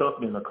 It's tough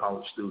being a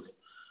college student,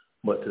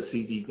 but to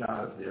see these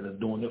guys that are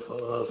doing it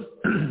for us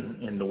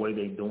and the way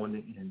they're doing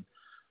it, and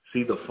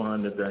see the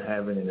fun that they're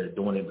having and they're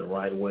doing it the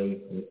right way,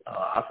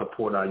 I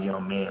support our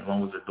young men as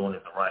long as they're doing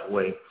it the right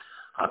way.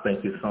 I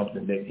think it's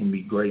something that can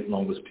be great as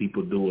long as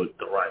people do it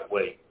the right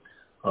way.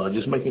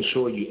 Just making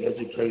sure you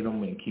educate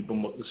them and keep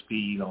them up to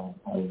speed on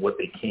what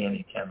they can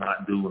and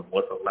cannot do and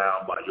what's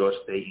allowed by your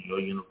state and your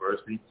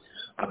university.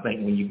 I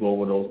think when you go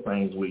over those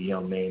things with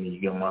young men and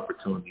you give them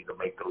opportunity to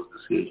make those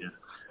decisions,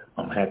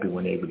 I'm happy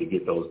when they're able to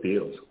get those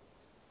deals.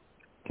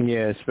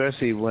 Yeah,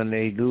 especially when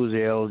they lose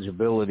their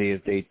eligibility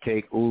if they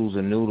take oodles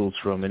and noodles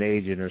from an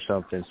agent or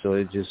something. So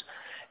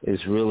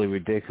it's really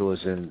ridiculous,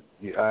 and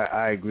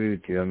I agree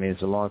with you. I mean,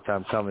 it's a long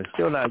time coming.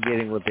 Still not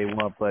getting what they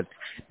want, but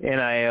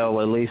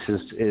NIL at least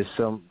is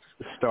some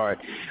start.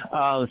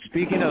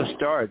 Speaking of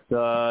start,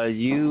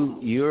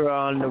 you're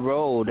on the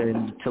road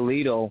in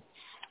Toledo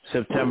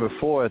September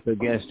 4th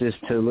against this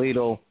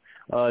Toledo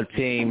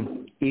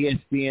team,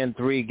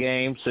 ESPN3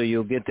 game, so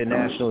you'll get the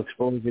national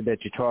exposure that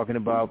you're talking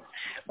about.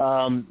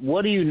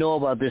 What do you know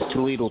about this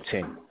Toledo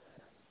team?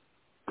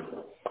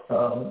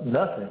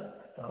 Nothing.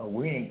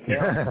 We ain't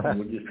caring.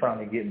 We're just trying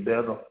to get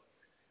better.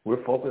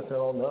 We're focusing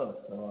on us.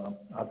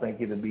 I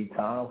think it'll be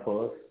time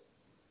for us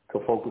to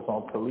focus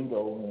on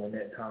Toledo, and when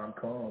that time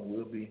comes,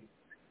 we'll be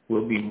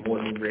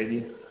more than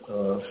ready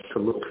to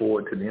look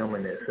forward to them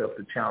and accept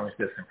the challenge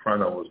that's in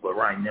front of us. But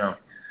right now,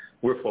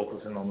 we're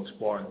focusing on the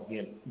sport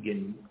and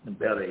getting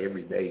better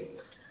every day.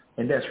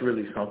 And that's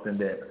really something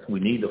that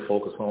we need to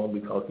focus on,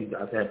 because these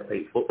guys haven't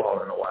played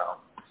football in a while.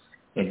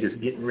 And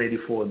just getting ready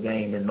for a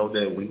game and know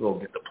that we're going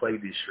to get to play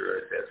this year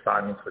is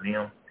exciting for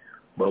them.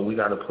 But we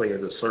got to play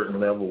at a certain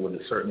level with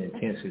a certain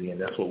intensity,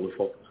 and that's what we're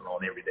focusing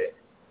on every day.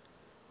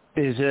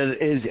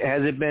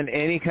 Has it been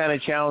any kind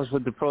of challenge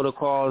with the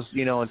protocols,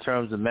 in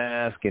terms of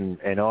mask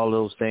and all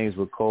those things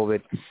with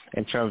COVID,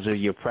 in terms of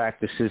your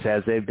practices?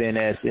 Has they been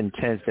as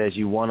intense as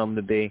you want them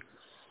to be?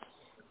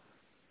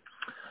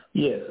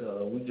 Yes,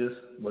 we just,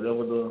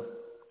 whatever the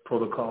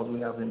protocols we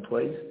have in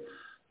place,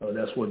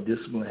 that's what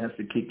discipline has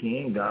to kick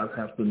in. Guys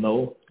have to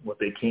know what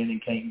they can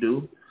and can't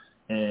do,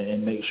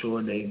 and make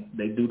sure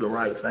they do the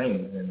right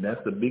things. And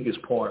that's the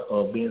biggest part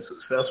of being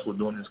successful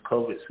during this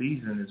COVID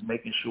season, is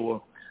making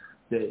sure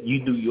that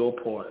you do your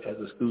part as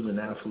a student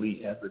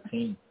athlete, as a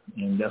team.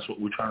 And that's what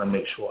we're trying to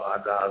make sure our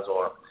guys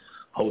are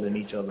holding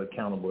each other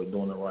accountable and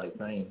doing the right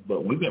thing.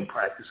 But we've been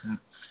practicing.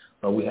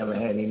 We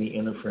haven't had any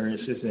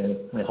interferences,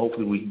 and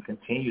hopefully we can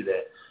continue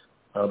that.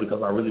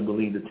 Because I really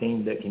believe the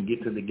team that can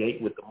get to the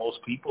gate with the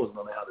most people is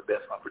going to have the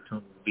best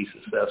opportunity to be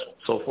successful.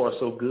 So far,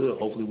 so good.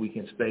 Hopefully we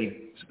can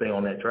stay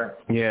on that track.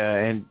 Yeah,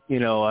 and,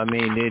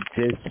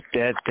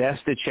 that's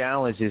the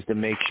challenge, is to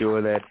make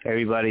sure that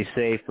everybody's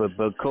safe.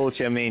 But Coach,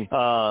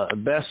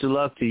 best of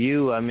luck to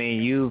you.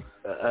 You've,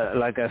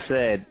 like I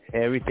said,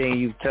 everything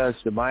you've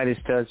touched, the Midas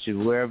touched,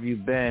 wherever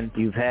you've been,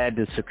 you've had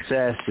the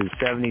success, the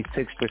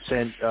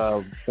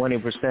 76%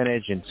 winning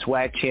percentage, and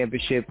SWAC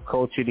championship,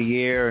 Coach of the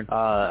Year,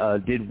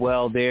 did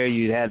well there.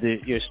 You had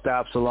your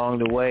stops along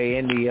the way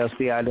in the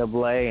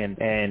LCIAA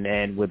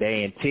and with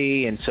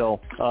A&T, and so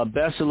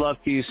best of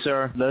luck to you,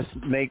 sir. Let's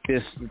make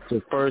this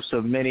the first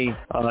of many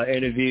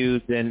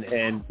interviews,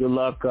 and good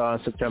luck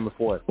on September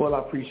 4th. Well, I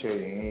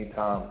appreciate it.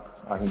 Anytime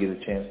I can get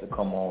a chance to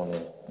come on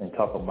and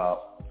talk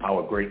about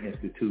our great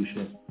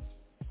institution,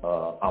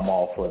 I'm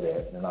all for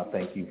that, and I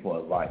thank you for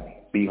inviting me.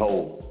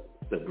 Behold,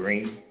 the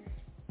green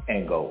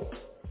and gold.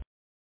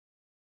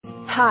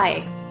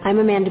 Hi, I'm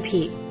Amanda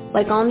Pete.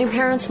 Like all new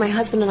parents, my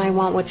husband and I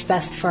want what's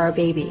best for our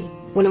baby.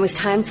 When it was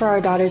time for our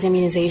daughter's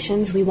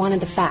immunizations, we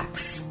wanted the facts.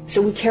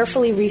 So we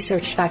carefully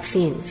researched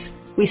vaccines.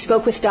 We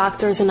spoke with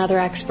doctors and other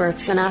experts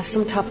and asked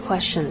them tough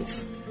questions.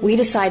 We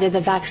decided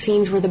that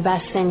vaccines were the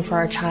best thing for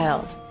our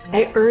child.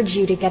 I urge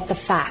you to get the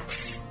facts.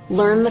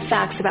 Learn the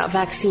facts about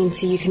vaccines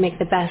so you can make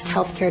the best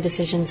healthcare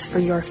decisions for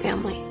your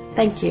family.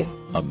 Thank you.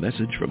 A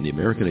message from the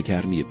American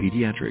Academy of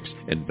Pediatrics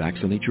and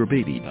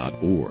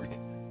VaccinateYourBaby.org.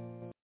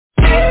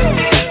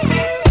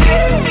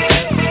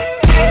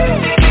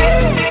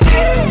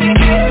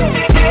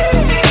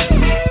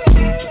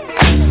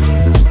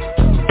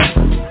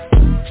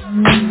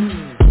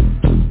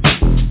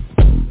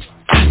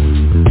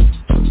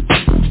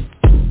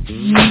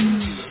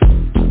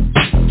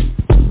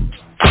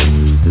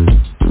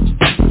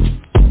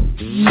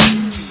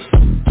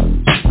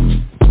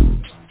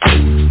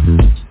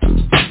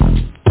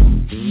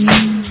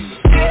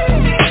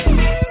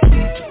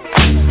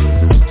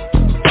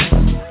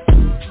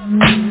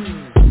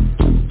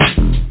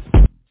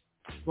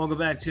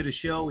 Welcome back to the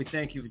show. We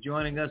thank you for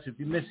joining us. If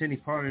you miss any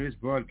part of this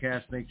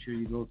broadcast, make sure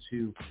you go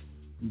to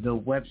the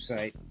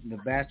website,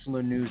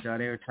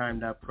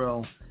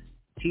 thebatchelornews.airtime.pro,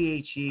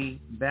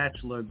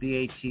 Batchelor, Batchelor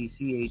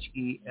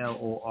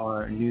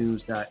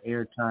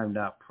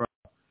news.airtime.pro.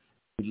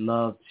 We'd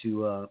love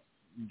to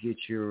get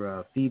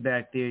your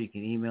feedback there. You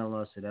can email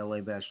us at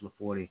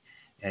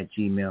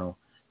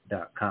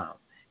labachelor40@gmail.com.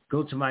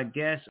 Go to my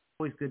guest.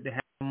 Always good to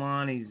have him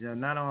on. He's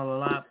not on a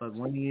lot, but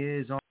when he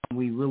is on,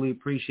 we really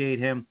appreciate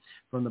him.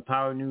 From the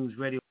Power News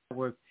Radio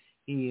Network,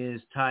 he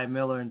is Ty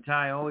Miller. And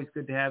Ty, always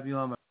good to have you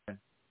on, my friend.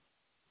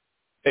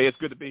 Hey, it's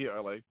good to be here,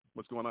 LA.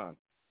 What's going on?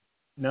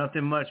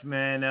 Nothing much,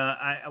 man.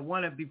 I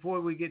want to, before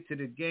we get to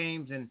the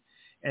games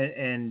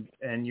and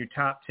your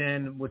top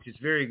 10, which is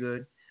very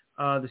good,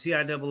 the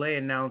CIAA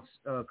announced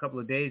a couple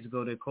of days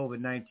ago their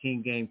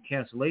COVID-19 game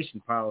cancellation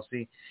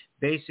policy,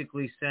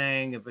 basically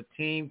saying if a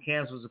team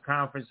cancels a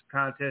conference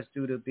contest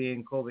due to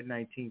being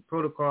COVID-19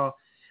 protocol,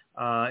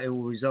 it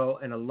will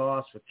result in a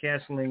loss for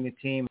canceling the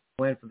team,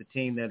 a win for the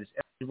team that is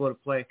eligible to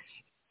play.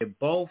 If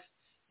both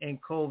in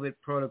COVID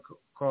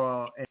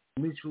protocol and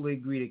mutually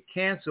agree to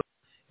cancel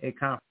a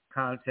conference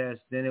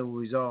contest, then it will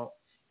result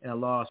in a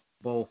loss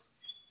for both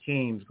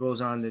teams.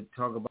 Goes on to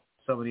talk about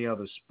some of the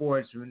other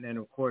sports. And,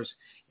 of course,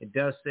 it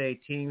does say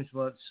teams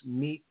must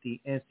meet the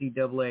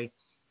NCAA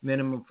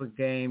minimum for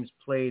games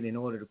played in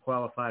order to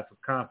qualify for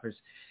conference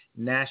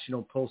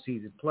national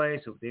postseason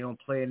play. So if they don't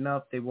play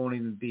enough, they won't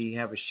even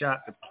have a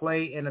shot to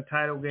play in a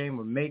title game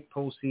or make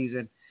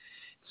postseason,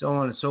 so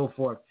on and so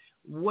forth.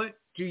 What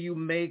do you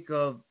make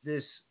of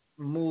this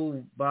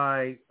move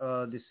by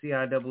the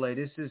CIAA?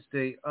 This is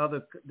the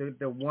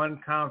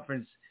one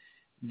conference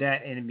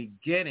that in the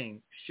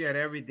beginning shut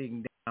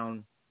everything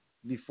down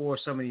before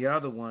some of the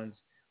other ones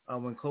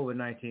when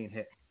COVID-19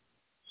 hit.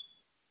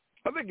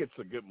 I think it's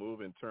a good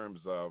move in terms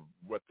of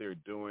what they're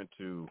doing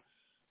to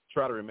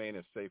try to remain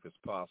as safe as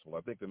possible.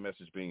 I think the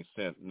message being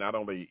sent not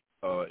only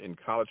in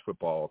college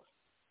football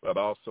but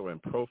also in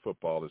pro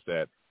football is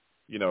that,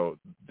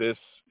 this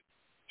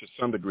to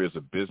some degree is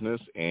a business,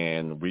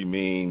 and we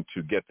mean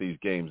to get these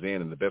games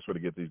in, and the best way to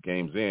get these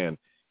games in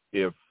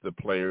if the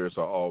players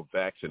are all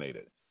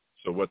vaccinated.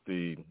 So what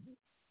the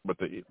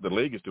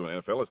league is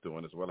doing, NFL is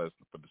doing, as well as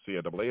what the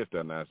CIAA has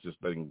done now, is just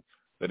letting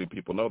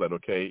people know that,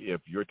 okay,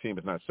 if your team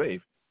is not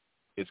safe,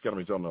 it's going to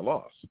result in a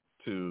loss.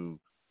 To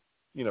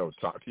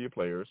talk to your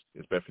players.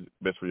 It's best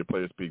for your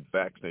players to be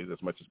vaccinated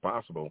as much as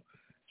possible.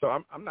 So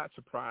I'm not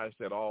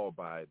surprised at all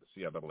by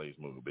the CIAA's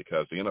move,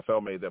 because the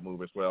NFL made that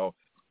move as well.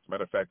 As a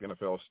matter of fact, the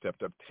NFL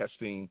stepped up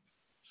testing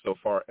so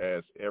far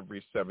as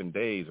every 7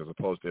 days as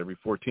opposed to every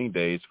 14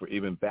 days for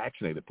even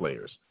vaccinated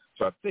players.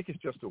 So I think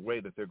it's just a way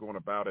that they're going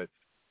about it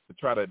to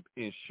try to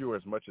ensure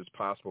as much as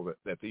possible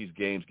that these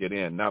games get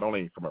in, not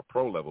only from a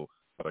pro level,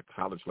 but a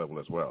college level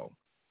as well.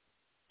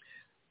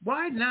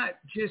 Why not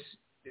just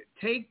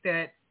take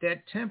that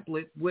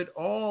template with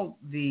all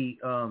the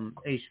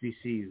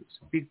HBCUs?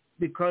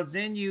 Because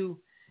then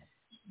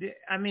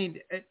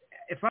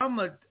if I'm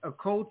a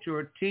coach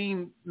or a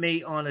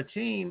teammate on a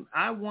team,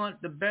 I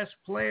want the best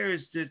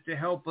players to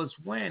help us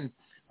win.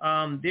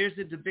 There's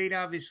a debate,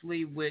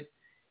 obviously, with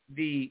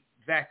the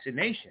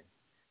vaccination.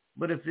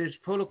 But if there's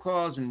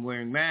protocols and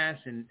wearing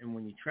masks and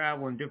when you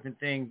travel and different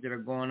things that are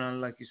going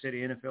on, like you said,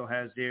 the NFL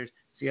has theirs.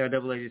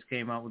 CIAA just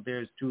came out with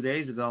theirs 2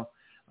 days ago.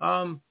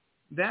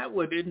 That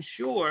would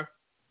ensure,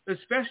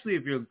 especially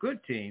if you're a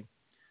good team,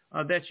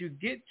 that you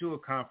get to a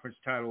conference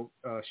title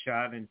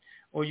shot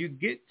or you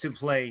get to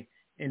play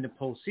in the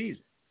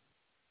postseason.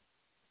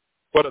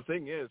 Well, the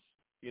thing is,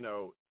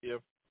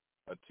 if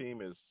a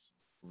team is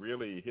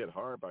really hit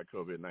hard by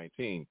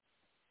COVID-19,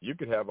 you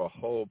could have a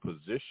whole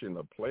position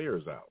of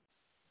players out.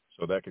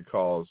 So that could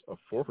cause a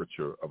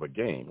forfeiture of a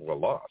game or a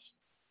loss.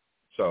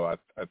 So I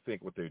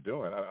think what they're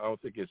doing, I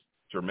don't think it's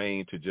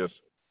germane to just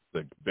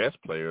the best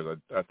players.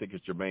 I think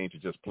it's germane to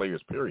just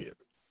players, period.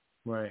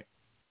 Right.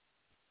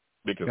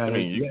 Because,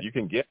 you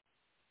can get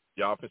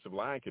your offensive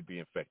line could be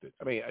infected.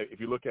 If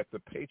you look at the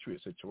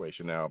Patriots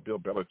situation now, Bill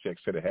Belichick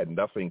said it had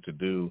nothing to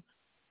do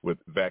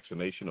with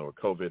vaccination or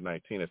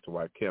COVID-19 as to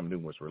why Cam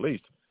Newton was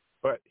released.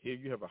 But here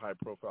you have a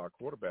high-profile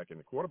quarterback, and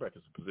the quarterback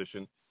is a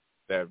position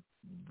that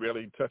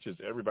really touches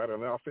everybody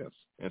on the offense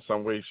in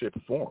some way, shape,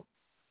 or form.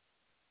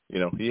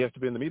 He has to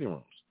be in the meeting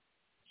rooms.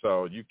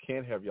 So you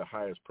can't have your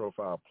highest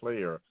profile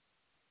player,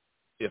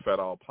 if at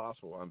all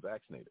possible,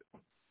 unvaccinated.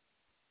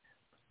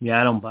 Yeah,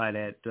 I don't buy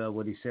that,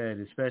 what he said,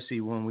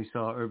 especially when we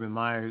saw Urban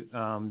Meyer,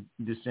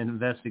 this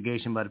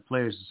investigation by the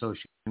Players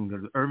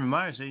Association. Urban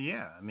Meyer said,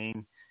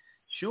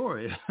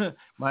 sure,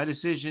 my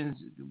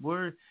decisions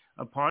were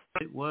a part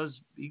of it was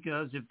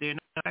because if they're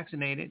not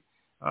vaccinated,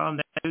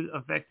 that could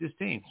affect this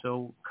team.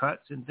 So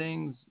cuts and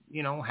things,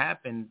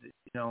 happened,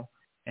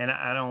 and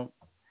I'm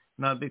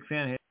not a big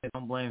fan of him. I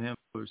don't blame him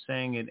for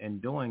saying it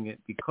and doing it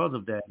because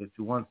of that if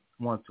you want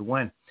to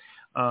win.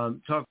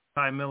 Talk to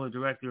Ty Miller,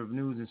 Director of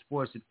News and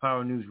Sports at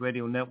Power News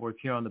Radio Network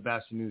here on the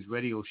Batchelor News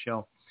Radio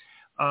Show.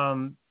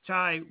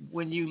 Ty,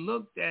 when you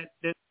looked at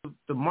the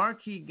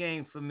marquee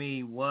game for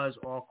me was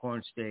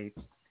Alcorn State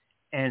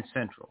and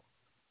Central.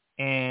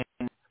 And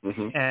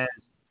as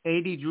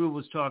A.D. Drew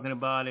was talking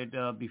about it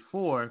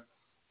before,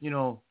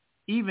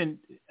 even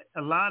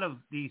a lot of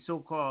the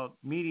so-called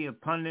media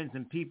pundits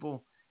and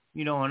people,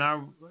 in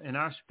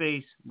our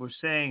space were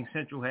saying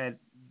Central had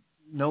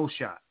no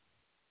shot.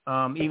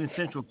 Even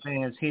Central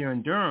fans here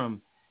in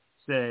Durham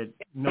said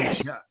no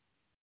shot.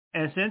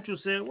 And Central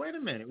said, wait a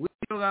minute, we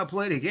still got to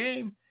play the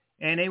game.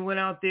 And they went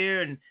out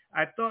there, and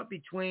I thought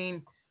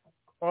between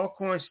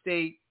Alcorn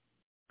State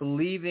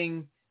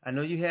believing, I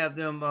know you have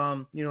them,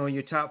 in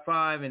your top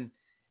five, and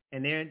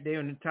they're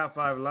in the top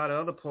five, a lot of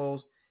other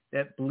polls,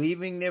 that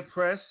believing their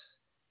press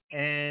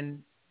and,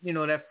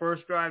 that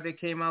first drive they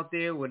came out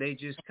there where they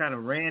just kind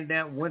of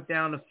went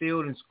down the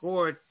field and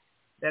scored,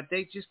 that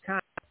they just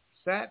kind of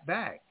sat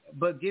back.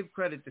 But give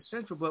credit to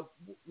Central. But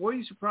were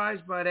you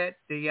surprised by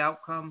the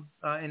outcome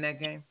in that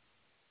game?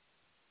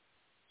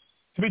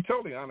 To be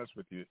totally honest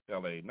with you,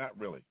 L.A., not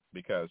really,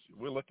 because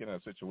we're looking at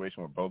a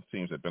situation where both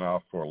teams have been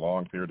off for a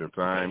long period of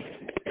time,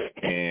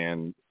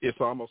 and it's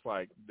almost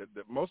like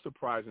the most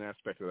surprising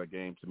aspect of that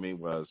game to me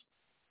was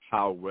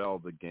how well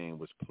the game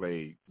was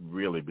played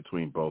really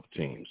between both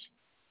teams.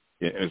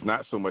 It's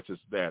not so much as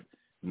that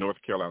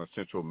North Carolina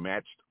Central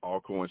matched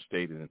Alcorn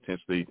State in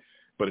intensity,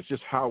 but it's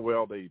just how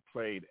well they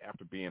played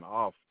after being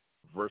off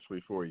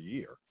virtually for a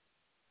year.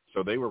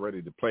 So they were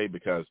ready to play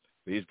because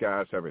these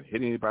guys haven't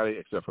hit anybody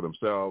except for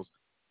themselves.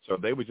 So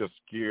they were just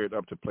geared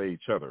up to play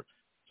each other.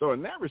 So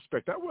in that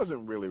respect, I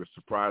wasn't really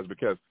surprised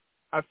because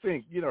I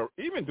think,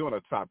 even doing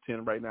a top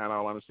 10 right now, in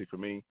all honesty, for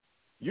me,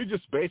 you're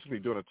just basically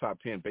doing a top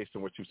 10 based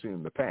on what you've seen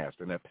in the past.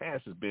 And that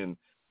past has been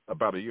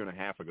about a year and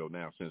a half ago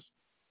now since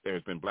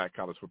there's been black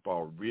college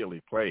football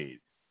really played.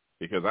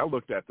 Because I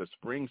looked at the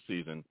spring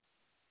season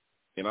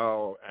in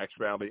all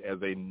actuality as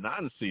a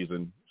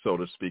non-season, so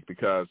to speak,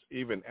 because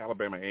even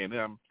Alabama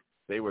A&M,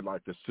 they were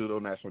like the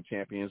pseudo-national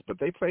champions, but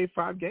they played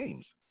 5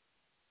 games.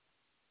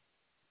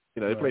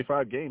 They play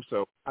 5 games,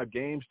 so 5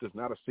 games does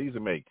not a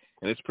season make.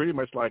 And it's pretty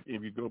much like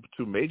if you go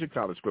to major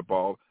college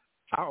football,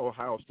 how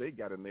Ohio State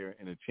got in there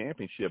in the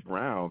championship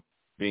round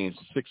being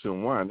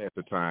 6-1 at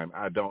the time,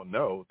 I don't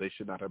know. They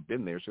should not have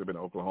been there. It should have been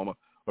Oklahoma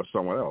or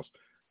someone else.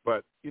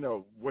 But,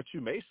 what you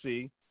may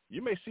see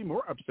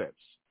more upsets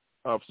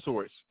of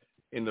sorts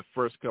in the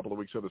first couple of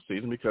weeks of the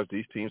season because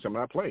these teams have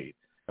not played.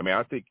 I mean,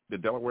 I think the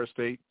Delaware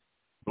State,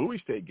 Bowie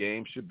State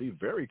game should be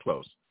very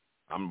close.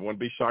 I'm going to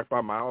be shocked by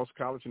Miles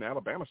College and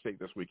Alabama State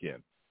this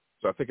weekend.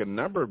 So I think a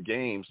number of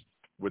games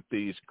with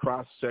these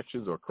cross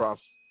sections or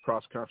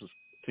cross-conference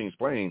teams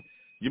playing,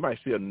 you might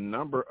see a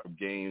number of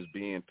games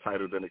being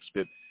tighter than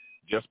expected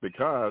just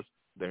because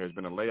there has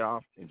been a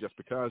layoff and just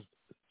because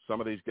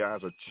some of these guys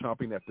are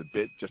chomping at the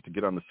bit just to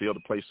get on the field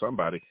to play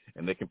somebody,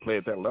 and they can play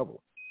at that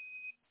level.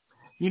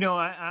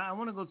 I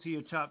want to go to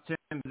your top 10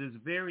 because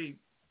it's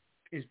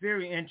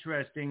very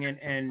interesting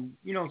and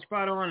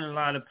spot on in a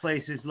lot of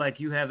places. Like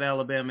you have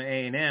Alabama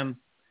A&M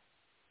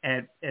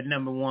at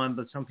number 1,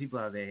 but some people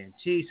have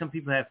A&T, some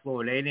people have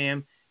Florida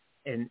A&M,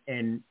 and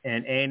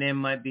A&M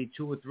might be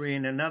 2 or 3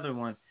 in another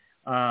one.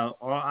 All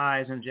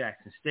eyes on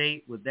Jackson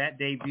State with that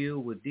debut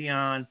with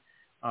Dion.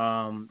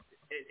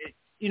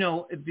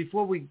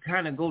 Before we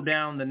kind of go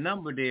down the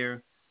number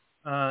there,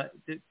 a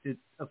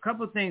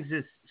couple of things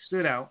that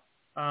stood out.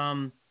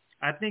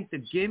 I think the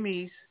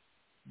gimmies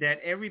that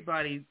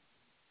everybody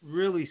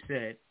really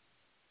said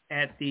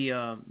at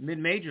the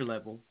mid-major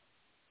level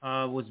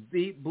was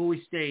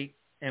Bowie State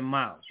and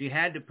Miles. You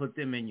had to put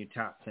them in your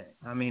top 10.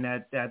 I mean,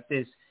 that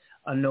is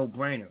a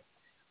no-brainer.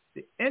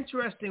 The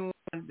interesting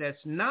one that's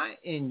not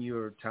in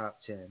your top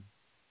 10,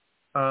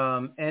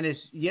 and it's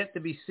yet to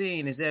be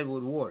seen, is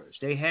Edward Waters.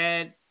 They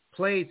had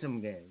played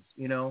some games,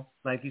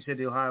 like you said,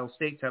 the Ohio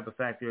State type of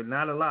factor.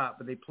 Not a lot,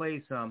 but they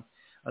played some.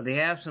 They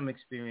have some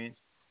experience,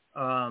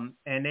 and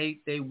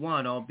they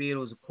won, albeit it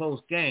was a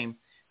close game,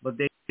 but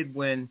they did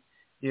win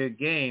their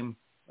game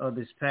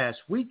this past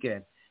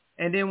weekend.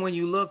 And then when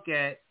you look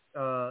at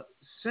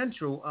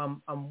Central,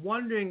 I'm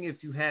wondering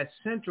if you had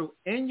Central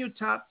in your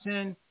top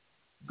 10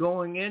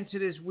 going into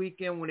this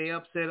weekend when they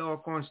upset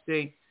Alcorn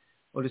State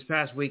or this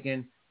past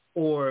weekend,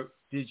 or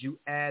did you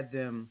add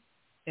them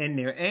in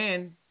there?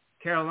 And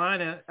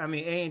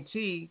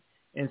A&T,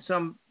 and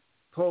some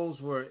polls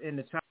were in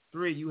the top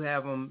 3. You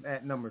have them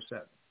at number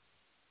 7.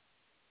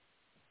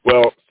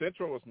 Well,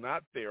 Central was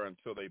not there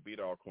until they beat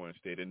Alcorn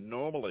State. And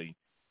normally,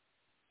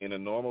 in a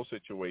normal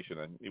situation,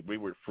 we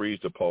would freeze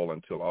the poll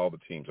until all the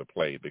teams are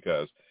played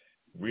because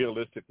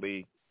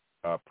realistically,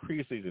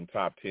 preseason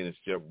top 10 is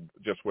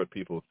just what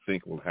people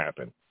think will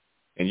happen.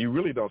 And you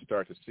really don't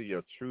start to see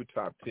a true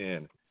top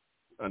 10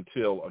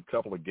 until a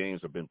couple of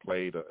games have been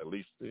played, at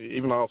least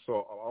even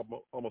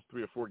also almost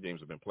 3 or 4 games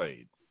have been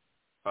played.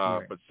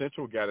 Right. But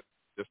Central got it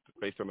just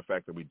based on the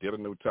fact that we did a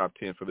new top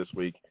 10 for this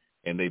week,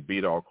 and they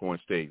beat Alcorn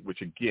State,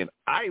 which, again,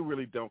 I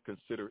really don't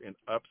consider an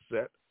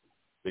upset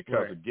because,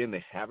 right, again,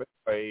 they haven't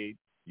played.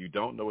 You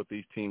don't know what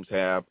these teams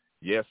have.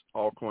 Yes,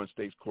 Alcorn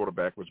State's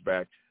quarterback was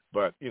back,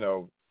 but,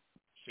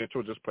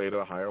 Central just played at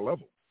a higher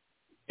level.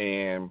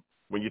 And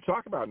when you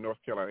talk about North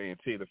Carolina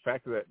A&T, the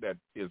fact that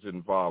is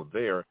involved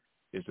there,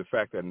 is the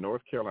fact that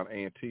North Carolina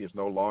A&T is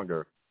no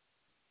longer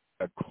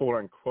a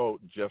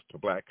quote-unquote just a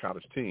black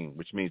college team,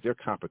 which means their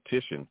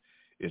competition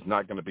is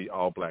not going to be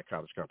all black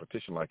college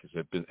competition like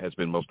it has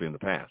been mostly in the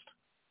past.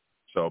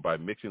 So by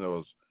mixing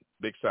those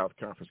Big South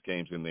Conference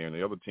games in there and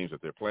the other teams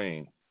that they're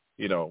playing,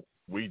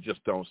 we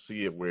just don't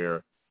see it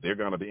where they're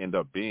going to end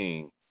up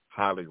being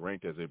highly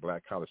ranked as a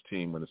black college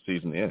team when the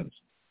season ends.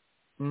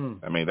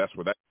 I mean, that's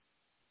what I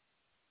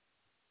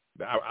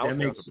was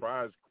kind of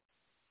surprised.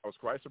 I was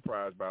quite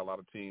surprised by a lot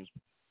of teams,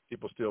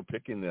 people still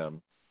picking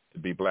them to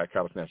be black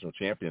college national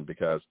champion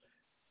because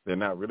they're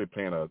not really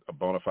playing a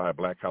bona fide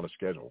black college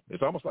schedule.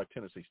 It's almost like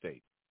Tennessee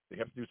State. They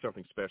have to do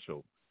something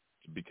special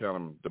to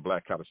become the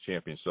black college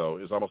champion. So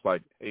it's almost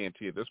like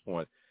A&T at this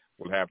point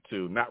will have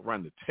to not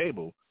run the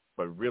table,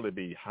 but really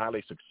be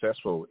highly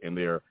successful in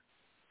their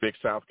Big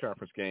South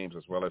Conference games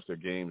as well as their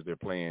games they're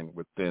playing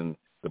within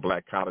the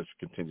black college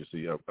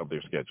contingency of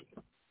their schedule.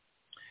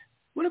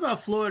 What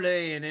about Florida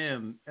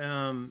A&M?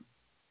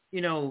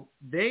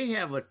 They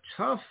have a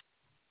tough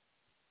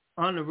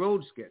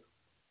on-the-road schedule.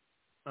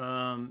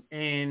 I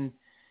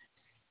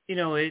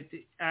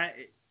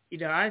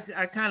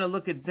kind of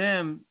look at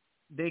them.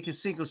 They can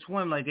sink or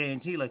swim like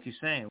A&T, like you're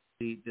saying.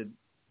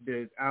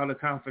 The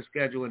out-of-conference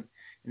schedule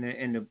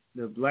and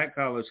the black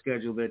collar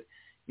schedule that,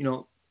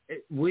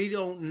 we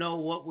don't know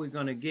what we're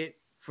going to get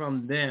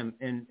from them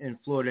in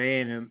Florida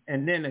A&M.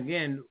 And then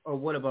again,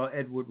 what about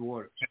Edward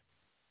Waters?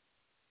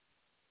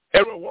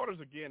 Edward Waters,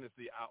 again, is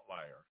the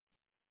outlier.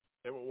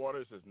 Edward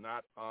Waters is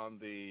not on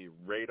the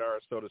radar,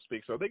 so to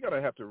speak. So they're going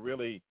to have to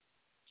really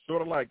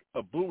sort of like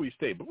a Bowie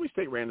State. Bowie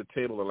State ran the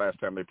table the last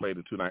time they played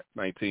in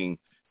 2019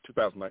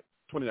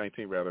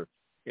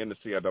 in the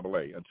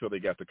CIAA until they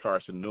got to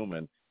Carson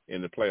Newman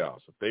in the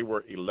playoffs. They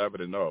were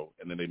 11-0,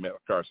 and then they met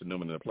Carson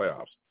Newman in the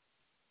playoffs.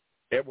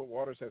 Edward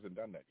Waters hasn't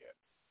done that yet.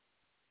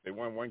 They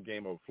won one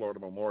game of Florida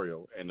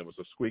Memorial, and it was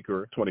a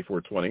squeaker,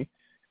 24-20.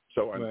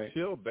 So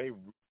until they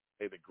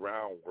lay the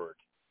groundwork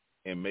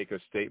and make a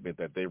statement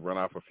that they run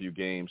off a few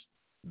games,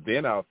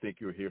 then I'll think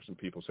you'll hear some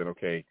people saying,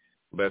 okay,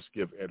 let's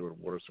give Edward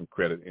Waters some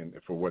credit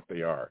for what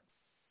they are.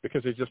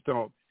 Because they just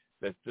don't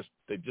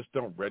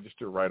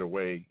register right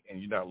away, and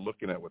you're not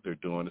looking at what they're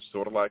doing. It's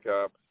sort of like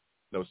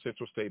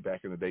Central State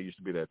back in the day used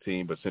to be that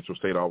team, but Central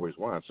State always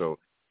won. So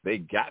they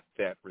got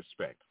that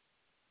respect.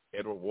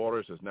 Edward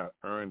Waters has not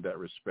earned that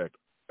respect,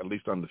 at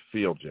least on the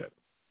field yet.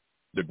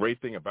 The great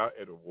thing about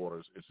Edward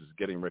Waters is he's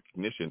getting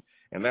recognition,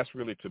 and that's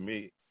really, to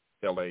me,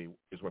 LA,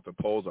 is what the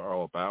polls are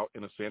all about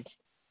in a sense.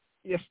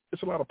 Yes,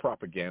 it's a lot of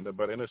propaganda,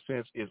 but in a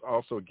sense, it's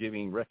also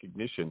giving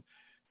recognition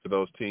to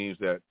those teams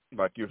that,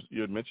 like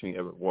you're mentioning,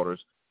 Edward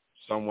Waters,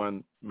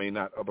 someone may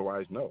not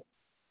otherwise know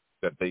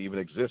that they even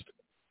exist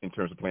in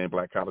terms of playing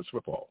black college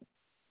football.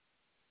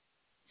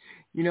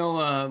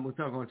 We're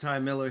talking with Ty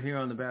Miller here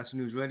on the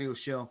Batchelor News Radio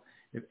Show.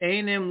 If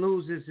A&M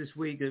loses this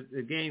week,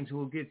 the games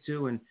we'll get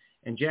to,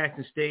 and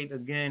Jackson State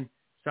again,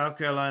 South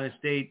Carolina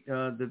State,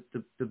 the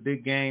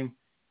big game,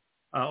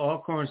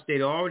 Alcorn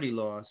State already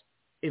lost.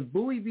 If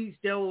Bowie beats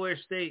Delaware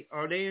State,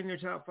 are they in your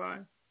top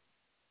five?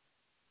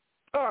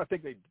 Oh, I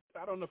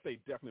don't know if they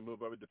definitely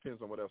move up. It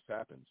depends on what else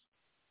happens.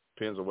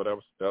 Depends on what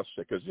else,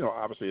 because,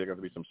 obviously there are going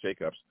to be some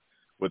shakeups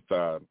with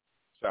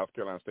South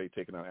Carolina State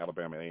taking on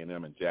Alabama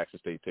A&M and Jackson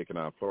State taking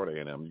on Florida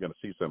A&M. You're going to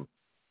see some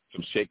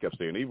shakeups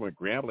there. And even with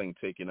Grambling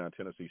taking on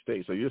Tennessee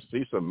State. So you'll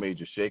see some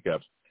major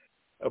shakeups.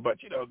 But,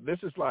 this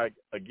is like,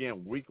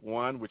 again, week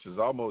one, which is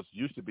almost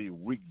used to be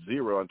week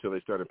 0 until they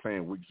started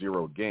playing week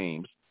 0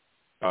 games.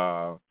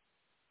 So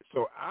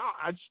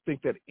I just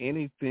think that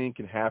anything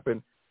can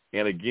happen.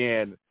 And,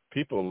 again,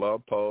 people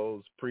love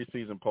polls.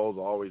 Preseason polls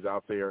are always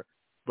out there.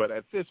 But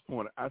at this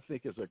point, I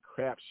think it's a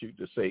crapshoot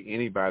to say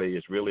anybody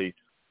is really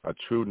a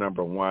true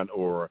number one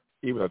or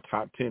even a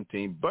top 10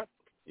 team. But,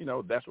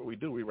 that's what we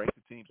do. We rank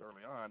the teams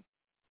early on,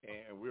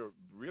 and we're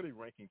really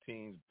ranking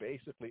teams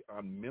basically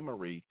on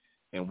memory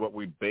and what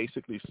we've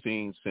basically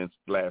seen since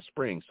last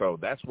spring. So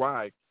that's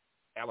why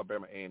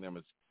Alabama A&M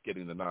is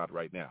getting the nod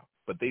right now.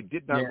 But they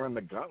did not run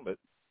the gauntlet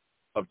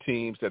of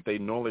teams that they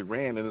normally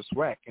ran in the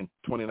SWAC in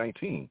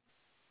 2019.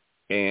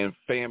 And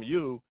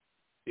FAMU,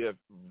 if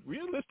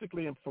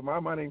realistically, and for my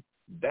money,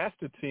 that's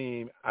the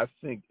team I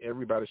think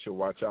everybody should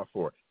watch out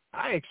for.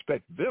 I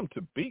expect them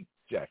to beat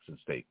Jackson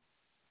State.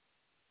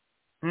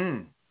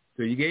 So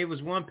you gave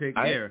us one pick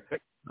there.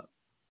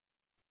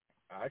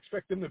 I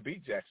expect them to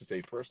beat Jackson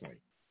State personally,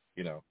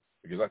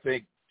 because I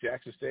think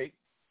Jackson State,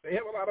 they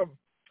have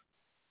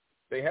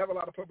a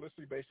lot of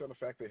publicity based on the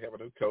fact they have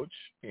a new coach,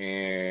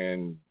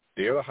 and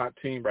they're the hot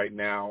team right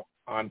now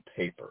on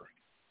paper.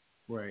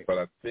 Right. But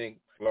I think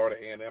Florida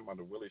A&M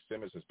under Willie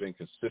Simmons has been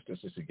consistent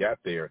since he got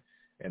there,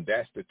 and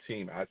that's the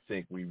team I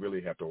think we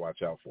really have to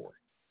watch out for.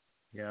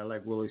 Yeah, I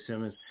like Willie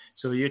Simmons.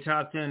 So your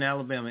top 10,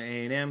 Alabama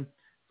A&M,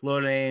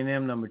 Florida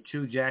A&M number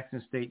 2,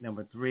 Jackson State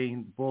number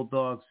 3,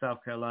 Bulldogs,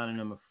 South Carolina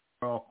number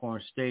 4,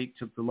 Alcorn State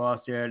took the loss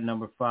there at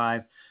number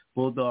 5,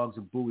 Bulldogs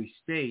of Bowie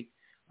State,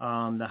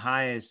 the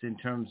highest in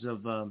terms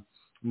of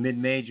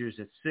mid-majors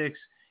at 6,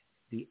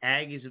 the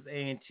Aggies of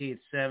A&T at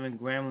 7,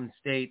 Grambling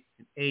State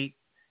at 8,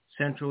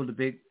 Central, the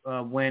big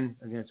win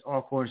against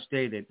Alcorn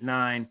State at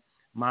 9,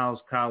 Miles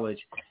College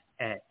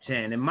at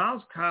 10. And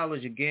Miles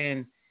College,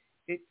 again,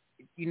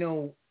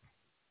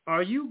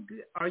 are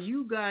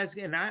you guys,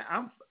 and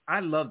I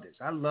love this.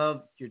 I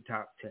love your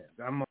top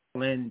 10s. I'm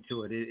all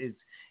into it.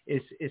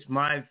 It's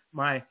my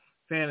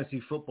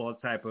fantasy football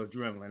type of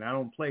adrenaline. I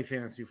don't play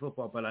fantasy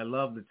football, but I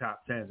love the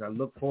top 10s. I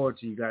look forward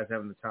to you guys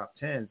having the top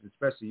 10s,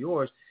 especially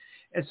yours.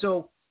 And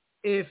so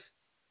if,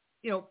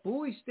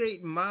 Bowie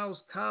State and Miles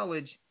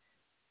College,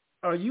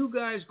 are you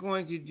guys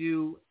going to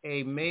do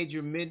a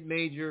major,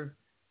 mid-major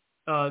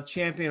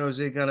champion, or is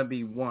it going to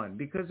be one?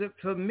 Because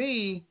for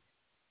me,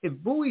 if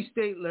Bowie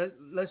State,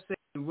 let's say,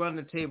 run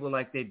the table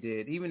like they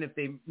did, even if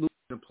they lose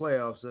in the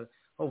playoffs,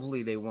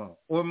 hopefully they won't.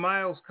 Or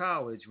Miles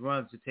College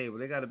runs the table.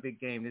 They got a big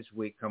game this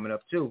week coming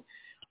up too.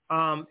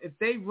 If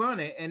they run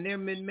it and they're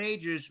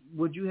mid-majors,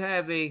 would you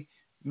have a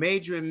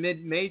major and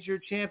mid-major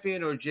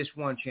champion or just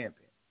one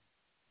champion?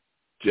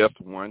 Just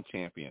one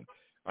champion.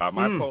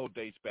 My poll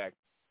dates back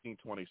to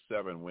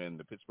 1927 when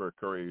the Pittsburgh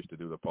Courier used to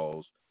do the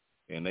polls,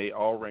 and they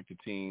all ranked the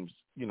teams,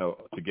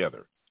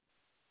 together.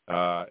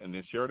 And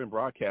then Sheridan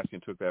Broadcasting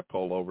took that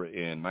poll over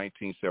in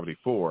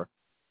 1974.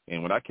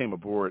 And when I came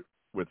aboard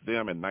with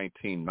them in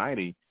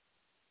 1990,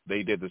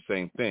 they did the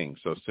same thing.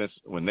 So since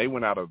when they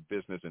went out of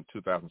business in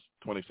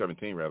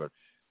 2017,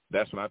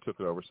 that's when I took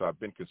it over. So I've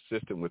been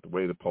consistent with the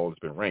way the poll has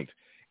been ranked.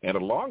 And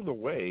along the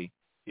way,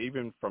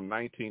 even from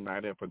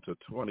 1990 up until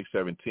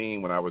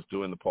 2017, when I was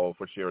doing the poll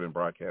for Sheridan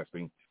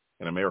Broadcasting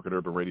and American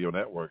Urban Radio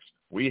Networks,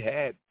 we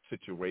had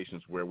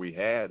situations where we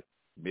had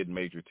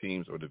mid-major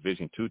teams or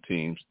Division II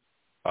teams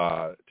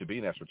to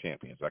be national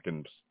champions. I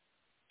can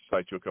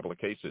cite you a couple of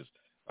cases.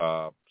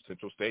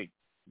 Central State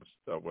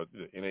was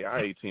the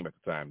NAIA team at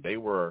the time. They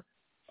were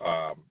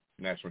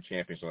national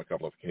champions on a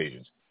couple of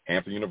occasions.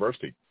 Hampton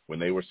University, when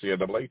they were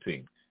CIAA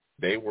team,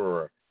 they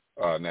were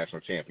national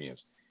champions.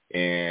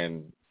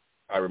 And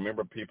I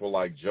remember people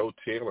like Joe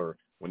Taylor,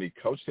 when he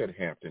coached at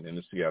Hampton in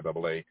the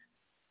CIAA,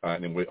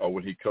 and then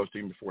when he coached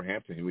even before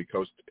Hampton, he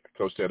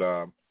coached at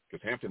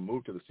because Hampton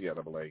moved to the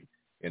CIAA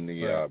in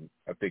the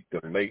I think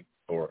the late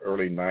or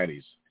early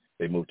 90s.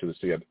 They moved to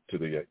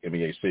the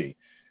MEAC.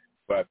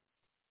 But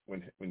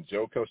when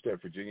Joe coached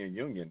at Virginia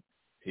Union,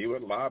 he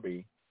would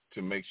lobby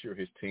to make sure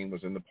his team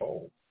was in the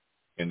poll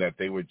and that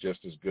they were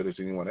just as good as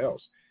anyone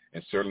else.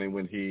 And certainly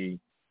when he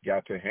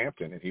got to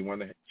Hampton and he won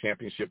the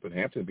championship with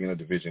Hampton being a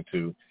Division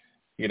II,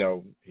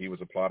 he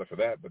was applauded for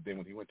that. But then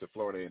when he went to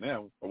Florida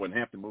A&M, or when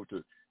Hampton moved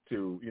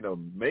to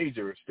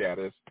major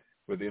status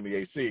with the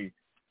MEAC,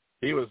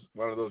 he was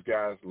one of those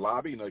guys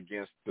lobbying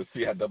against the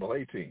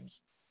CIAA teams.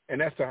 And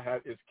that's how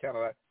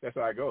that's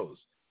how it goes.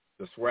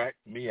 The SWAC,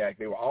 MEAC,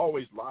 they will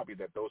always lobby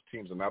that those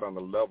teams are not on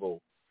the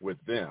level with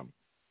them.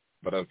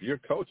 But if you're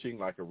coaching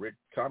like a Rick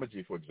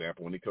Comegy, for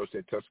example, when he coached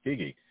at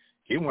Tuskegee,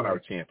 he won our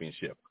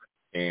championship.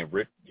 And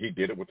Rick, he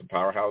did it with the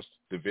powerhouse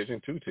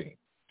Division II team,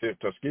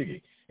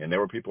 Tuskegee. And there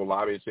were people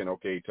lobbying saying,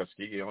 okay,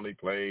 Tuskegee only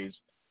plays,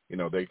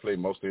 they play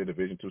mostly a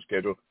Division II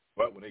schedule.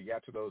 But when they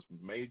got to those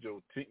major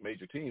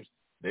teams,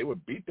 they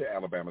would beat the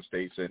Alabama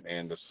States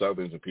and the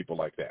Southerns and people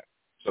like that.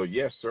 So,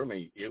 yes,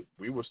 certainly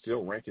we were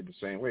still ranked the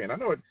same way. And I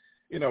know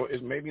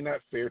it's maybe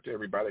not fair to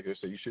everybody to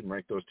say you shouldn't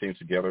rank those teams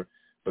together,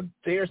 but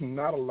there's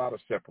not a lot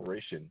of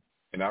separation,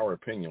 in our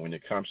opinion, when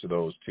it comes to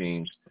those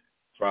teams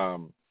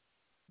from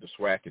the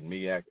SWAC and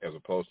MEAC as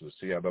opposed to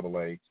the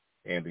CIAA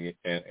and the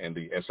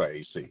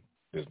SIAC.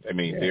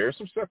 There is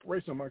some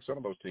separation among some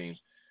of those teams,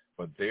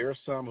 but there are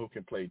some who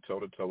can play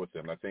toe-to-toe with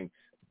them. And I think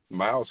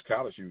Miles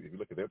College, if you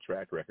look at their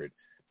track record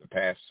the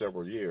past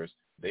several years,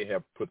 they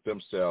have put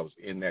themselves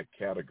in that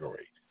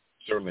category.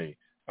 Certainly,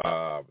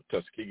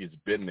 Tuskegee's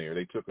been there.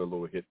 They took a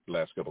little hit the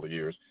last couple of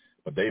years,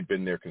 but they've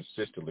been there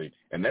consistently,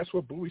 and that's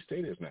what Bowie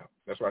State is now.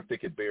 That's why I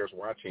think it bears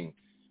watching.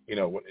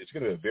 It's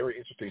going to be a very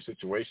interesting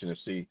situation to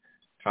see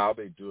how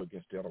they do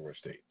against Delaware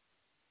State.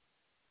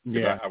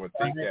 Yeah, I would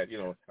think that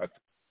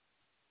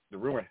the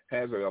rumor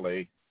has it,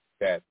 LA,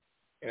 that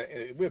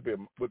it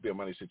would be a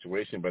money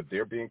situation, but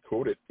they're being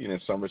quoted in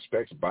some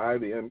respects by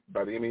the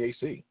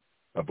MEAC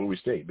of Bowie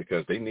State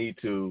because they need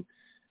to,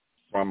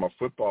 from a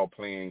football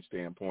playing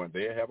standpoint,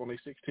 they have only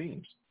 6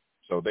 teams,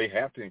 so they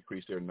have to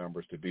increase their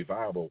numbers to be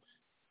viable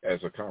as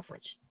a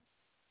conference.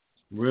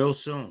 Real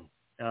soon,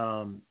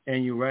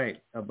 and you're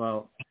right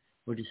about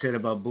what you said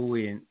about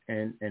Bowie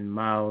and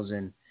Miles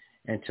and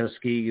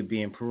Tuskegee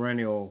being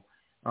perennial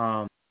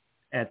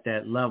at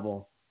that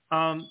level.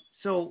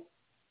 So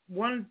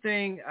one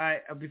thing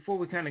before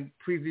we kind of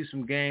preview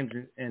some games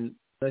and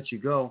let you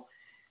go,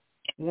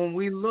 when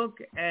we look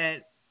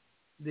at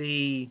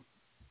the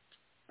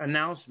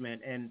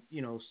announcement and,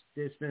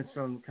 there's been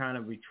some kind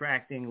of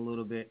retracting a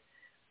little bit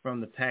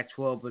from the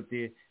Pac-12, but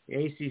the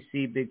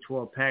ACC, Big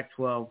 12,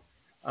 Pac-12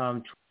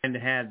 trying to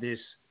have this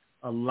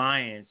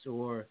alliance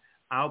or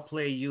I'll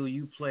play you,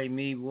 you play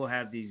me, we'll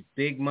have these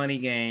big money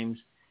games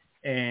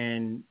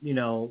and,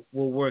 we'll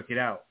work it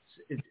out.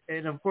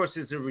 And, of course,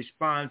 it's a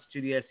response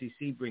to the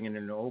SEC bringing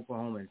in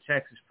Oklahoma and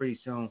Texas pretty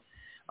soon.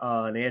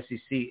 The SEC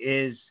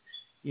is,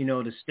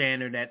 the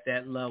standard at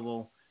that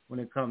level when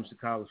it comes to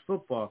college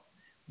football.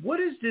 What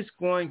is this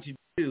going to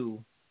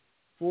do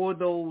for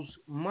those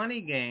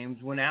money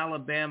games when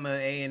Alabama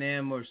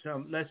A&M or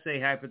let's say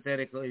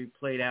hypothetically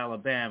played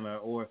Alabama,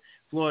 or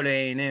Florida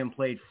A&M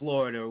played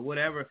Florida, or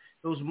whatever,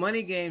 those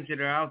money games that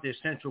are out there,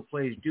 Central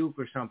plays Duke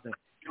or something.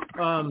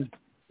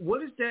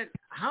 What is that?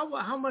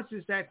 How much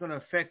is that going to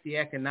affect the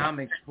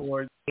economics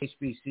for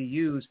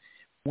HBCUs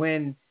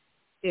when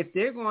if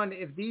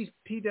these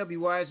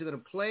PWIs are going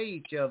to play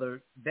each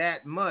other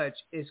that much,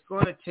 it's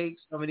going to take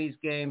some of these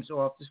games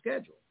off the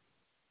schedule?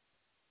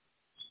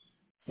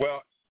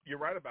 Well, you're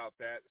right about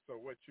that. So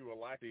what you will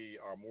likely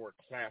are more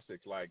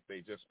classics, like they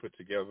just put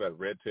together that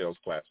Red Tails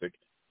Classic,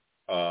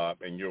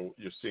 and you're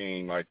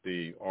seeing like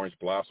the Orange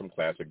Blossom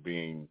Classic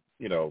being,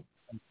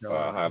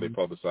 highly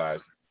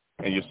publicized,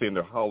 and you're seeing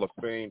the Hall of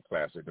Fame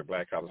Classic, the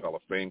Black College Hall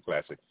of Fame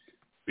Classic,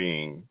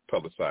 being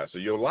publicized. So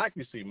you'll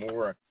likely see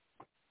more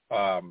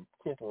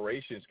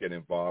corporations get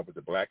involved with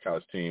the Black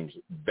College teams.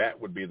 That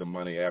would be the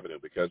money avenue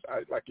because,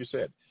 like you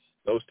said,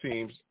 those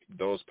teams,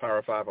 those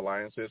Power 5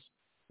 alliances,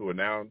 who are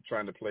now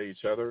trying to play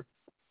each other,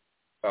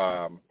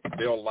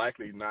 they'll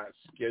likely not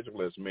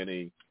schedule as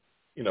many,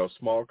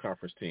 small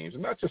conference teams,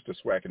 and not just the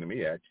SWAC and the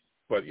MEAC,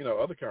 but,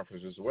 other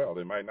conferences as well.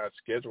 They might not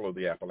schedule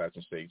the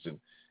Appalachian States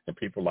and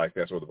people like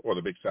that, or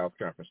the Big South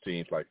Conference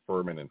teams like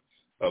Furman and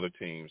other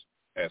teams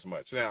as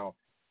much. Now,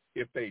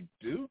 if they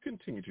do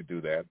continue to do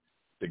that,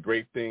 the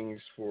great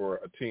things for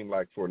a team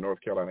like for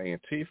North Carolina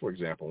A&T, for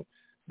example,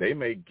 they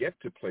may get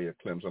to play at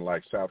Clemson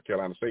like South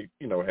Carolina State,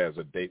 has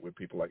a date with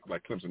people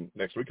like Clemson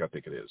next week, I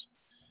think it is.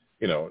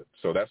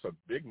 So that's a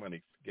big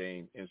money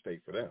game in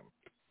state for them.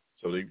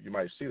 So you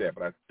might see that.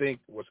 But I think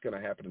what's going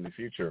to happen in the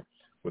future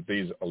with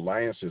these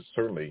alliances,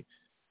 certainly,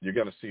 you're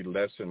going to see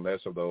less and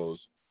less of those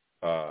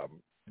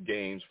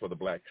games for the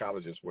black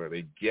colleges where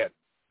they get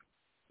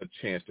a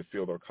chance to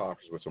fill their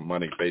coffers with some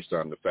money based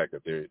on the fact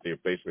that they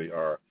basically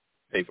are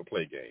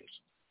pay-for-play games.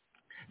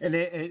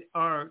 And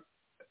are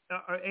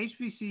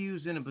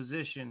HBCUs in a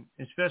position,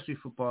 especially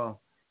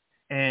football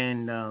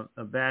and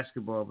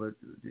basketball, but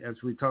as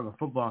we talk about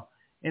football,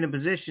 in a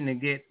position to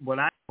get what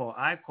I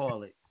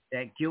call it,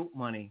 that guilt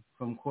money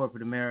from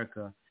corporate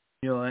America,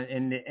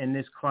 in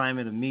this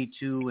climate of Me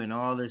Too and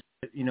all this,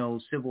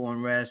 civil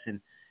unrest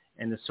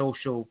and the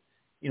social,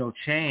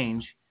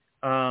 change,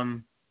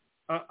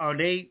 are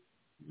they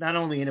not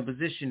only in a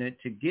position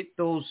to get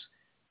those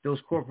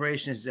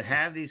corporations to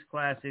have these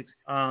classics,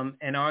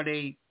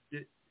 and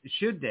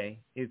should they,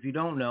 if you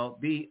don't know,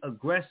 be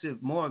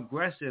more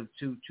aggressive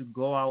to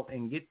go out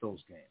and get those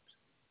games?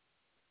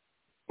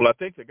 Well, I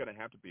think they're going to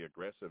have to be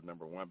aggressive,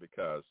 number one,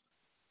 because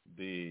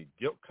the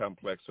guilt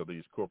complex of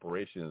these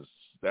corporations,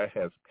 that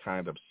has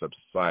kind of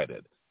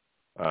subsided.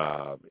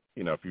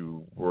 If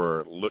you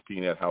were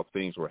looking at how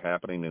things were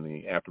happening in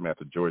the aftermath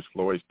of George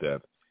Floyd's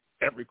death,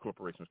 every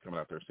corporation was coming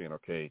out there saying,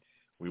 okay,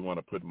 we want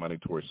to put money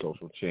towards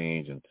social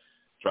change and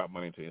drop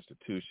money into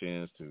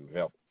institutions to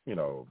help,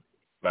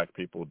 black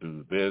people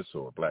do this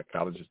or black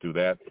colleges do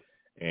that.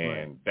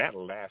 And that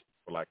lasted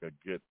for like a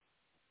good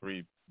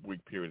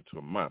 3-week period to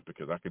a month,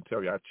 because I can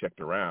tell you I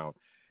checked around,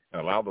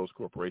 and a lot of those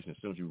corporations,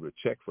 as soon as you would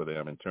check for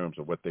them in terms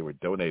of what they were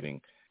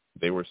donating,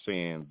 they were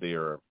saying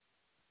their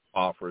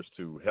offers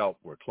to help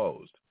were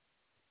closed.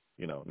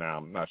 Now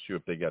I'm not sure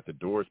if they got the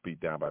doors beat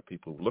down by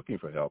people looking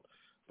for help,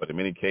 but in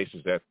many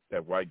cases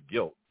that white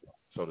guilt,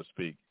 so to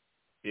speak,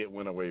 it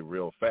went away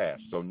real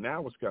fast. So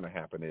now what's going to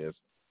happen is,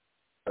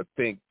 I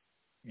think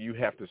you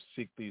have to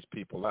seek these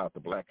people out. The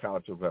black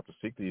colleges will have to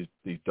seek these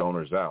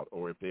donors out,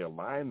 or if they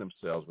align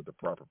themselves with the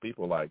proper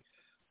people, like,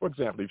 for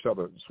example, you saw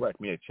the SWAC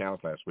MEAC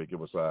Challenge last week. It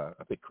was,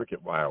 I think,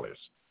 Cricket Wireless.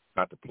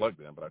 Not to plug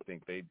them, but I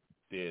think they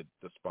did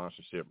the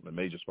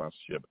major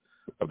sponsorship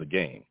of the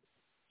game.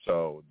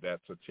 So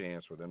that's a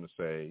chance for them to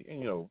say,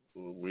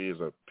 we as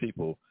a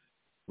people,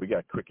 we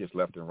got crickets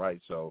left and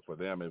right. So for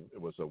them, it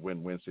was a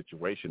win-win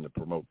situation to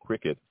promote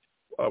cricket.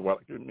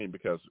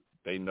 Because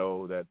they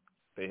know that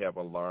they have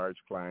a large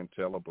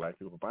clientele of black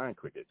people buying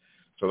cricket.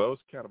 So those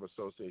kind of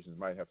associations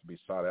might have to be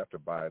sought after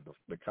by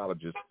the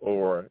colleges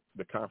or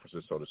the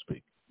conferences, so to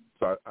speak.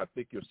 So I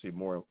think you'll see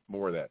more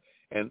of that.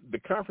 And the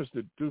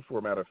conferences do, for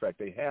a matter of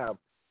fact, a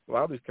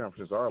lot of these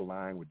conferences are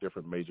aligned with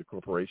different major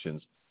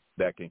corporations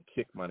that can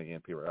kick money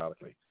in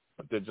periodically,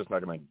 but they're just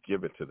not going to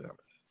give it to them.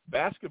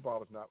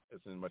 Basketball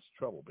is in much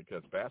trouble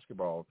because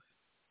basketball,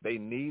 they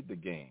need the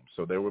game.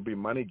 So there will be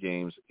money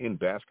games in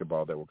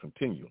basketball that will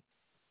continue.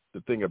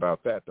 The thing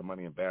about that, the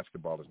money in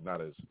basketball is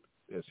not as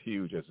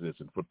huge as it is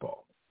in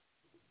football.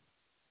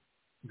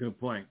 Good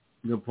point.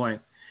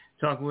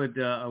 Talking with,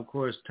 of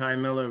course, Ty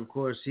Miller. Of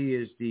course, he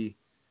is the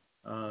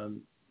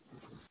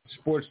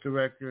sports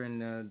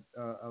director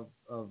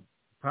of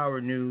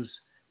Power News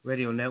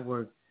Radio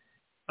Network.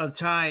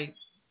 Ty,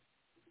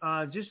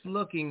 just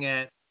looking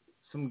at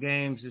some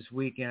games this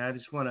weekend, I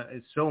just want to,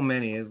 it's so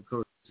many, of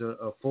course, it's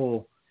a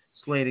full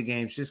slate of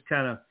games, just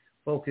kind of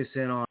focus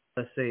in on,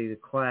 let's say, the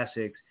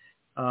classics.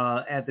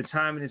 At the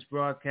time of this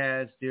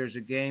broadcast, there's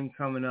a game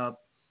coming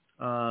up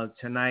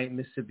tonight,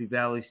 Mississippi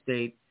Valley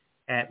State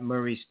at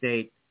Murray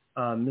State.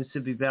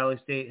 Mississippi Valley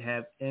State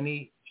have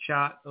any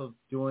shot of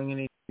doing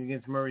anything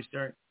against Murray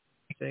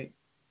State?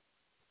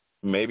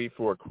 Maybe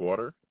for a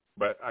quarter,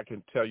 but I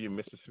can tell you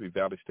Mississippi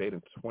Valley State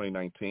in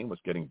 2019 was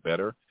getting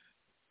better,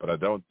 but I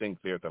don't think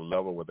they're at the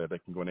level where they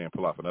can go in there and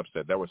pull off an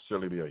upset. That would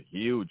certainly be a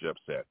huge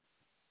upset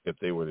if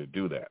they were to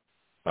do that,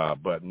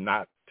 but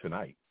not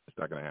tonight. It's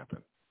not going to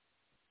happen.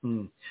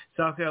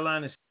 South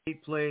Carolina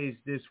State plays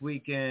this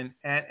weekend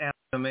at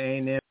Alabama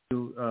A&M.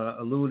 You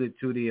alluded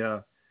to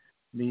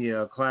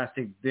the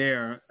classic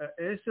there.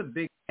 It's a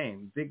big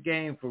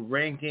game for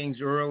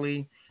rankings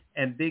early,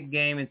 and big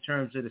game in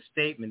terms of the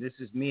statement. This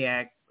is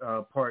MEAC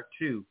Part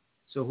 2.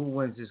 So who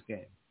wins this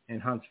game in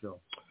Huntsville?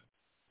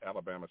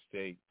 Alabama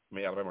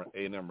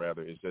A&M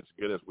rather, is as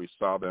good as we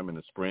saw them in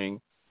the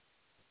spring.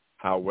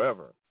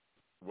 However,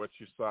 what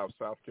you saw of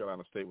South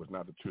Carolina State was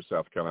not the true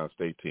South Carolina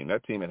State team.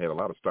 That team had a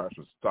lot of stops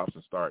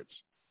and starts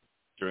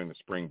during the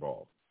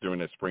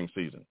spring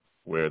season,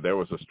 where there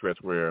was a stretch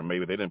where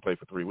maybe they didn't play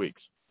for 3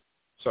 weeks.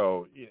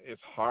 So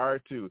it's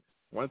hard to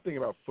 – one thing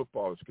about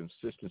football is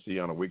consistency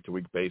on a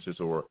week-to-week basis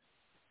or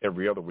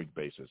every other week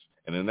basis.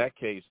 And in that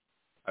case,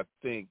 I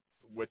think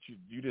what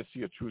you didn't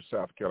see a true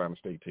South Carolina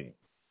State team.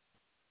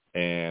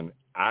 And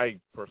I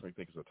personally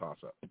think it's a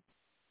toss-up.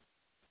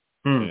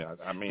 Yeah,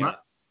 I mean,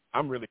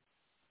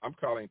 I'm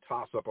calling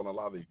toss-up on a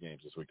lot of these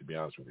games this week, to be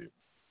honest with you.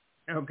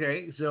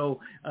 Okay, so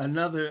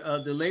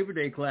another the Labor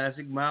Day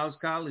Classic, Miles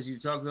College, you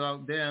talked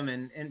about them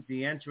and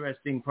the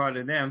interesting part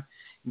of them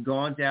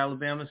going to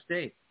Alabama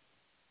State.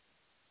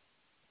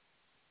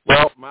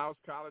 Well, Miles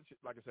College,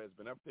 like I said, has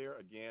been up there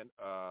again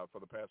for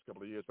the past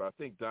couple of years, but I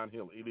think Don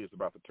Hill-Ely is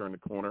about to turn the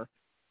corner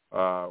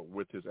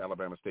with his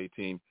Alabama State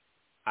team.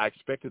 I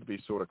expect it to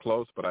be sort of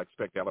close, but I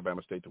expect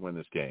Alabama State to win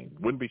this game.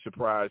 Wouldn't be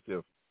surprised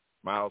if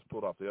Miles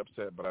pulled off the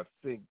upset, but I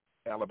think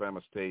Alabama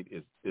State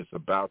is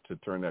about to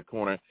turn that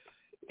corner.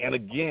 And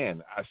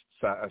again,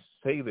 I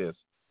say this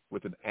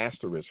with an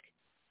asterisk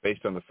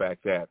based on the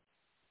fact that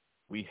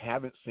we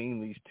haven't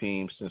seen these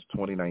teams since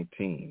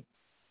 2019.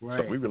 Right.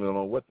 So we really don't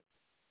know what –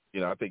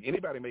 I think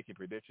anybody making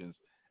predictions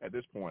at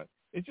this point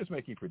is just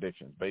making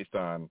predictions based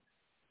on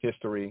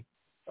history,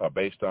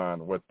 based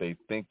on what they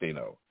think they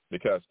know.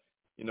 Because,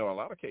 in a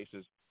lot of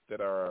cases that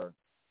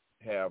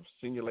have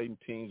senior-laden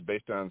teams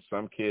based on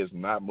some kids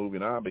not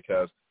moving on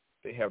because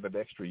they have that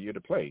extra year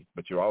to play.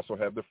 But you also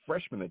have the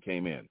freshmen that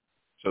came in.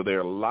 So there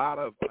are a lot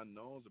of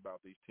unknowns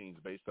about these teams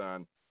based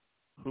on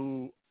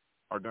who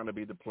are going to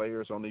be the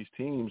players on these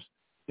teams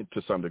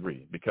to some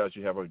degree, because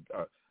you have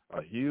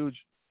a huge,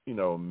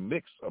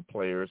 mix of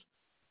players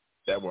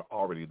that were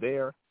already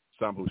there,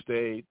 some who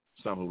stayed,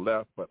 some who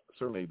left, but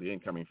certainly the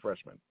incoming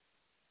freshmen.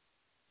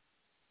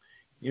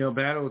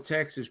 Battle of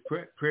Texas,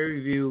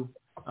 Prairie View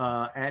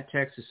at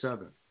Texas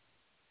Southern.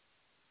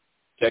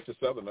 Texas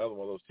Southern, another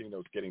one of those teams that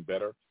was getting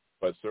better,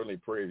 but certainly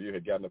Prairie View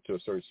had gotten up to a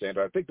certain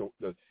standard. I think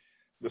the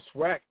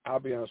SWAC, I'll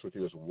be honest with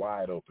you, is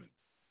wide open.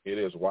 It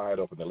is wide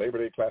open. The Labor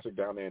Day Classic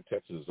down there in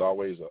Texas is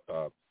always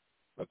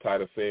a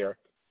tight affair,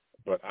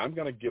 but I'm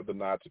going to give the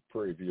nod to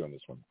Prairie View on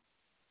this one,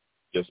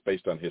 just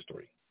based on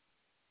history.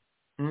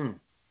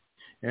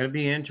 It'll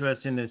be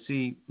interesting to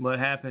see what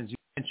happens. You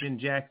mentioned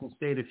Jackson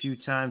State a few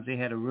times. They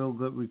had a real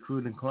good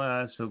recruiting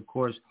class. So, of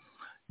course,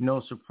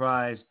 no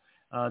surprise.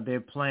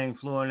 They're playing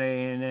Florida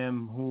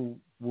A&M, who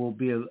will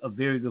be a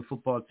very good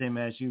football team,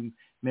 as you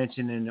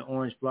mentioned, in the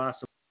Orange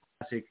Blossom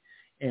Classic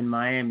in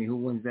Miami. Who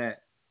wins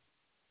that?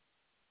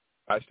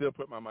 I still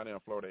put my money on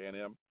Florida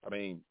A&M. I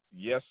mean,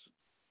 yes,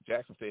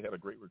 Jackson State had a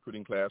great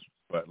recruiting class,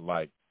 but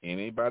like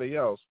anybody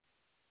else,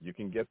 you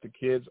can get the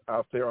kids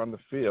out there on the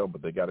field,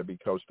 but they got to be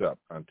coached up.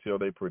 Until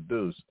they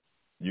produce,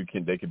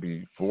 they could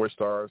be 4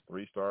 stars,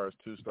 3 stars,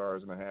 2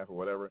 stars and a half, or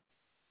whatever.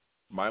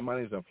 My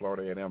money's on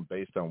Florida A&M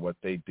based on what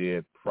they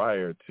did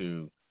prior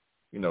to,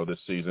 this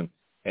season.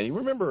 And you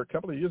remember a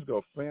couple of years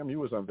ago, FAMU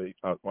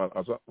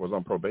was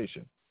on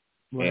probation,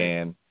 right,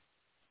 and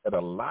had a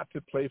lot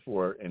to play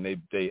for, and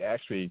they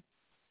actually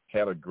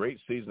had a great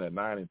season at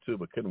 9-2,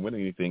 but couldn't win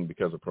anything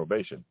because of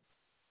probation.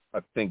 I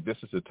think this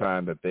is the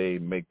time that they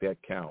make that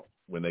count,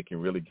 when they can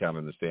really count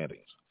in the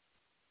standings.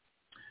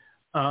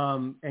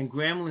 And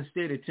Grambling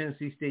State at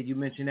Tennessee State, you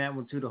mentioned that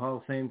one too, the Hall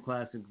of Fame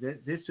Classic.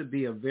 This would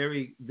be a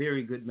very,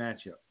 very good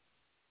matchup.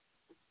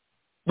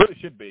 Really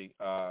should be.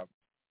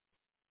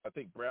 I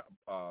think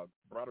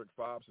Broderick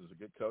Fobbs is a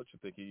good coach. I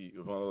think he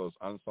is one of those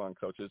unsung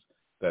coaches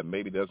that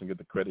maybe doesn't get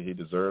the credit he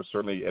deserves.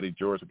 Certainly Eddie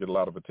George will get a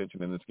lot of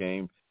attention in this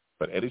game,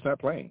 but Eddie's not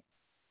playing.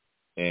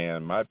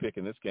 And my pick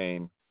in this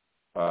game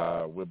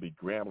will be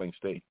Grambling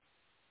State.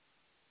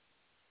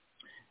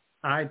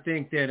 I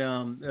think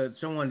that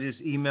someone just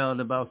emailed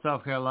about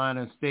South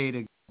Carolina State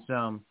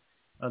against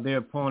their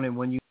opponent.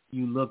 When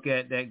you look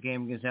at that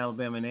game against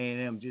Alabama and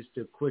A&M, just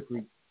to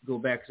quickly go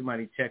back,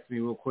 somebody texted me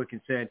real quick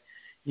and said,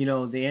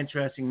 the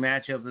interesting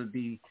matchup would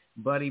be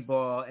Buddy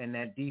Ball and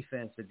that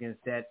defense against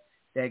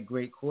that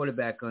great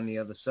quarterback on the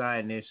other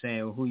side. And they're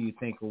saying, who you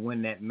think will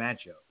win that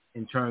matchup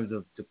in terms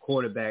of the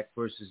quarterback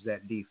versus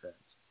that defense?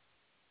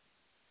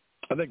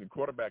 I think the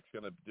quarterback's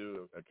going to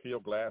do –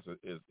 Akil Glass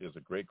is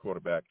a great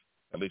quarterback,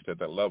 at least at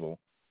that level,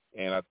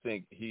 and I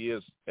think he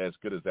is as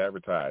good as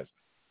advertised.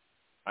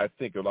 I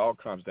think it all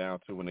comes down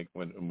to when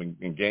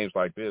in games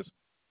like this,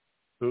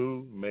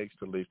 who makes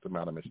the least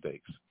amount of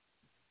mistakes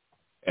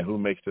and who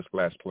makes the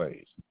splash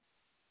plays.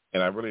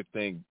 And I really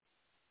think,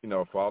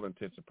 for all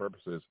intents and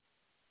purposes,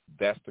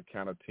 that's the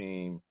kind of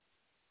team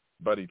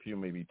Buddy Pugh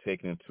may be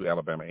taking into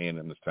Alabama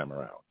A&M this time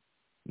around,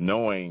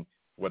 knowing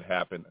what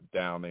happened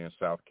down there in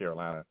South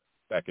Carolina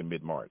back in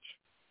mid-March.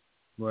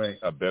 Right.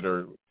 A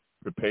better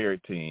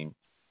prepared team,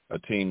 a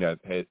team that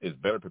is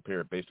better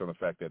prepared based on the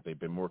fact that they've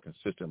been more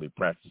consistently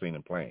practicing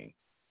and playing.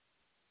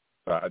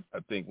 So I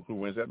think who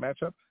wins that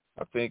matchup?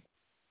 I think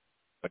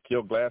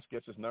Akil Glass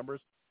gets his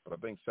numbers, but I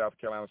think South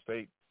Carolina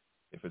State,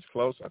 if it's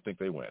close, I think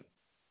they win.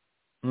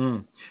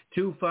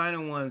 Two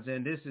final ones,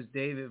 and this is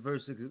David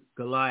versus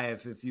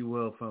Goliath, if you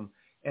will, from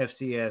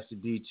FCS to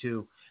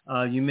D2.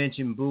 You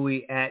mentioned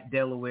Bowie at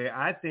Delaware.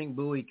 I think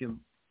Bowie can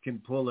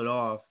pull it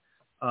off.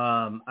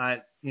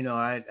 I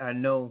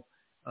know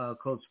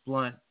Coach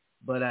Blunt,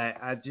 but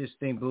I just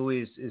think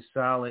Bowie is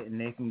solid, and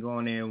they can go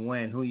in there and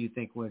win. Who do you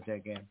think wins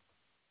that game?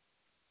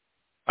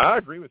 I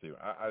agree with you.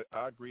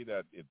 I agree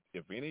that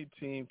if any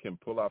team can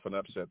pull off an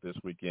upset this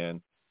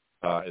weekend,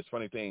 it's a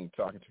funny thing,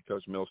 talking to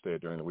Coach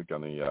Milstead during the week on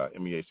the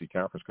MEAC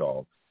conference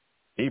call,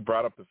 he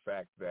brought up the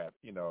fact that,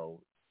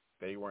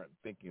 they weren't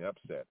thinking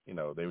upset.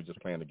 They were just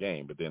playing the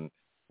game. But then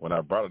when I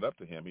brought it up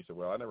to him, he said,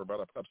 well, I never brought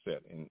up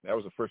upset. And that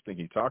was the first thing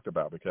he talked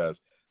about because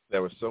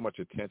there was so much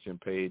attention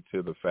paid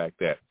to the fact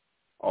that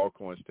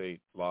Alcorn State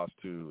lost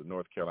to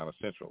North Carolina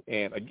Central.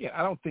 And, again,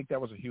 I don't think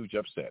that was a huge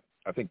upset.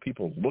 I think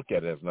people look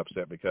at it as an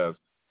upset because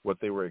what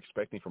they were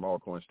expecting from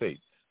Alcorn State.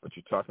 But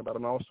you're talking about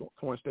an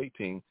Alcorn State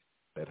team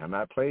that had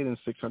not played in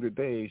 600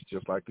 days,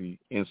 just like the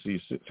NC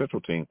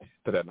Central team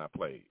that had not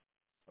played.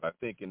 But I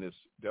think in this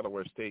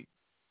Delaware State,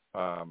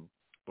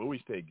 Bowie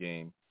State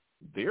game,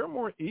 they're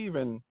more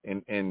even,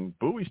 and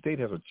Bowie State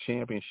has a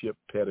championship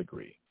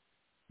pedigree.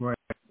 Right.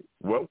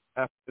 Well,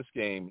 after this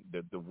game,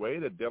 the way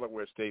that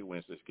Delaware State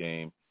wins this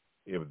game,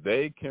 if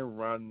they can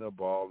run the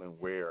ball and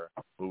wear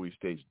Bowie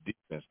State's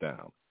defense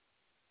down,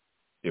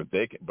 if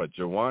they can, but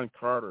Jawan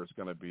Carter is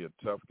going to be a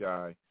tough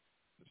guy.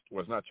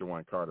 Well, it's not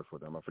Jawan Carter for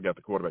them. I forgot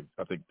the quarterback.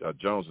 I think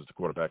Jones is the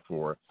quarterback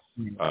for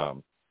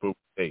Bowie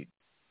State.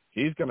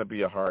 He's going to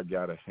be a hard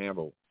guy to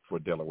handle for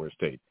Delaware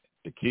State.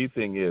 The key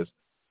thing is,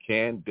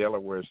 can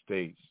Delaware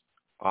State's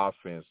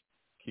offense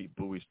keep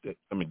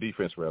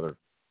defense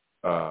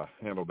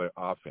handle their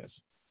offense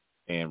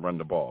and run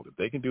the ball? If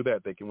they can do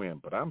that, they can win.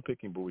 But I'm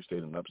picking Bowie State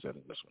in an upset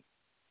in this one.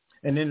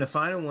 And then the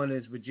final one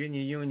is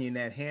Virginia Union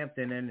at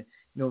Hampton. And,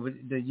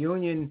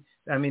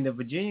 the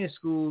Virginia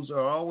schools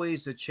are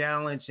always a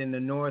challenge in the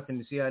North and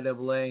the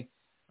CIAA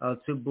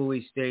to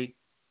Bowie State.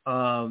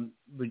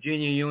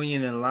 Virginia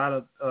Union and a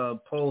lot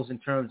of polls in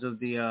terms of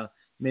the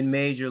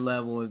mid-major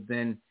level have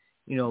been,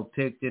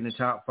 picked in the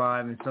top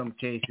 5 in some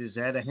cases.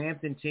 At a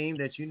Hampton team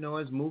that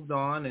has moved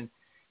on, and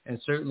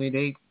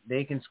certainly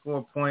they can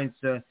score points.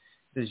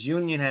 Does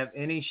Union have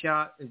any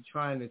shot at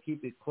trying to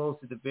keep it close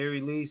at the very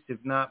least,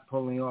 if not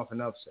pulling off an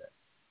upset?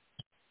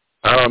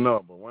 I don't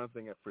know, but one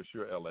thing for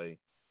sure, LA,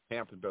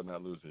 Hampton better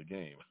not lose their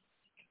game.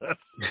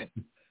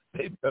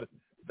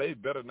 They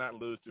better not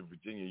lose to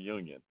Virginia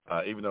Union,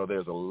 even though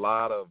there's a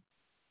lot of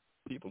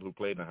people who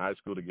played in high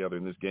school together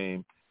in this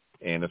game,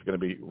 and it's going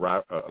to be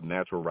a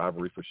natural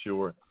rivalry for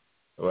sure.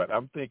 But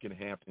I'm thinking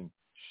Hampton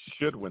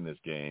should win this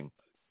game.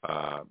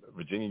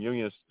 Virginia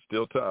Union is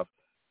still tough,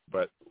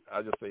 but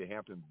I just say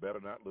Hampton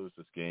better not lose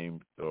this game,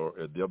 or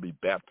they'll be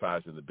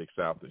baptized in the Big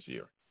South this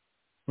year.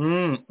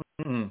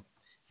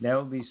 That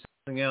would be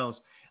something else.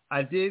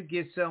 I did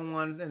get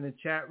someone in the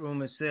chat room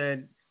that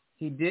said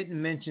he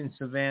didn't mention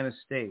Savannah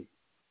State.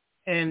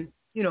 And,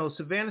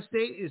 Savannah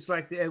State is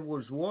like the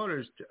Edwards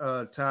Waters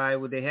tie,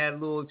 where they had a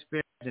little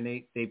experience and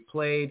they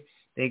played.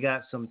 They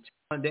got some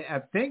talent. I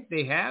think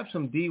they have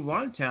some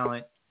D1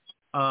 talent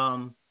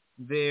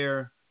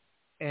there,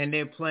 and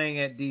they're playing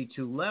at D2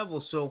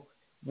 level. So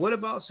what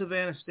about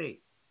Savannah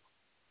State?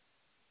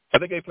 I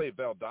think they played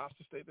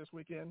Valdosta State this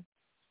weekend.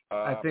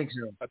 I think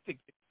so. I think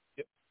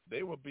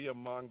they will be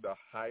among the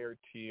higher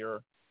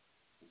tier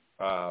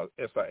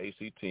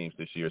SIAC teams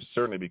this year,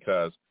 certainly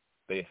because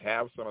they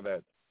have some of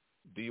that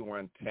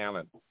D1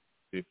 talent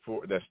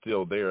before that's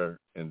still there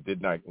and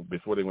did not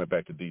before they went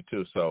back to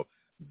D2. So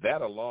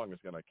that alone is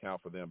going to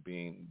account for them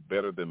being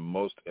better than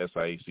most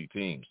SIAC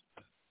teams.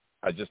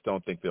 I just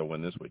don't think they'll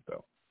win this week,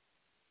 though.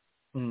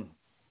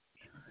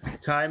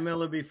 Ty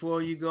Miller,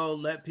 before you go,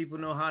 let people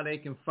know how they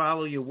can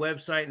follow your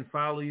website and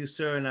follow you,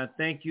 sir. And I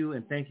thank you,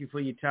 and thank you for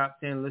your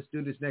top 10. Let's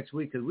do this next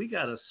week because we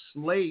got a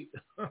slate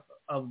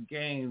of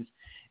games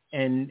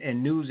and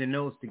news and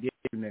notes to get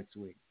to next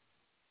week.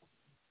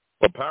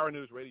 Well, Power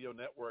News Radio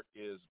Network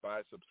is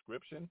by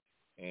subscription,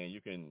 and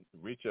you can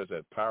reach us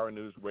at Power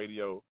News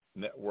Radio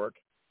Network,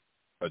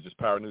 or just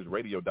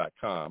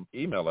PowerNewsRadio.com.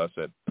 Email us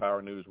at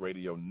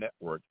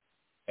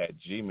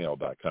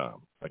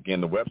PowerNewsRadioNetwork@gmail.com.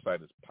 Again, the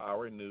website is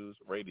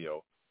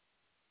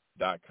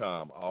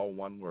PowerNewsRadio.com, all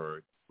one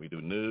word. We do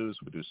news,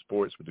 we do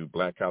sports, we do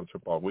Black College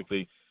Football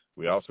Weekly.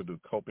 We also do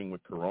coping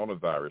with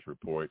coronavirus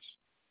reports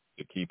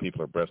to keep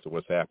people abreast of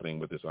what's happening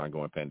with this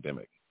ongoing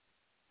pandemic.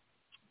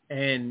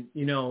 And,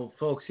 you know,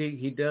 folks,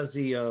 he does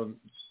the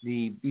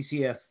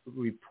BCF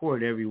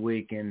report every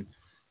week, and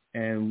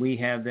we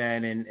have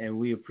that, and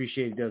we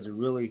appreciate it. Does a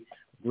really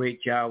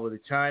great job with the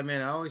time,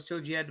 man. I always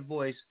told you had the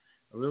voice.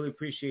 I really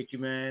appreciate you,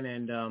 man,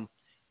 and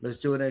let's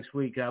do it next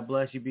week. God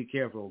bless you. Be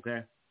careful,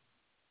 okay?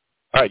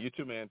 All right, you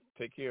too, man.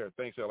 Take care.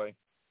 Thanks, L.A.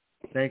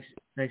 Thanks,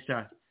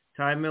 Ty.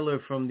 Ty Miller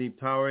from the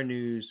Power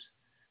News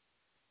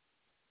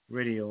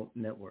Radio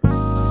Network.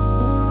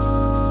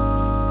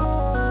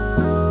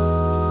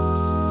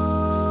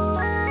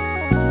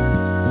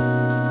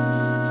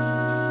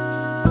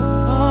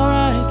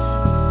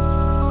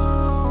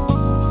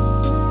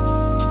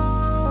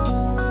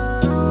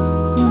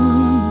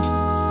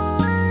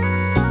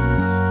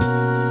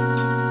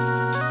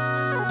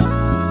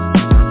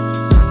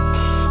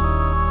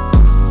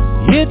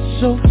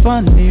 It's so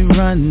funny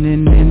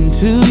running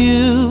into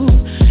you.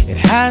 It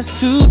has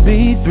to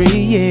be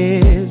 3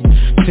 years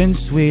since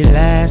we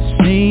last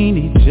seen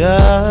each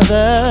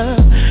other.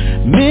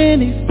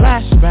 Many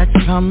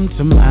flashbacks come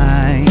to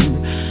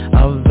mind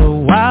of the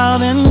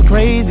wild and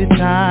crazy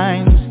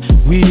times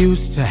we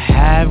used to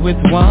have with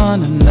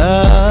one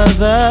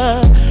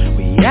another.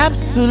 We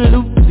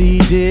absolutely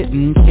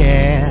didn't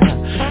care.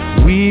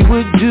 We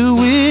would do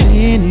it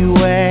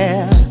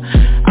anywhere.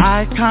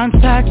 Eye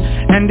contact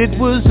and it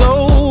was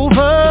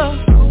over.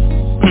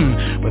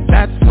 But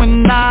that's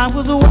when I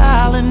was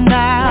wildin'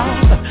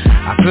 out.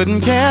 I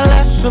couldn't care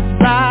less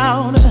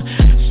about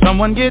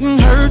someone getting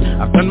hurt.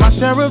 I've done my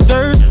share of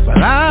dirt,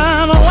 but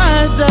I'm a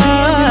wise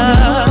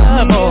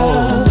up.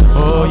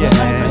 Oh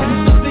yeah.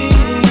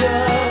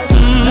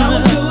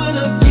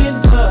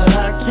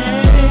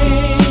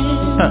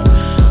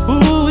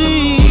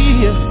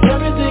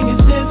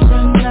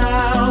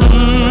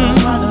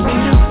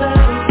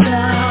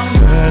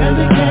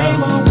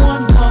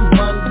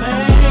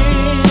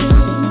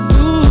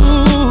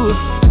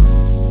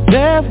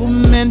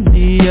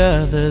 Many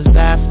others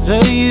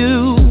after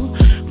you,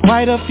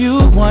 quite a few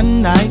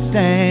one-night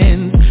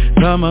stands.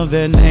 Some of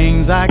their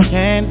names I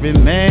can't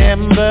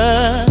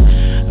remember.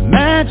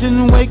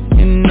 Imagine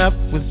waking up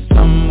with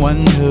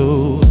someone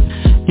who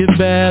you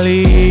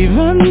barely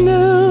even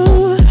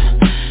knew.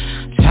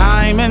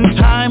 Time and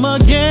time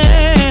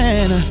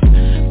again,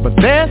 but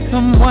there's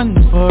someone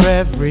for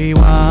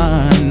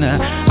everyone.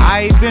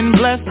 I've been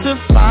blessed to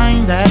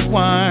find that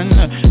one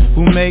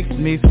who makes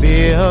me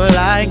feel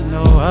like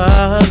no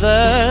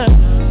other.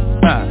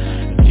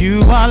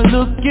 You are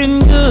looking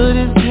good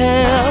as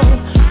hell,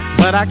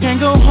 but I can't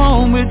go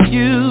home with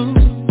you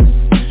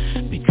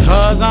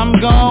because I'm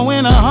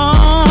going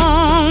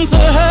home to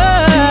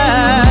her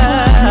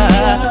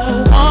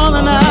all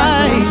the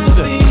night.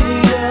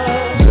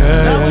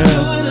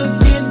 Yeah.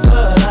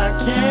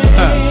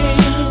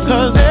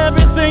 Cause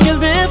everything is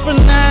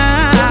different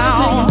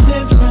now.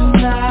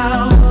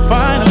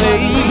 Finally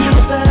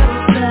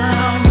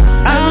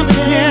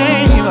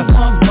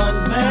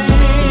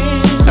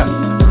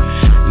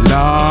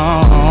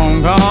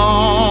long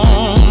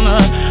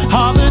gone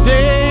are the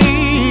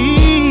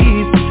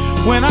days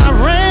when I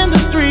ran the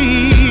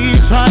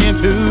streets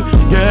trying to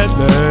get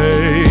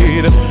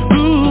laid.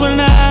 Ooh, and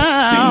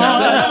now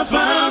that I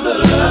found the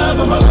love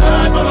of my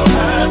life, I don't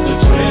have to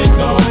take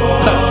no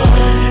more.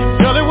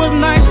 Girl, it was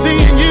nice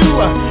seeing you,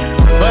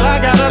 but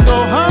I gotta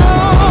go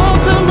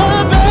home to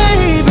my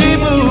baby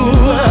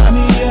boo.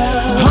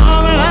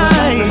 All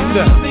right,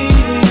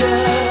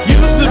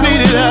 used to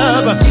beat it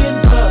up.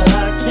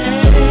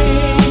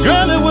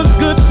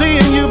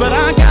 But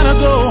I gotta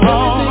go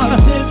home.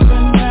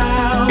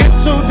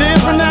 It's so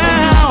different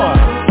now.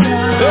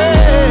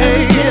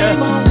 Hey,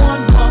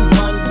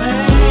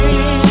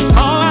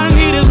 all I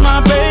need is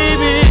my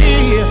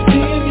baby.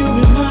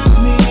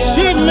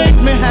 She'd make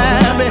me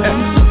happy.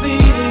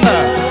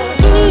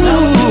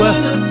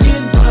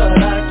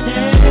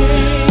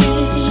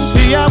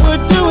 See, I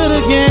would do it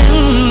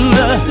again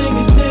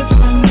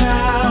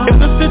if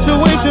the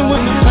situation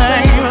was the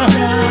same,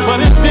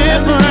 but it's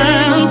different.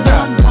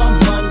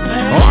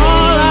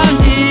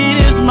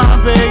 My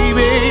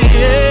baby,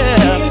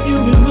 yeah.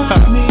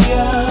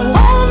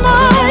 All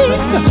night.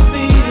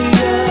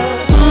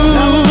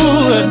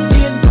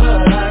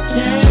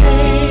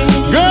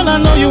 Girl, I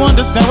know you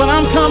understand where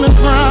I'm coming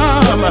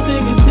from.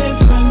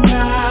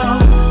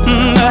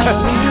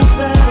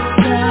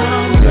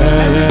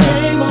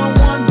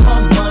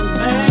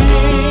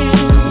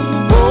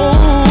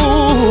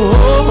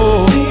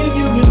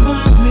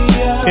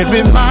 It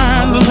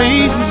reminds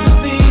me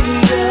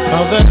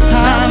of the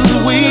times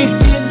we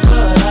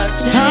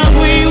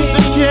used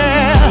to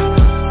share,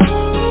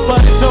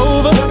 but it's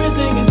over.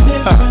 Everything is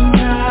different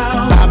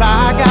now. Bye-bye,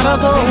 I gotta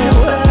go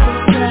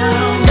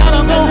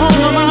home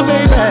to my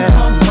baby.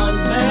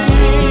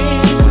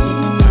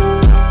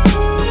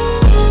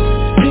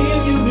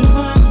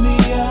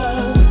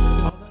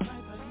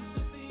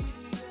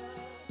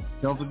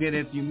 Don't forget,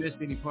 if you missed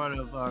any part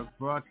of our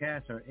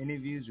broadcast or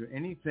interviews or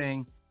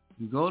anything,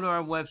 you go to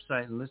our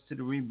website and listen to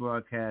the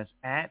rebroadcast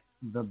at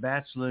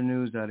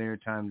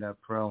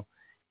thebatchelornews.airtime.pro.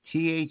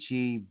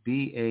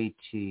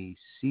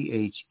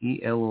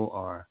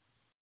 TheBatchelor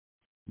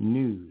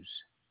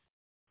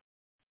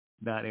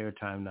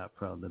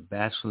news.airtime.pro. The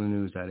Batchelor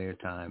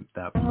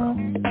news.airtime.pro.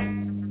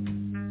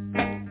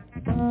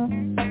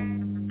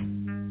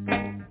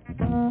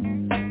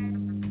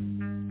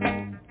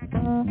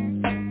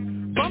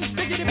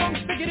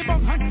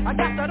 I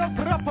got that up,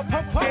 but I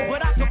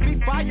could be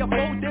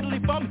fireball, diddly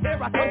bum, here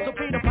I come to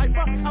Peter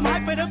Piper. I'm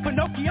hyper than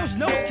Pinocchio's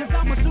nose, cause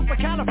I'm a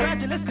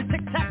supercalifragilistic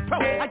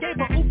tic-tac-pro. I gave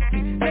her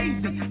oopsie,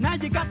 daisy, now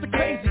you got the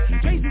crazy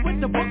with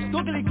the books,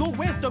 googly goo,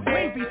 where's the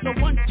gravy? So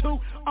 1, 2,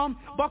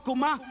 buckle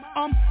my,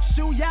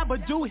 shoe,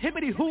 yabba do,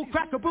 hibbity hoo,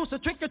 crack a bruise, a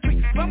trick or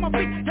treat. From my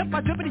feet, yep,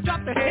 I drippity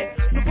drop the hit.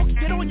 The books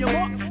get on your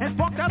mark, and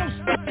spark, I don't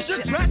stop the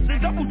shit. Tracks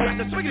and double tracks,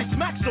 and swiggity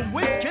smack some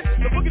whiz kids.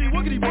 The boogity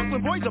woogity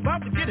Brooklyn boys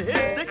about to get a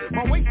hit stick.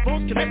 My waist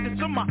bone's connected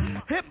to my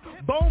hip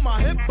bone,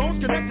 my hip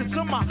bone's connected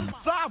to my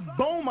thigh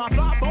bone, my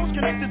thigh bone's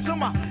connected to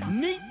my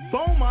knee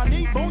bone, my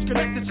knee bone's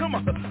connected to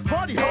my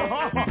hardy ha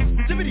ha ha.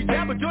 Jibbity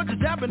dabba, Georgia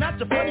dabbing at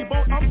your funny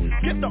bone.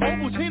 Get the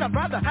Ovaltine, I'd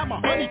rather have my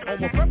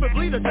honeycomb, or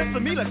preferably the taste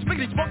of me like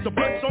spiggity sparks of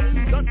bread. So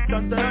dun dun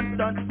dun dun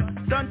dun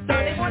dun.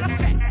 They wanna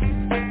pack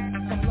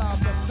some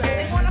lava fest.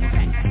 They wanna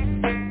pack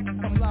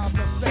some lava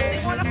fest.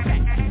 They wanna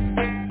pack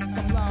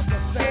some lava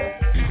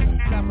fest.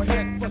 Grab a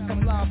neck for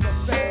some lava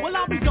fest. Well,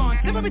 I'll be gone.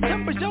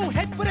 Timber Joe,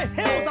 head for the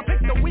hills. I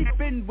picked a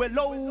weeping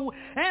willow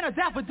and a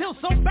daffodil.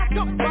 So back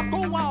up,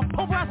 Rocco, while I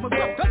pulverize my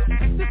gruff. Cause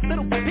this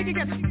little piggy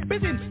gets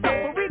busy and stuff.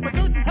 I read my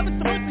dirty,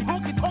 heavens to mercy,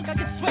 honky tonk, I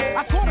get swept.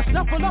 I caught a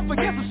shuffle up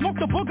against and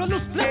smoked a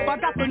boogaloo slip. I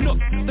got the nook,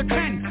 the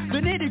cranny, the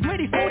nitty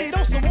gritty, 40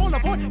 those, so all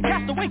aboard,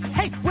 cast away.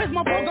 Hey, where's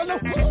my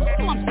boogaloo?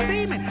 Ooh, I'm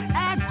steaming,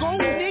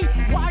 agony.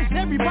 Why is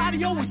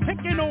everybody always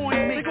picking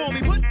on me? They call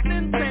me Putin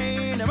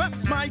insane, and that's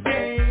my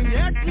game. You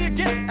ask me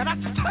again, and I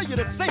can tell you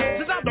the same.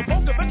 Since I'm the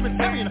vocal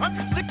vegetarian hunt,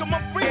 stick 'em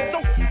up free,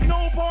 so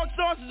no pork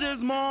sausages,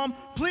 mom.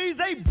 Please,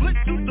 they blitz,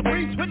 shoot the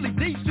breeze, Whitley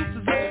D, shoots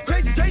the zip.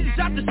 Crazy, crazy,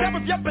 shot the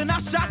sheriff, yep, and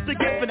I shot the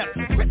gift, and that's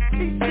pretty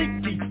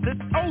sneaky.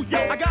 Oh,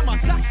 yo, I got my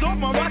socks off,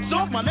 my rocks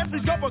off, my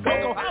Nestle's go for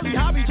Coco, Holly,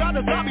 Hobby, try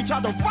to rob me,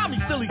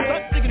 silly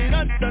son, diggity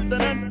dun, dun, dun,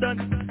 dun, dun,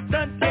 dun,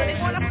 dun. They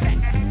wanna pack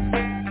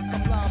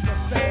some lava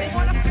fest. They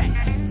wanna pack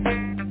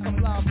some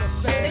lava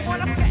fest. They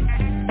wanna pack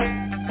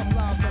some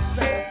lava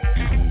fest.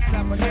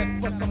 Grab a neck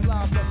for some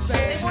lava fest.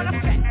 They wanna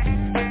pack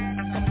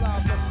some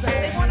lava fest.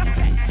 They wanna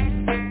pack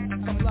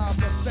some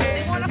lava fest.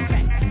 They wanna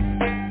pack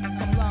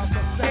some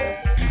lava fest.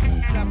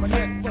 Grab a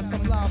neck for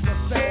some lava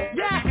fest.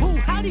 Yahoo,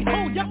 howdy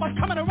ho, yep, I'm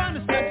coming around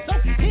the set. So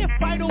here,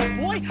 fight, old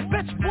boy,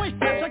 bitch, boy,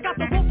 bitch, I got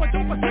the rope, I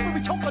don't, but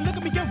silvery choker, look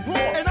at me get raw.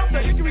 And I'm the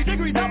hickory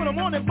dickory down in the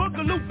morning,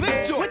 boogaloo,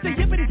 big jaw. With the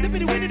yippity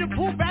zippity winnie the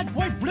pooh, bad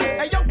boy blue.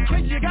 Hey yo,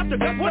 crazy, you got the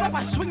guts. What if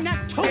I swing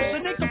that toast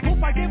and make the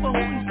poof? I gave a hoot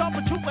and stop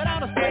a troop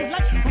without a space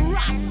like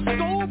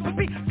Roscoe,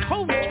 baby,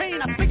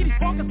 cocaine. I figure these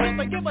sparkers up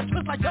and give a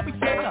twist like Chubby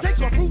Checker. I take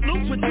some Fruit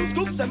Loops with 2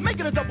 scoops and make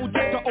it a double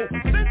decker. Oh,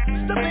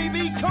 since the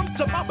baby comes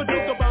to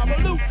Babadook, a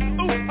Babaloo,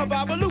 ooh, a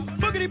Babaloo.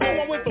 Boogity boo,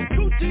 I went from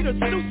Gucci to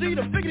Stussy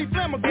to Figgity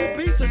Flam, a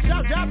groupie to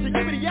Shout Job to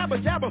Yibbity Yabba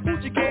Jabba,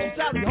 Hoochie Coochie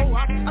Sally Ho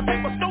Hop. I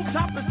take my stove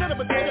top instead of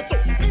a potato, so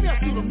maybe I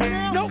shoot 'em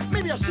now. No,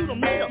 maybe I shoot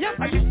 'em later. Yep,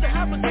 I used to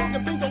have a dog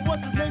and bingo,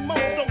 what's his name, Mo,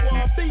 so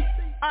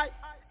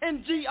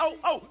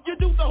B-I-N-G-O-O. You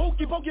do the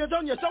hokey pokey, you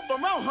done yourself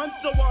around, hunt,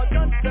 so dun,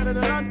 dun, dun,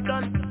 dun,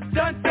 dun,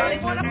 dun, dun. They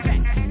wanna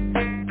pack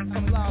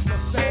some lava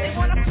fest. They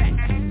wanna pack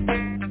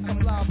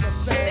some lava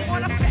fest. They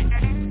wanna pack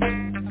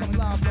some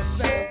lava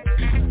fest.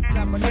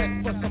 Grab a neck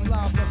for some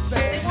lava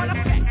fest. They wanna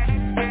pack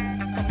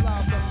some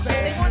lava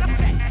fest. They wanna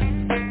pack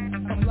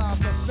some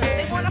lava fest.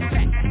 They wanna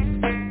pack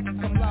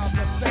some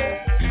lava fest.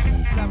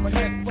 Grab a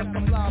neck for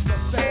some lava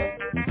fest.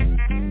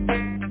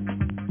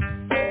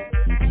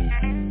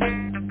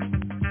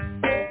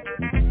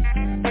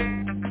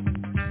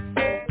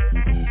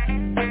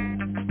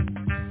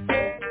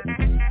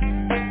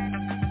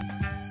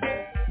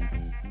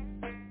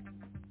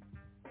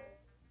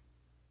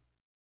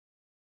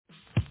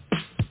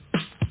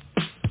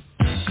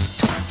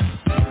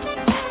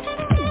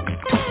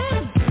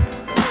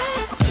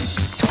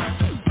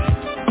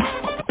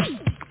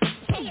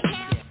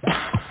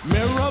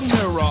 Mirror,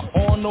 mirror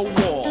on the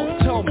wall,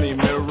 tell me,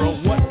 mirror,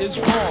 what is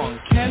wrong?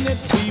 Can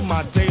it be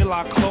my De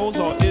La clothes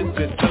or is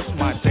it just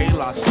my De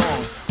La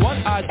song? What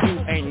I do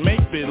ain't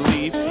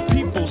make-believe,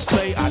 people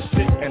say I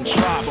sit and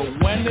try, but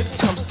when it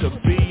comes to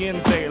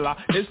being De La,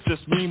 it's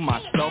just me,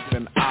 myself,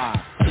 and I.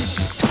 It's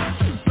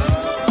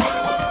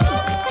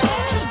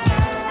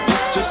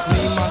just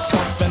me,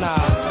 myself, and I.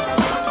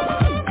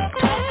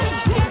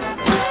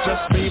 It's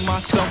just me,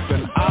 myself,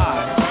 and I.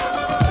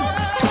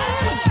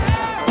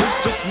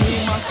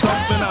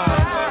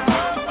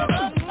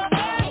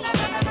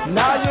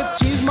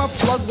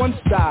 Plug one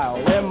style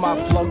and my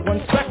plug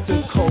one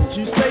sector code.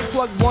 You say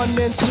plug 1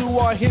 and 2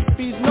 are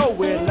hippies,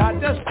 nowhere, not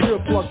that's pure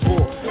plug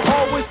bull.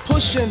 Always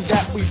pushing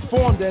that we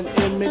formed an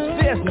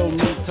image, there's no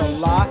need to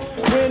lie.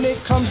 When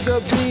it comes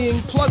to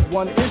being plug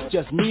 1, it's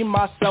just me,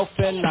 myself,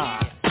 and I.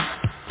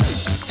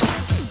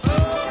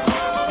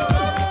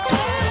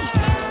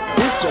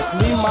 It's just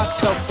me,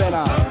 myself, and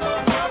I.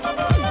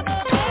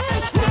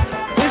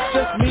 It's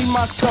just me,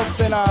 myself,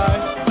 and I.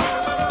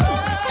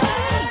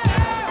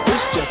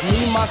 It's just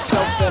me,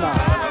 myself, and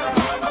I.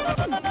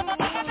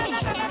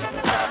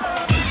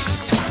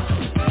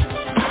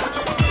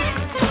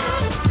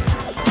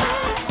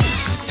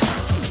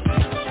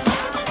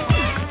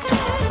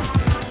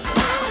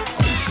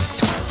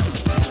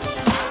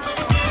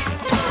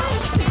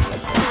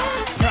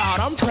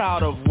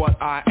 Proud of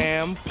what I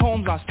am.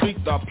 Poems I speak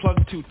are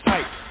plugged too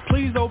tight.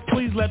 Please, oh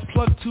please, let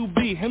plug 2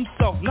 be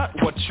himself, not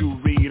what you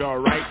read,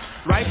 alright?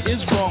 Right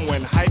is wrong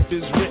when hype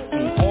is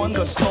written on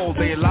the soul,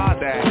 they lie,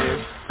 that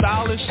is.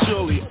 Style is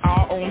surely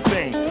our own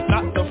thing,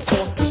 not the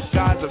false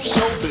disguise of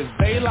showbiz.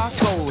 They lie,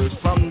 soul is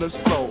from the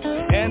soul,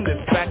 and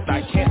in fact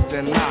I can't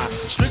deny.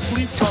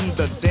 Strictly from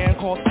the Dan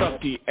called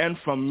Stucky, and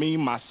from me,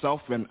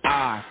 myself, and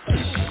I.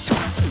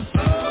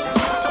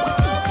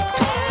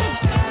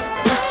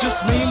 It's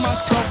just me,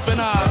 myself,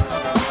 and I.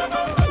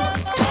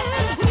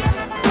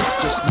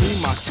 It's just me,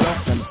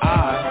 myself, and I.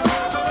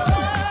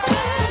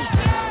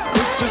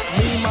 It's just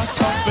me,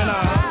 myself, and I.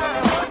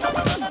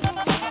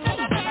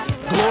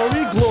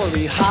 Glory,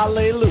 glory,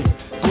 hallelujah.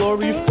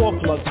 Glory for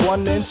plugs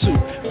 1 and 2.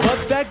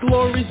 But that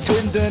glory's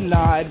been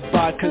denied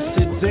by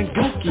cassids and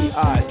gookie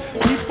eyes.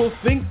 People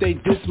think they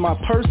diss my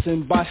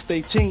person by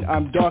stating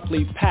I'm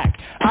darkly packed.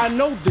 I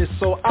know this,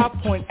 so I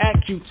point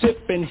at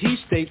Q-Tip and he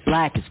states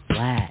black is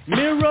black.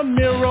 Mirror,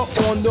 mirror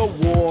on the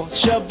wall,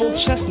 shovel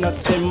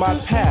chestnuts in my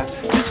path.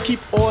 Just keep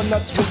all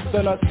nuts with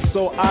the nuts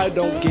so I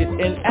don't get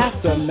an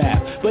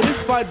aftermath. But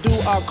if I do,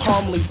 I'll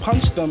calmly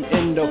punch them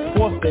in the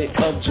 4th day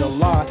of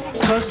July.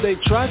 Cause they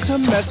tried to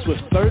mess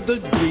with 3rd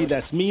degree,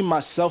 that's me,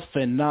 myself,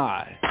 and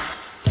I.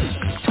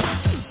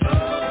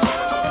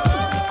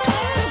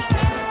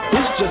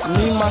 It's just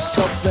me,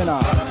 myself, and I.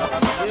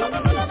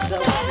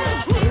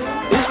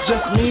 It's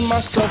just me,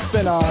 myself,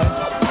 and I.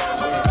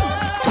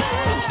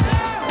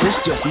 It's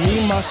just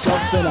me,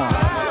 myself, and I.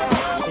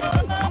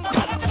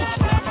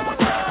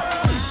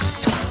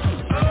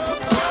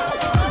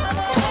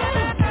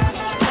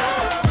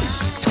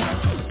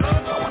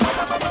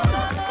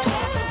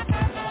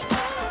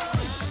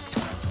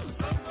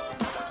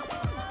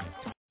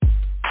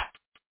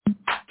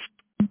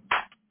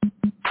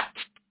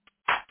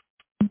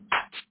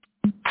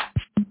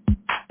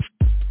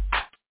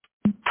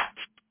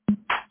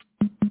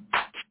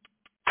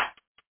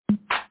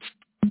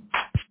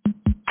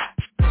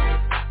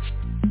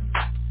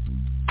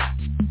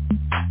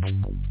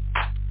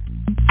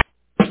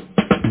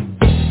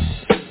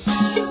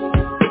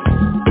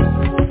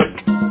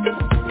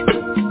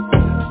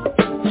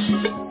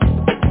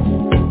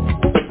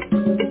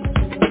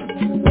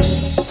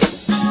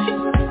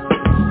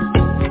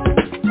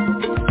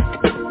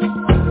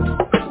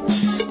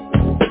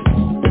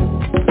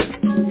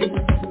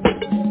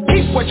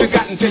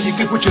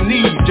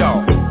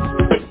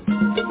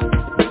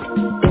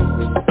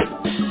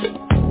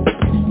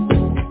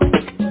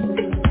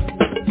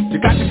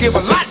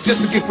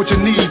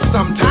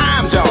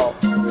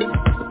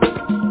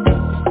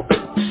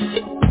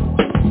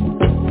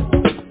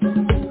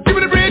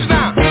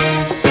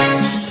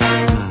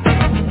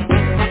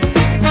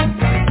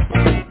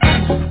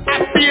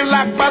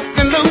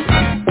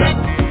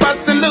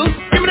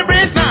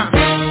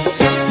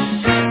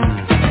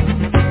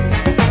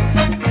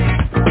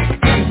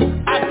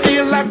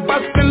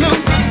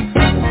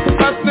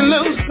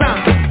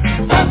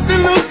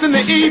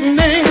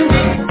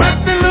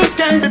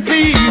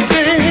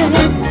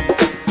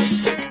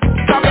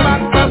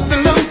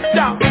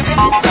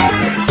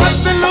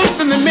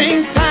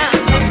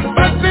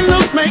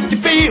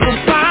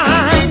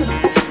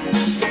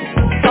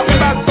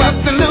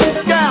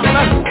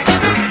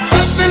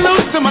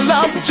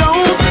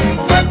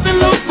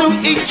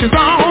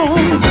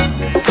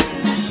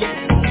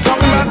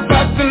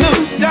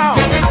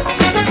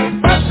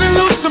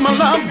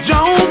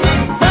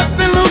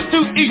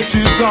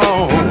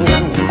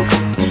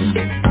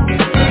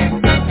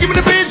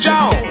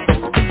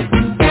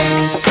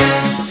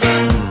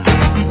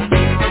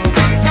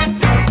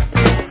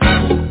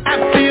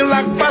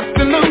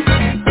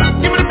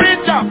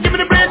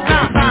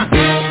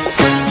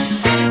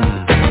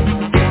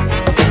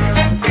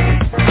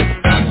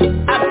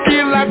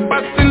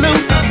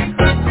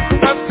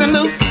 Bustin'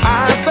 loose.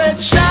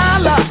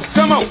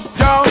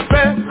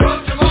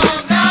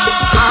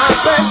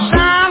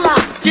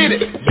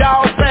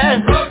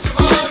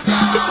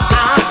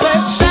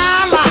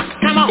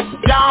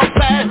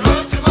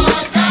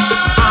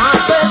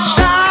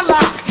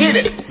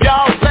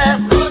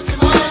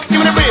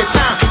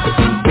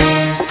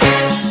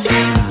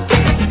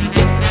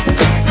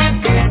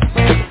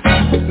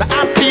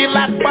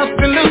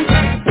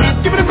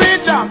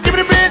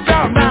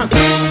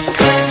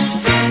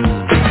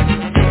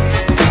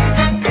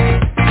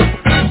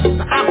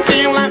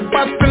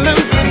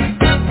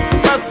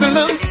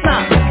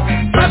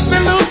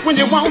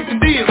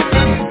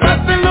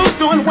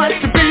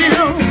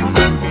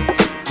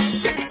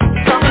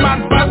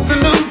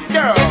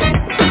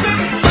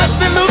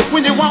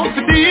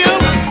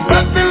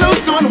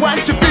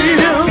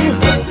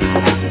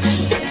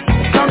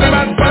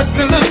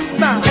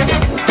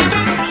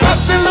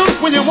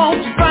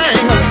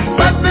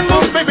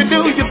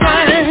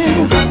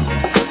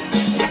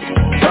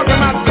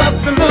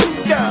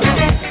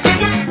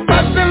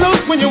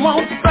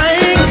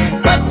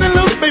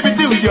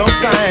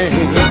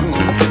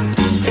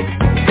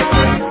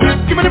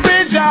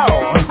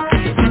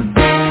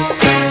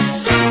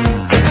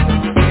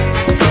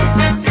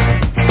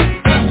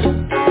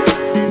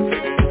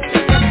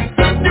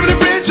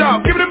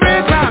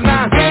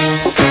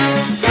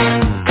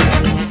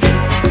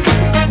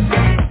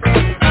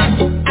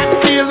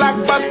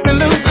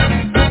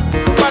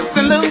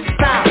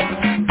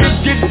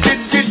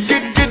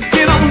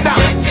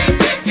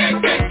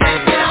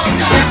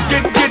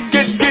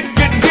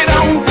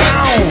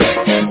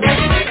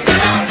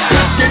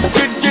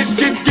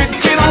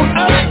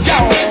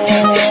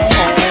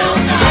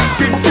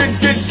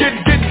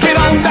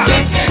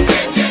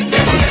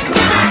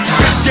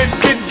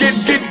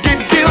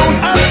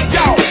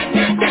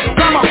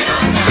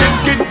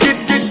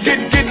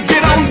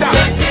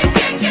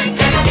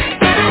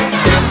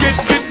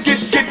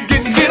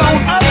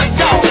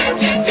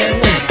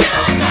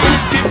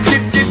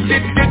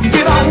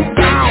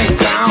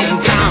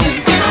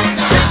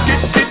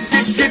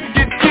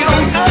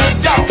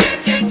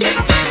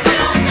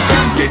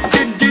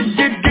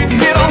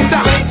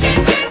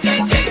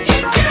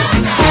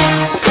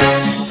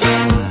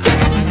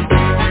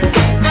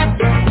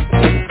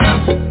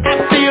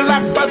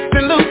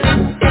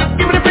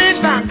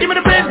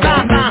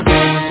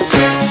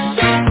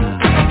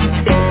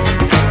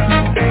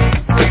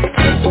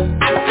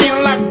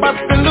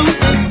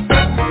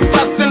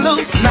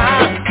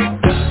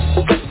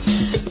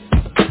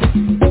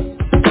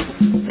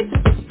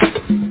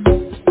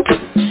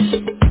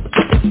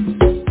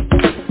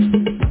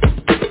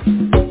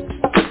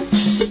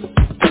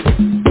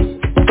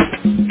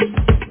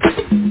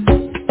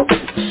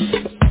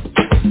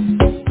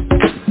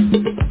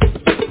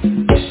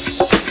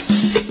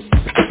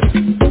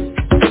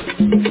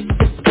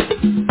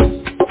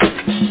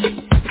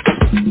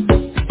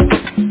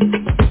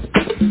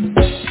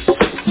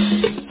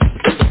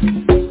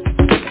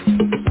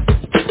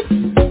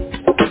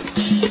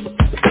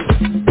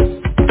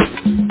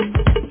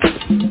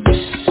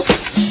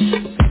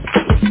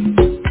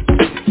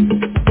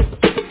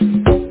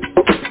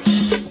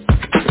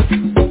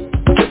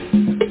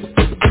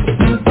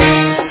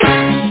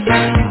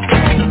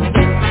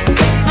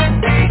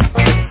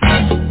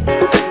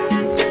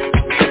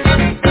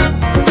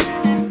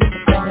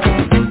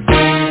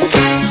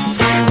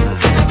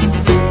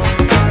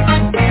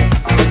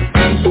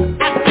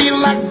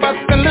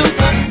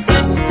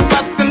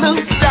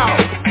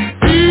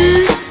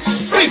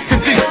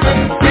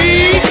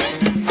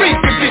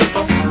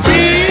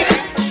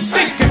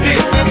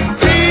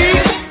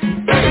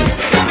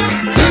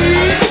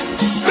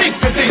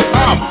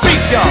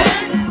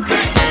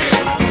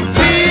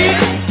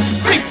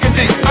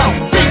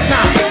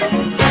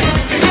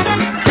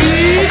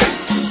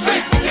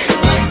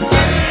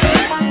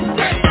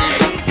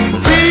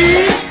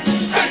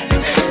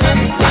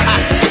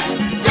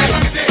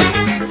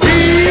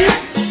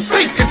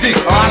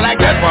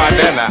 part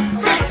there now.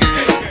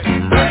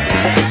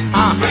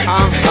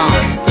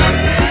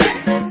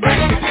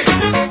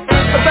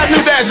 What's that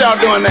new dance y'all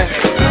doing there?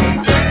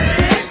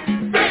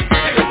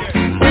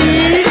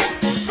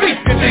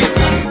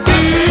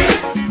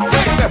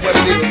 That's what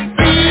it is.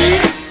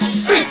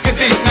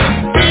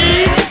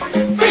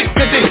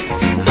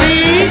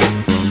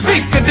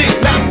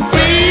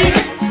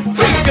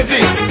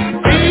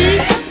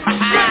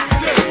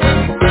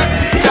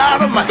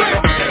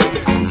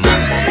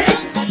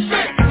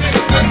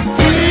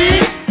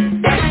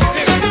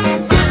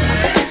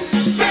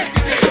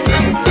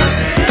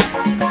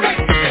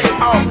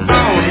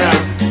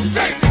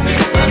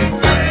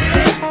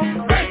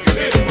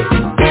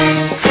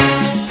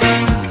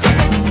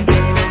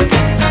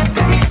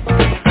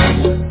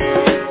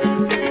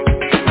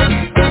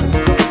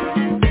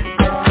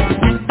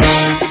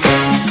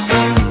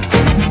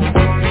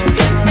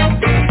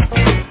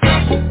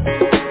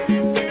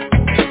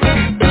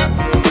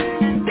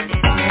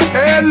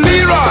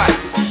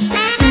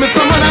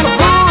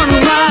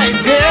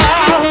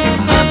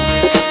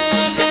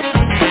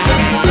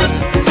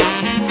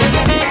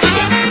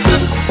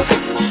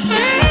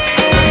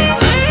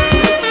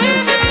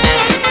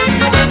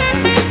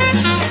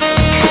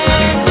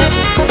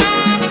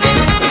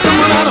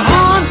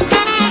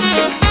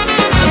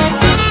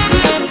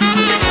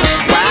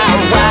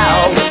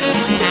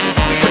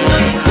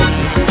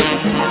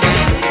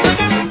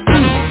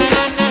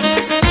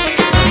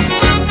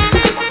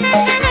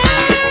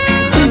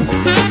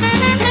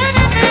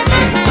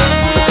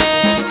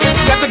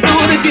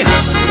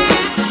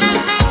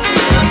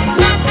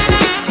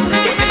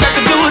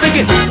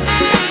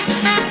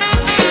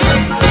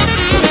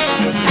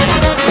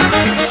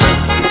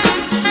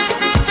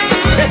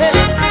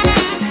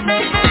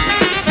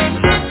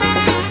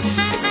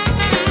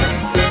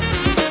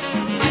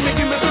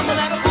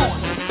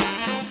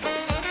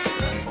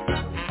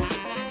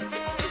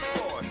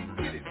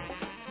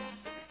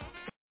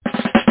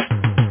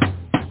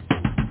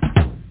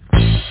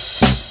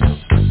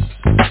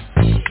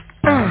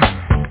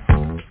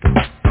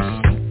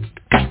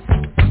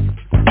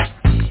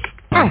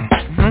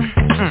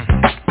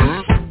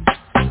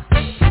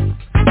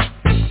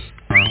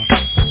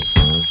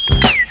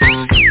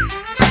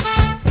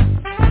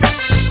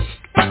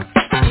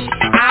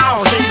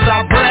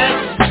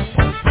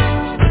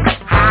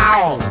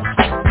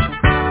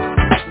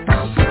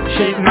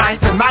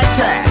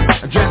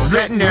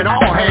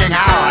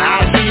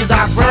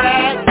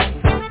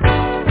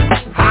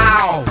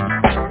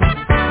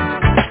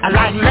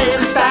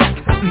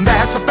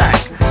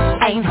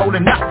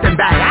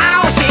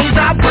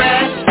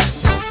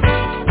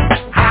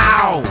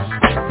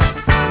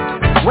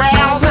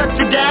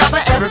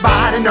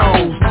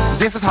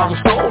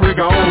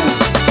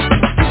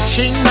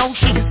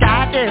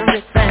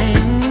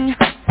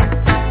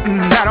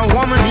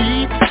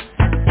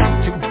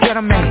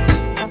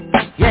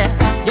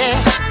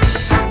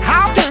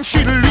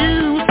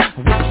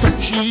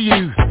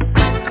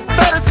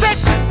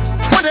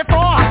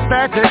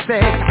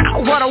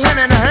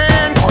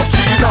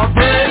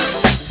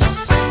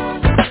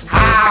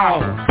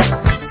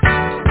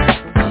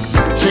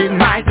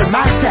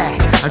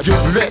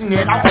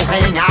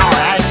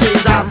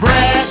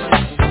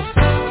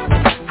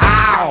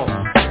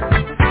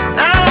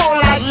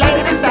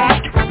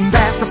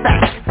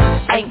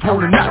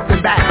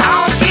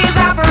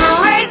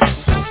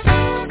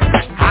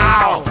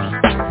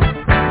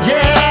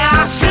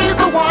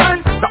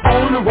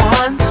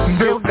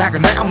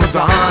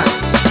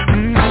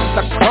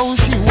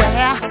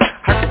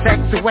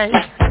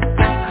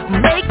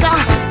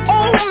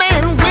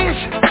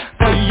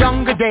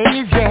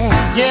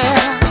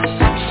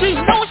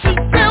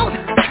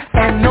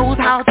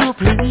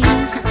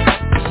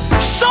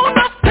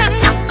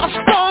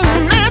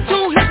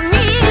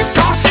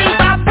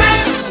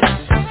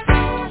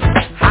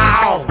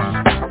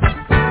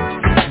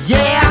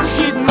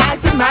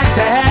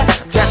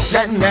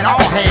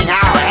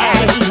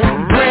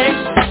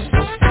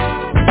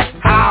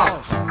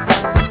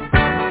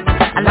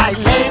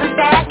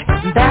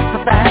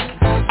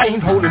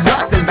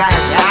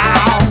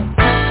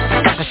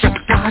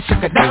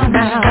 Shake it